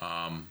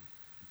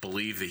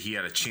believe that he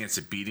had a chance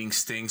at beating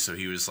Sting. So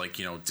he was like,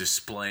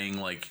 displaying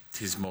like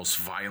his most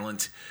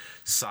violent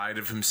side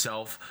of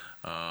himself.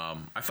 I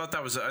thought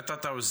that was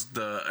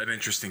an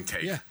interesting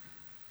take. Yeah,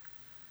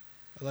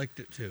 I liked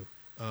it too.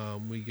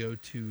 We go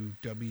to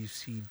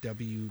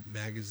WCW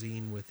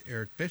Magazine with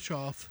Eric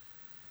Bischoff.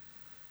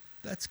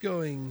 That's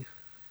going...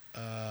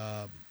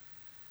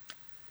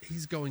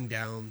 he's going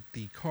down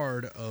the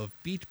card of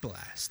Beach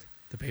Blast,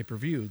 the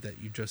pay-per-view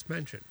that you just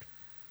mentioned.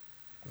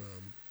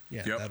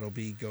 That'll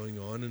be going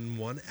on in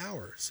 1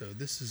 hour. So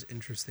this is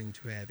interesting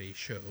to have a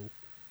show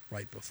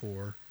right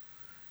before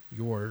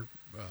your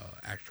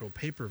actual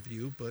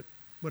pay-per-view, but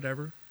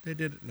whatever. They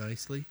did it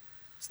nicely.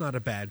 It's not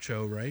a bad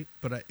show, right?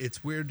 But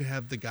it's weird to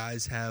have the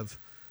guys have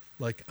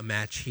like a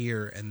match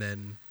here and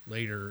then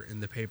later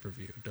in the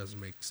pay-per-view. It doesn't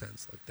make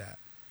sense like that,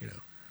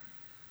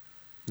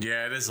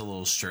 Yeah, it is a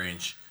little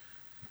strange.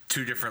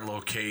 2 different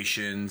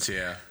locations,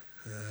 yeah.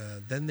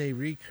 Then they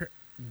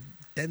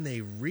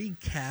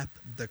recap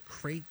the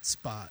crate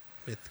spot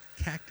with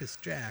Cactus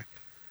Jack,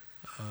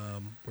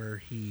 where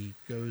he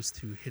goes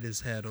to hit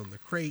his head on the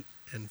crate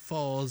and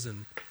falls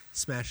and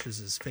smashes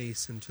his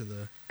face into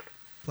the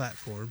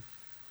platform.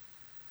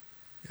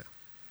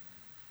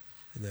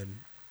 And then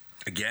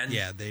again,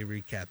 they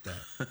recap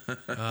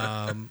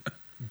that.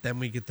 Then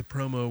we get the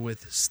promo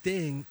with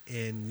Sting,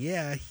 and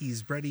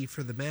he's ready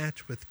for the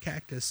match with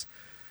Cactus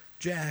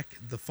Jack,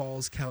 the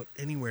Falls Count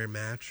Anywhere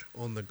match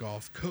on the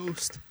Gulf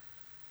Coast,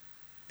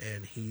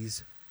 and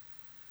he's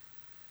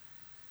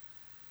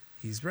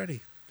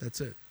ready. That's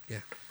it.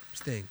 Yeah,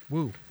 Sting.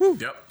 Woo.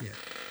 Yep. Yeah.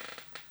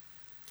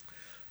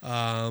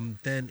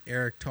 Then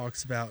Eric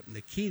talks about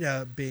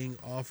Nikita being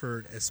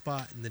offered a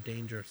spot in the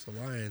Dangerous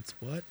Alliance.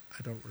 What?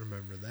 I don't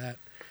remember that.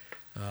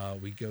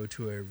 We go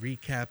to a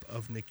recap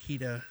of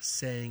Nikita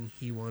saying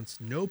he wants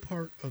no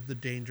part of the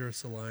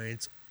Dangerous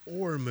Alliance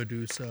or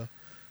Medusa,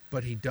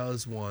 but he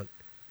does want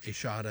a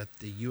shot at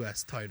the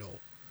U.S. title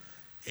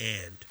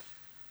and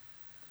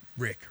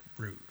Rick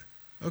Rude.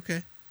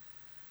 Okay.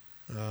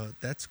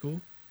 That's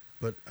cool,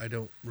 but I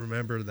don't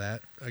remember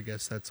that. I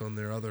guess that's on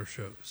their other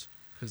shows,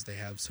 because they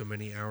have so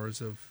many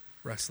hours of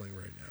wrestling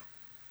right now.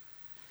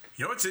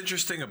 You know what's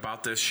interesting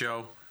about this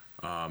show,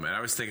 and I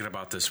was thinking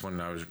about this when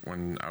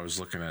I was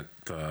looking at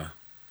the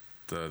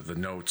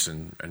notes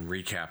and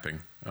recapping.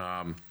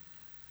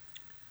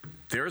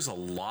 There's a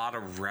lot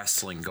of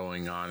wrestling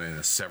going on in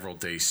a several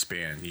day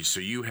span. So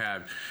you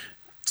have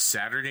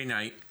Saturday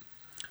night,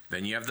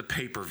 Then you have the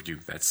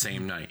pay-per-view that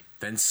same night.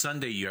 Then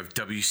Sunday you have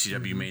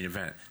WCW main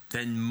event.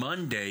 Then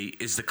Monday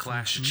is the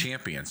Clash of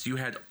Champions. You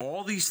had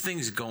all these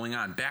things going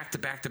on back to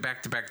back to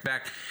back to back to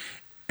back.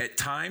 At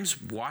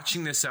times,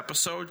 watching this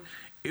episode,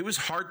 it was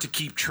hard to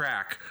keep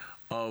track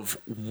of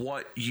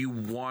what you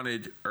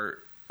wanted or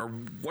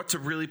what to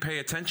really pay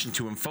attention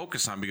to and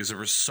focus on, because there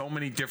were so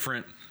many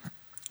different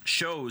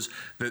shows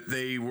that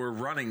they were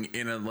running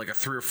in a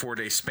 3 or 4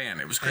 day span.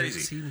 It was crazy.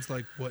 And it seems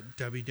like what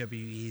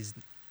WWE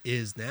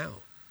is now,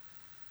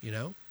 you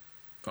know?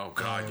 Oh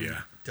God,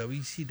 yeah.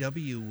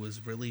 WCW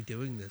was really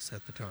doing this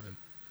at the time.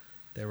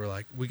 They were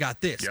like, we got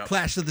this. Yep.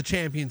 Clash of the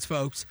Champions,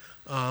 folks.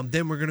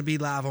 Then we're going to be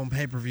live on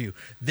pay-per-view.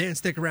 Then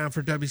stick around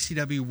for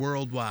WCW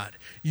Worldwide.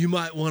 You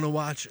might want to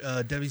watch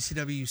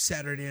WCW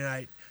Saturday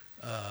Night,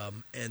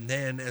 and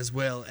then as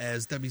well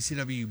as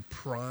WCW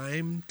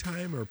Prime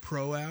Time or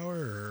Pro Hour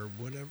or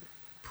whatever.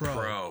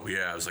 Pro,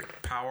 yeah. It was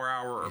like Power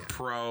Hour or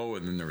Pro,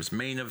 and then there was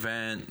Main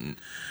Event, and,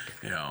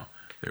 you know...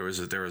 it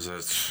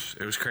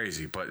was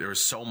crazy, but there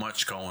was so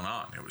much going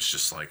on. It was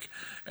just like,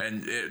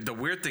 and the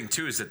weird thing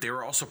too is that they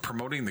were also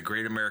promoting the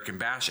Great American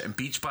Bash, and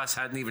Beach Blast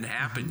hadn't even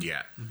happened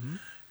yet.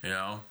 You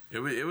know, it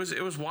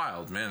was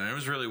wild, man.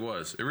 It really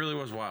was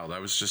wild. I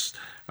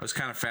was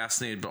kind of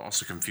fascinated, but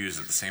also confused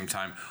at the same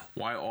time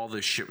why all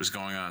this shit was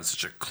going on in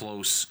such a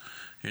close,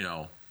 you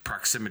know,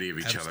 proximity of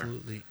each other.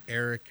 Absolutely.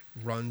 Eric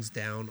runs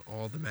down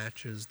all the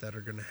matches that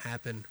are going to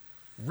happen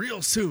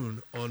real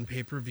soon on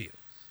pay-per-view.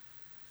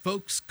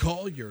 Folks,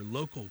 call your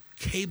local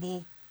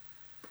cable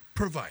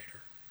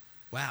provider.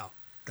 Wow,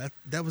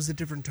 that was a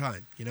different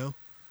time, you know?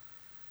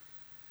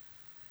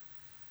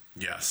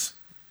 Yes.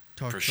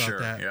 Talked for about sure.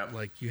 that. Yep.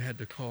 Like you had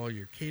to call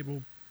your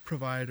cable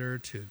provider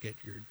to get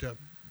your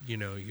your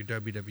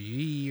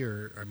WWE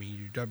your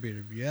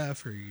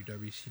WWF or your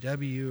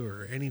WCW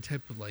or any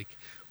type of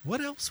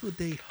what else would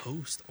they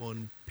host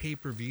on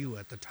pay-per-view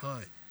at the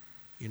time?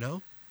 You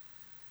know?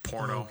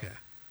 Porno. Oh, okay.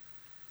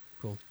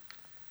 Cool.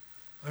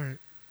 All right.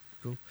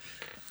 Cool.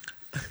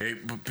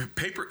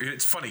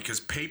 It's funny because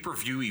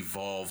pay-per-view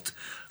evolved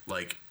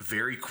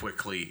very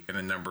quickly in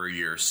a number of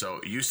years. So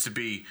it used to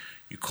be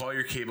you call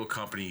your cable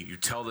company, you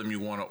tell them you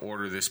want to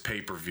order this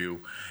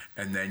pay-per-view,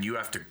 and then you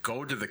have to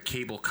go to the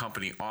cable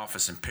company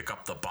office and pick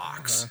up the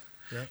box.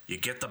 Yep. You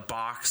get the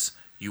box,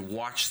 you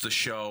watch the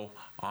show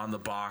on the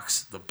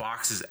box. The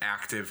box is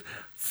active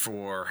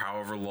for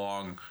however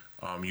long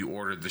you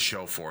ordered the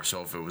show for.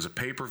 So if it was a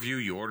pay-per-view,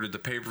 you ordered the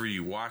pay-per-view,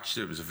 you watched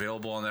it, it was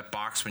available on that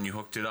box when you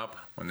hooked it up.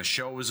 When the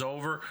show was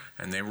over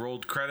and they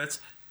rolled credits,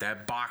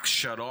 that box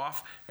shut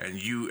off,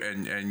 and you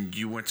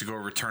went to go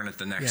return it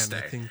the next day.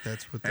 I think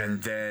that's what they're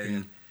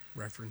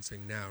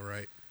referencing now,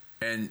 right?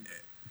 And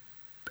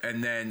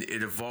then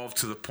it evolved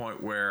to the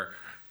point where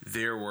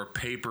there were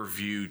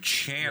pay-per-view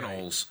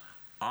channels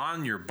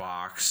on your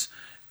box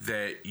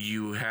that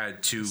you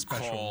had to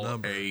call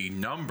a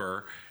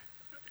number.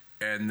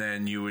 And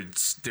then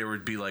there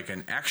would be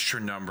an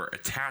extra number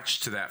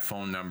attached to that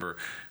phone number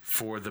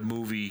for the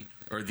movie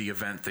or the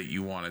event that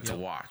you wanted to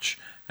watch.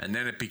 And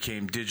then it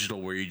became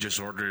digital where you just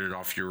ordered it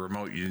off your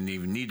remote. You didn't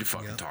even need to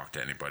fucking talk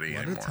to anybody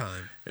anymore. What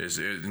a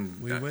time.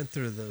 We went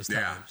through those times.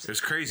 Yeah, it was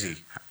crazy.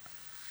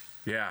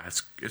 Yeah,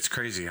 it's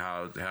crazy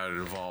how it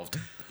evolved.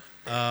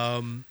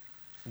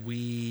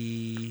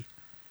 We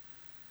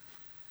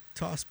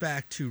toss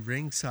back to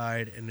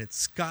ringside, and it's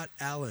Scott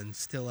Allen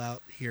still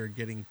out here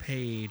getting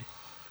paid.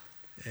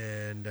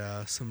 And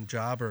some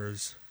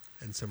jobbers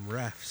and some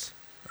refs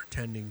are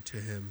tending to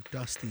him.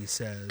 Dusty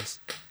says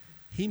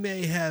he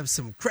may have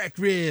some cracked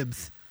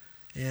ribs.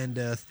 And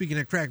speaking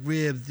of cracked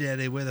ribs,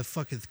 Daddy, where the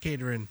fuck is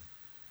catering?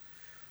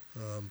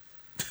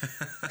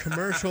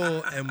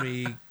 Commercial, and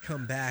we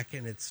come back,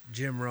 and it's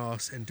Jim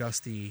Ross and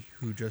Dusty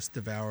who just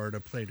devoured a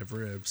plate of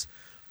ribs.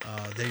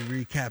 They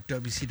recap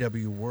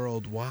WCW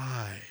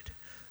Worldwide.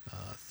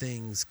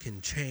 Things can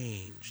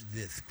change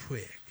this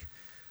quick.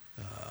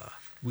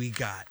 We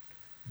got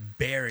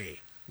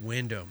Barry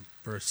Windham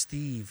versus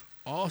Steve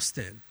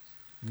Austin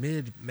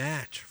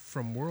mid-match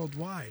from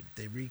Worldwide.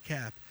 They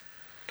recap.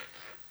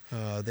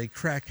 They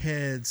crack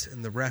heads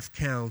and the ref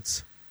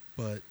counts,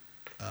 but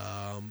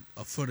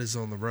a foot is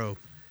on the rope,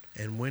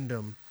 and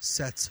Windham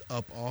sets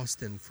up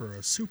Austin for a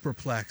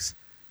superplex,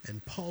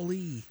 and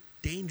Paulie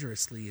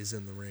dangerously is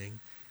in the ring.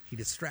 He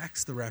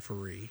distracts the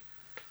referee.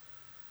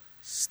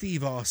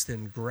 Steve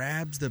Austin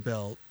grabs the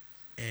belt,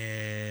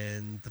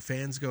 and the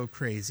fans go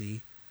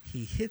crazy.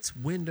 He hits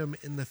Windham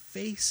in the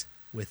face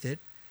with it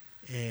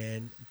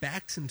and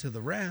backs into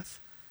the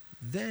ref,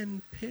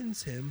 then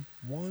pins him.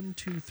 1,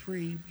 2,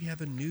 3. We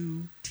have a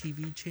new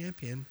TV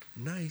champion.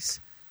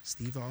 Nice.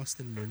 Steve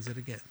Austin wins it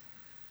again.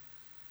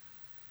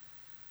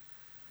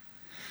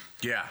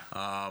 Yeah.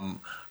 I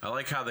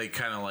like how they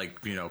kind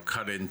of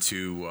cut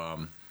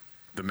into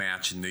the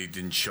match, and they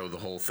didn't show the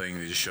whole thing.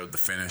 They just showed the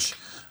finish.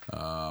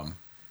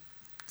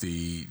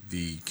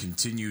 The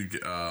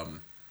continued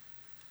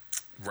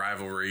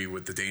rivalry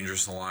with the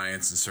Dangerous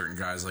Alliance and certain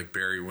guys like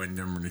Barry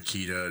Windham or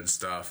Nikita and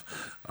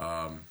stuff.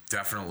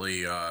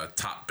 Definitely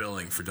top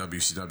billing for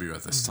WCW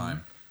at this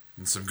time.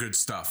 And some good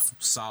stuff.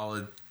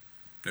 Solid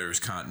There was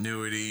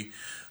continuity.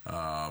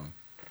 The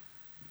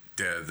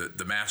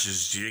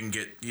matches, you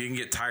didn't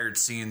get tired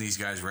seeing these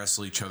guys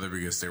wrestle each other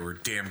because they were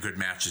damn good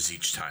matches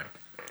each time.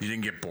 You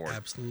didn't get bored.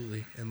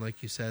 Absolutely. And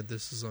like you said,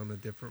 this is on a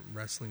different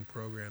wrestling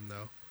program,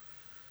 though.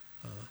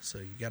 So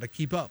you got to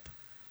keep up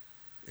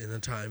in the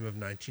time of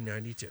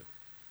 1992.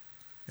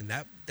 And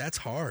that's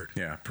hard.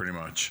 Yeah, pretty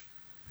much.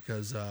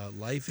 Because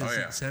life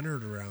isn't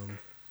centered around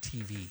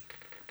TV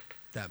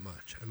that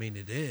much. I mean,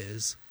 it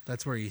is.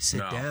 That's where you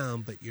sit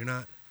down, but you're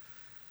not...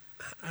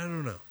 I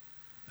don't know.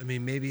 I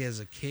mean, maybe as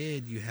a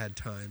kid you had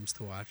times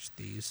to watch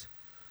these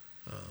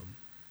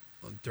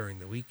during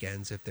the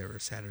weekends if there were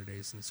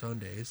Saturdays and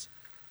Sundays.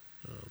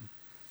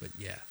 But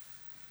yeah.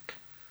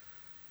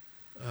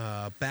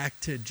 Back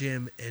to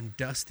Jim and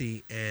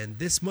Dusty. And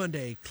this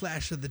Monday,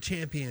 Clash of the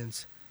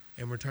Champions.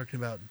 And we're talking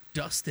about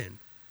Dustin.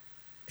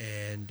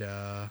 And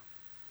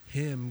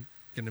him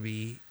going to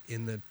be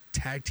in the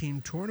tag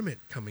team tournament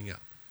coming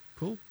up.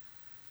 Cool.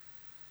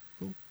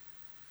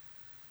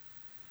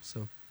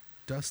 So,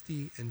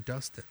 Dusty and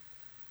Dustin.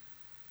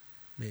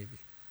 Maybe.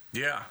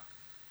 Yeah.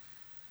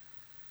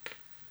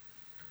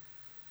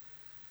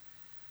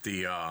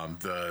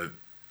 The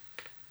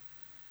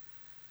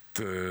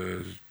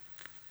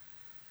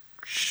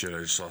shit, I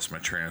just lost my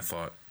train of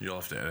thought. You'll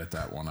have to edit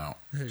that one out.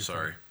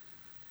 Sorry.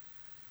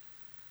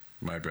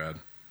 My bad.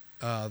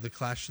 The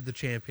Clash of the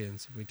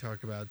Champions. We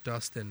talk about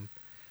Dustin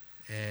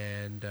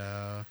and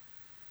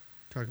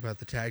talk about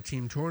the tag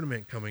team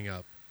tournament coming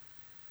up.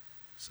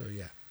 So,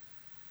 yeah.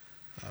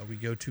 We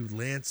go to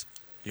Lance.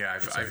 Yeah,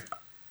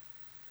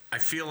 I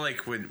feel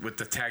like with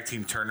the tag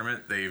team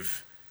tournament,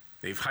 they've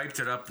hyped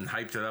it up and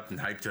hyped it up and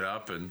hyped it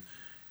up and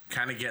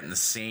kind of getting the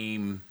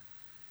same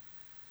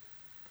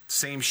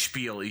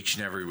spiel each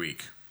and every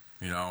week,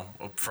 you know,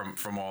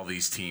 from all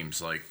these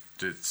teams. Like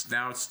it's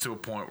to a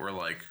point where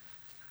like,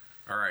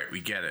 all right,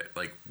 we get it.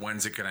 Like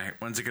when's it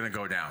gonna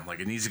go down?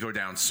 Like it needs to go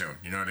down soon.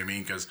 You know what I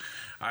mean? Because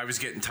I was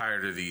getting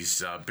tired of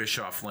these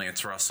Bischoff,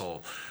 Lance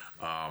Russell.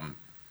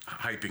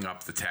 Hyping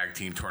up the tag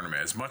team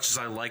tournament. As much as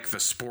I like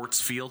the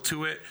sports feel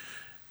to it,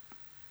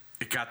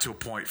 it got to a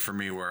point for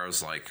me where I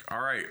was like,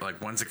 all right,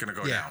 like when's it going to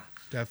go down?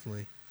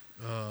 Definitely.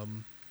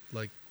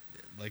 Like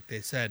they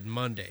said,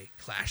 Monday,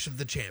 Clash of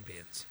the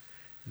Champions.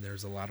 And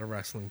there's a lot of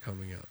wrestling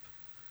coming up.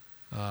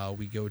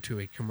 We go to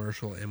a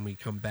commercial and we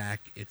come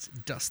back. It's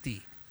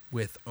Dusty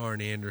with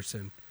Arn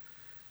Anderson.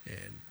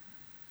 And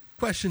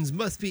questions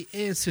must be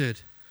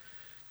answered.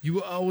 You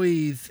were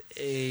always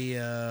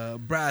a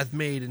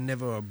bridesmaid and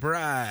never a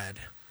bride.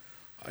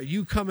 Are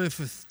you coming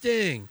for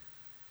Sting?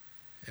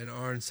 And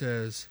Arn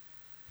says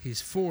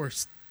he's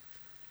forced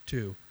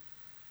to.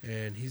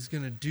 And he's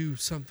going to do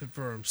something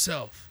for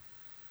himself.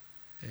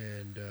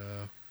 And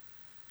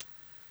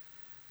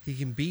he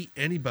can beat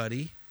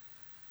anybody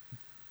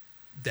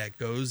that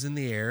goes in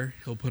the air.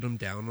 He'll put him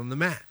down on the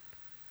mat.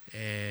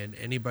 And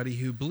anybody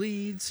who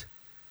bleeds,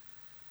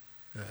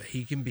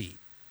 he can beat.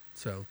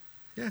 So...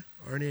 yeah,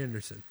 Arn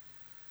Anderson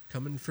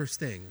coming for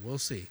Sting. We'll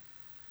see.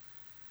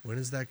 When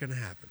is that going to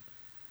happen?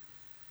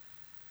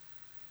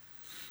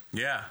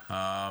 Yeah,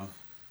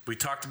 we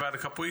talked about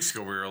it a couple weeks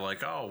ago. We were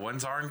like, oh,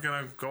 when's Arn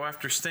going to go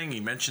after Sting? He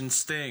mentioned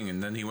Sting,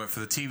 and then he went for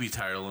the TV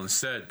title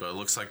instead. But it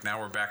looks like now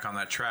we're back on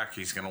that track.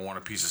 He's going to want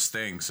a piece of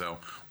Sting, so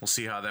we'll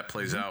see how that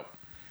plays out.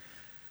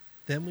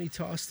 Then we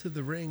toss to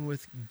the ring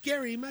with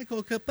Gary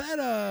Michael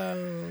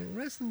Capetta,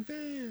 wrestling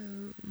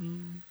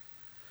fan.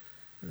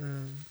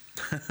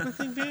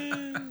 Nothing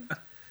fan.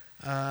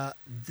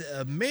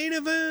 The main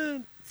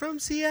event from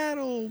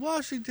Seattle,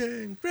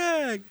 Washington,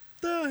 Greg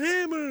the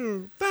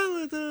Hammer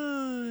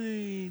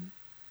Valentine,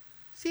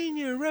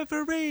 senior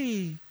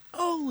referee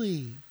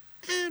Ole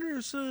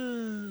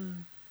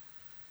Anderson,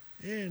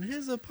 and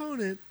his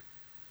opponent,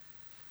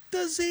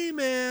 the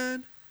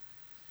Z-Man,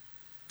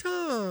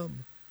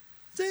 Tom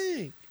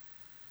Zink.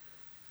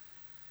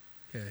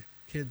 Okay,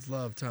 kids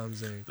love Tom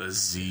Zink. The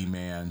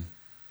Z-Man.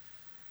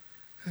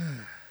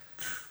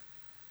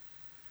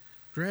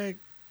 Greg.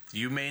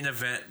 You main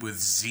event with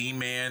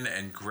Z-Man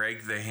and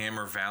Greg the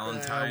Hammer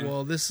Valentine?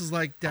 Well, this is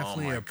like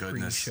definitely a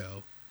goodness.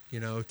 pre-show, you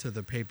know, to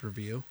the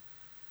pay-per-view.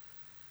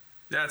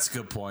 That's a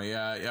good point.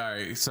 Yeah, all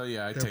right. So,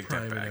 yeah, I take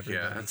that back. Everybody.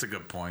 Yeah, that's a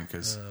good point.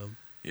 Cause,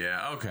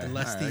 yeah, okay.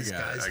 Unless right, these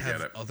guys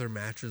have other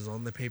matches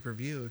on the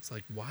pay-per-view. It's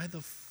like, why the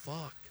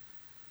fuck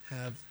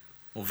have...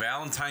 Well,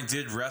 Valentine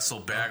did wrestle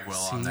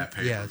Bagwell on that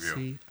pay-per-view. Yeah,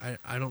 see,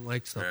 I don't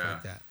like stuff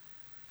like that.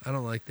 I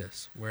don't like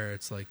this, where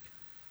it's like,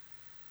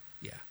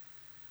 yeah,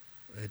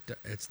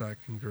 it's not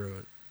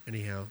congruent.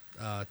 Anyhow,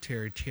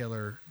 Terry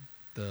Taylor,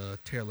 the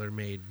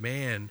tailor-made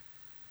man,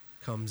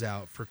 comes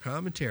out for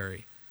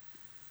commentary.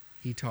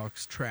 He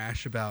talks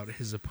trash about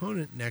his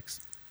opponent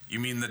next. You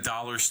mean the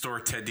dollar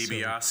store Ted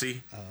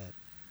DiBiase?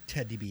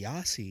 Ted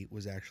DiBiase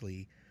was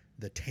actually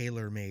the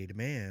tailor-made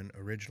man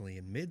originally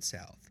in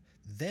Mid-South.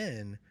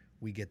 Then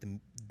we get the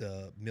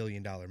 $1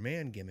 Million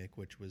Man gimmick,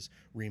 which was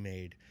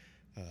remade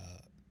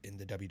in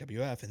the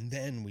WWF, and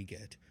then we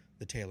get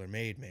the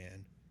tailor-made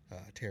man,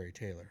 Terry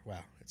Taylor.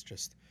 Wow, it's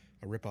just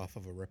a ripoff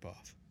of a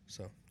ripoff.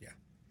 So, yeah.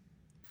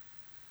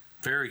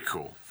 Very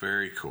cool.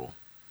 Very cool.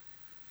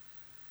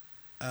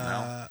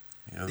 No?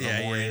 The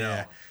Yeah, more yeah, you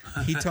know.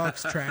 yeah. He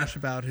talks trash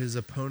about his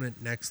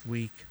opponent next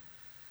week,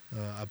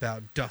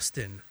 about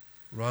Dustin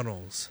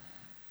Runnels,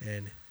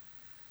 and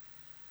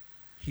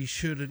he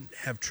shouldn't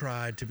have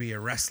tried to be a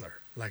wrestler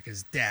like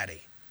his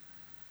daddy.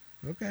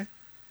 Okay,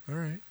 all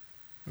right,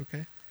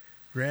 okay.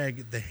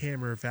 Greg the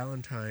Hammer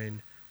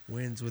Valentine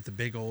wins with a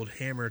big old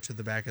hammer to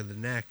the back of the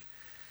neck,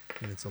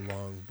 and it's a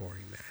long,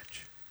 boring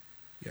match.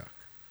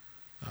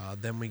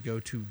 Yuck. Then we go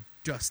to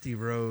Dusty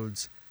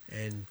Rhodes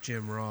and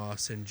Jim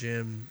Ross, and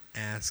Jim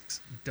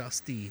asks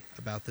Dusty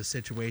about the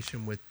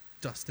situation with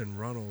Dustin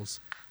Runnels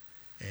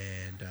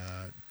and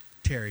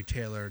Terry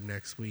Taylor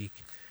next week.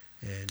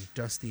 And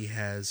Dusty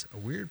has a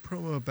weird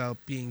promo about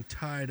being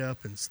tied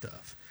up and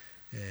stuff.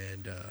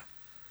 And,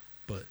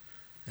 but,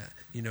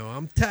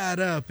 I'm tied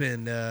up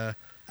and I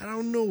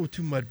don't know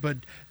too much, but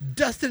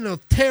Dustin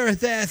will tear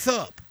his ass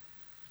up.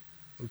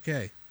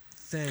 Okay.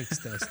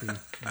 Thanks, Dusty.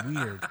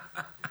 Weird.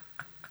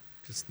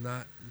 Just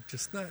not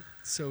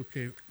so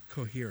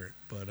coherent.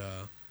 But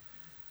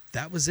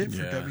that was it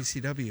for Yeah.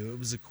 WCW. It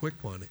was a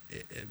quick one.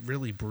 It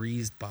really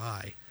breezed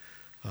by.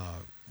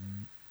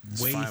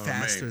 Way fine with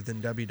faster me.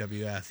 than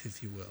WWF,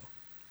 if you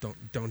will.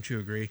 Don't you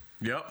agree?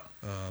 Yep.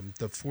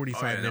 The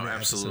 45-minute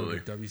absolutely.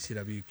 episode of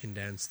WCW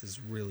condensed is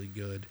really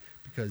good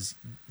because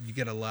you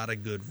get a lot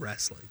of good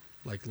wrestling,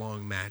 like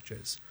long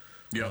matches,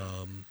 Yep.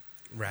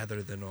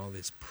 rather than all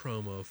this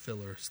promo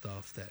filler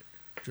stuff that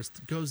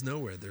just goes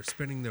nowhere. They're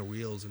spinning their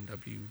wheels in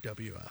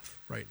WWF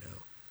right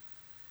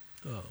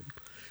now.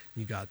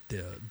 You got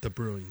the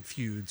brewing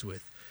feuds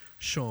with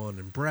Shawn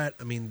and Brett.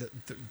 I mean,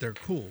 they're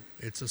cool.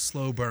 It's a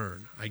slow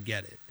burn. I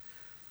get it.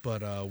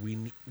 But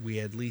we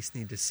at least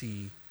need to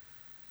see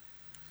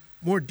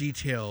more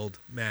detailed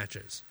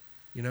matches,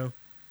 Oh,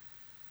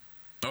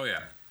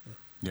 yeah.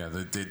 Yeah,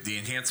 the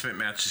enhancement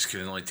matches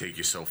can only take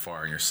you so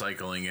far, and you're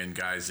cycling in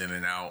guys in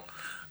and out,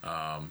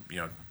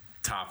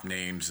 top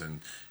names,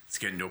 and it's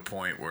getting to a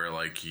point where,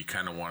 like, you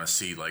kind of want to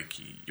see, like,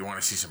 you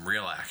want to see some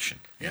real action,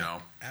 you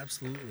know?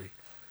 Absolutely.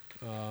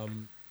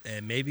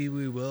 And maybe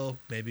we will,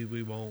 maybe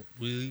we won't.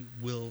 We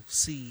will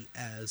see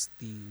as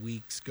the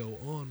weeks go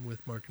on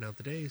with marking out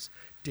the days.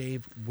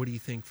 Dave, what do you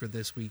think for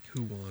this week?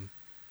 Who won?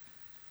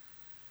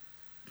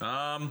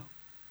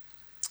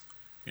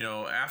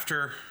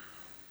 After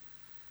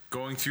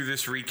going through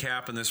this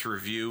recap and this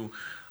review,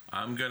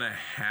 I'm going to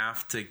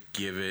have to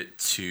give it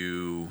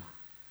to...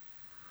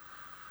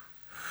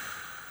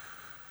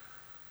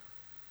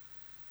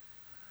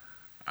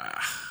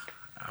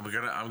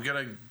 I'm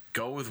gonna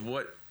go with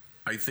what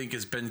I think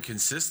has been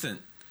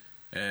consistent,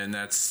 and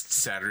that's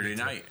Saturday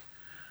night.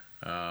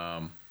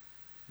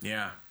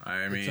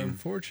 It's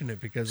unfortunate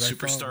because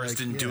Superstars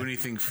didn't do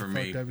anything for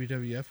me.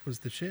 WWF was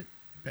the shit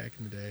back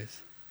in the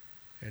days,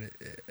 and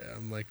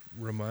I'm like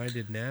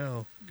reminded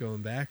now,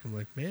 going back. I'm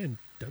like, man,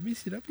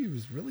 WCW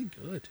was really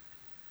good.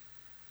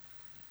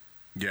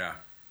 Yeah,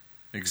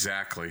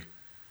 exactly.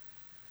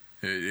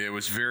 It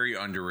was very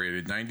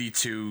underrated.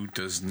 92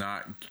 does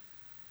not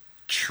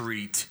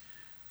treat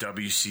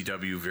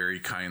WCW very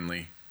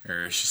kindly,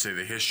 or I should say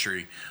the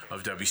history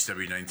of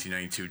WCW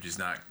 1992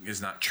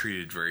 is not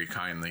treated very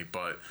kindly.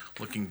 But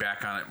looking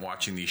back on it,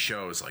 watching these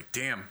shows, like,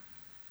 damn,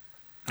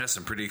 that's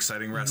some pretty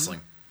exciting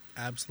wrestling.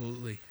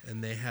 Absolutely,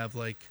 and they have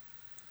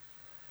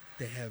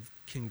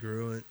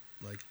congruent,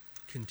 like,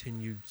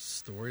 continued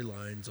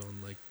storylines on,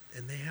 like,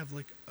 and they have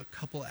like a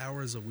couple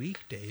hours a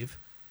week, Dave,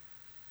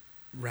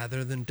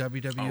 rather than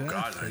WWF. Oh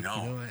God, like, I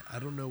know. I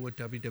don't know what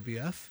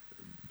WWF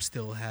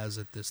still has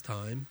at this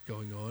time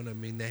going on. I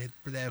mean, they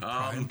have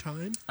prime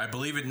time. I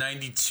believe in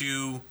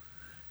 92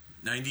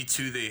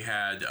 they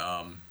had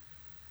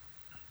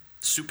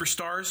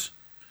Superstars.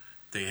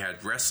 They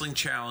had Wrestling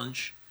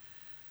Challenge.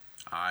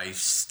 I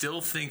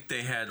still think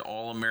they had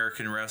All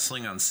American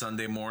Wrestling on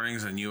Sunday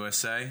mornings on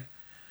USA,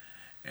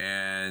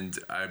 and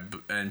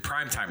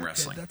Primetime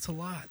Wrestling. That's a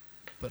lot,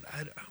 but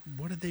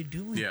what are they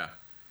doing? Yeah.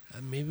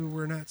 Maybe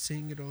we're not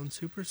seeing it on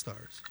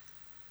Superstars.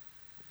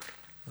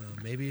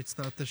 Maybe it's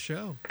not the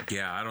show.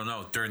 Yeah, I don't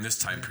know. During this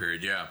time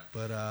period, yeah.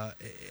 But, I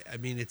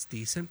mean, it's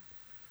decent.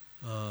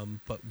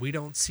 But we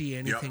don't see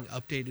anything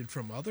updated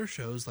from other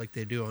shows like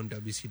they do on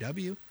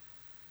WCW.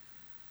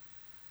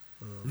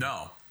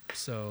 No.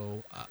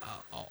 So,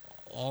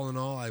 all in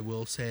all, I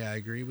will say I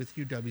agree with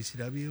you.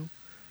 WCW,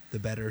 the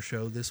better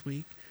show this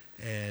week,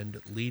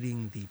 and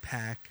leading the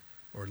pack,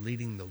 or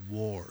leading the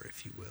war,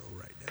 if you will,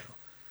 right now.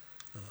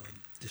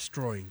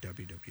 Destroying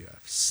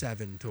WWF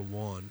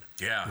 7-1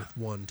 with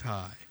one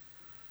tie.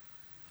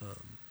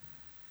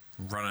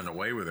 Running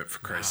away with it, for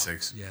Christ's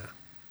sakes. Yeah.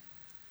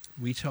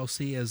 We shall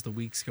see as the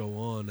weeks go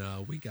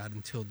on. We got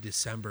until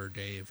December,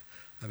 Dave.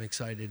 I'm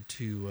excited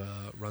to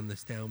run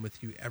this down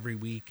with you every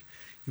week.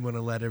 You want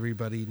to let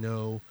everybody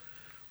know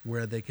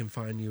where they can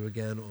find you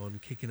again on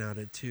Kicking Out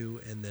at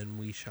 2, and then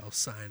we shall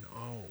sign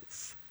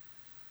off.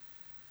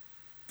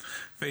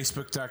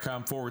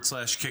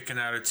 Facebook.com/kicking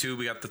out at 2.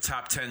 We got the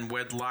top 10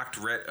 wedlocked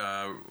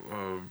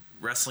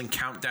wrestling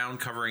countdown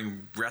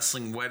covering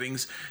wrestling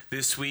weddings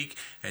this week.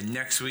 And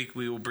next week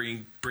we will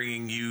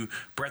bringing you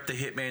Bret the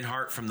Hitman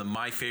Hart from the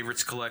My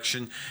Favorites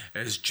collection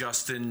as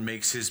Justin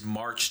makes his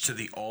march to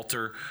the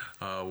altar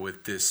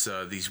with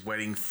these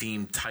wedding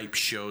themed type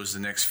shows the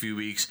next few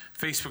weeks.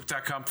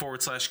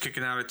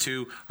 Facebook.com/kicking out at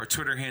 2. Our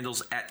Twitter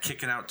handles at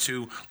kicking out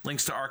 2.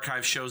 Links to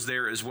archive shows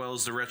there as well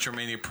as the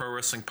Retromania Pro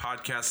Wrestling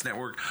Podcast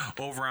Network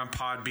over on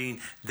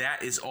Podbean.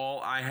 That is all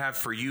I have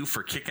for you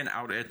for Kicking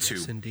Out at 2.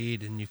 Yes,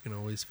 indeed, and you can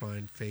always find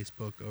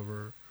Facebook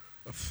over.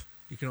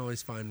 You can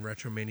always find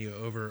Retromania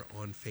over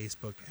on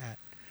Facebook at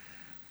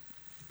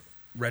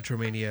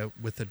Retromania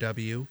with a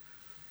W.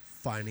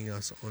 Finding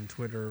us on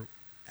Twitter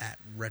at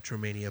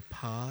Retromania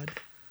Pod,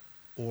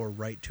 or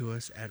write to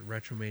us at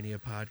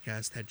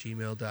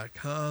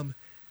retromaniapodcast@gmail.com.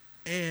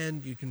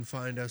 And you can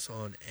find us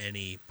on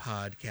any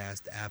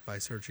podcast app by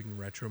searching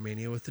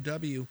Retromania with a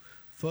W.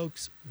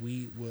 Folks,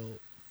 we will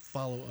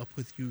follow up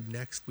with you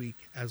next week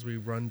as we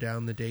run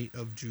down the date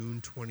of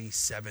June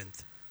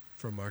 27th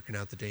for Marking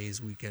Out the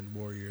Days Weekend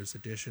Warriors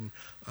edition.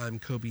 I'm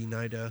Kobe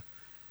Nida,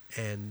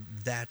 and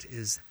that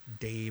is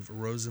Dave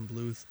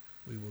Rosenbluth.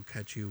 We will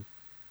catch you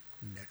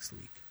next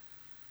week.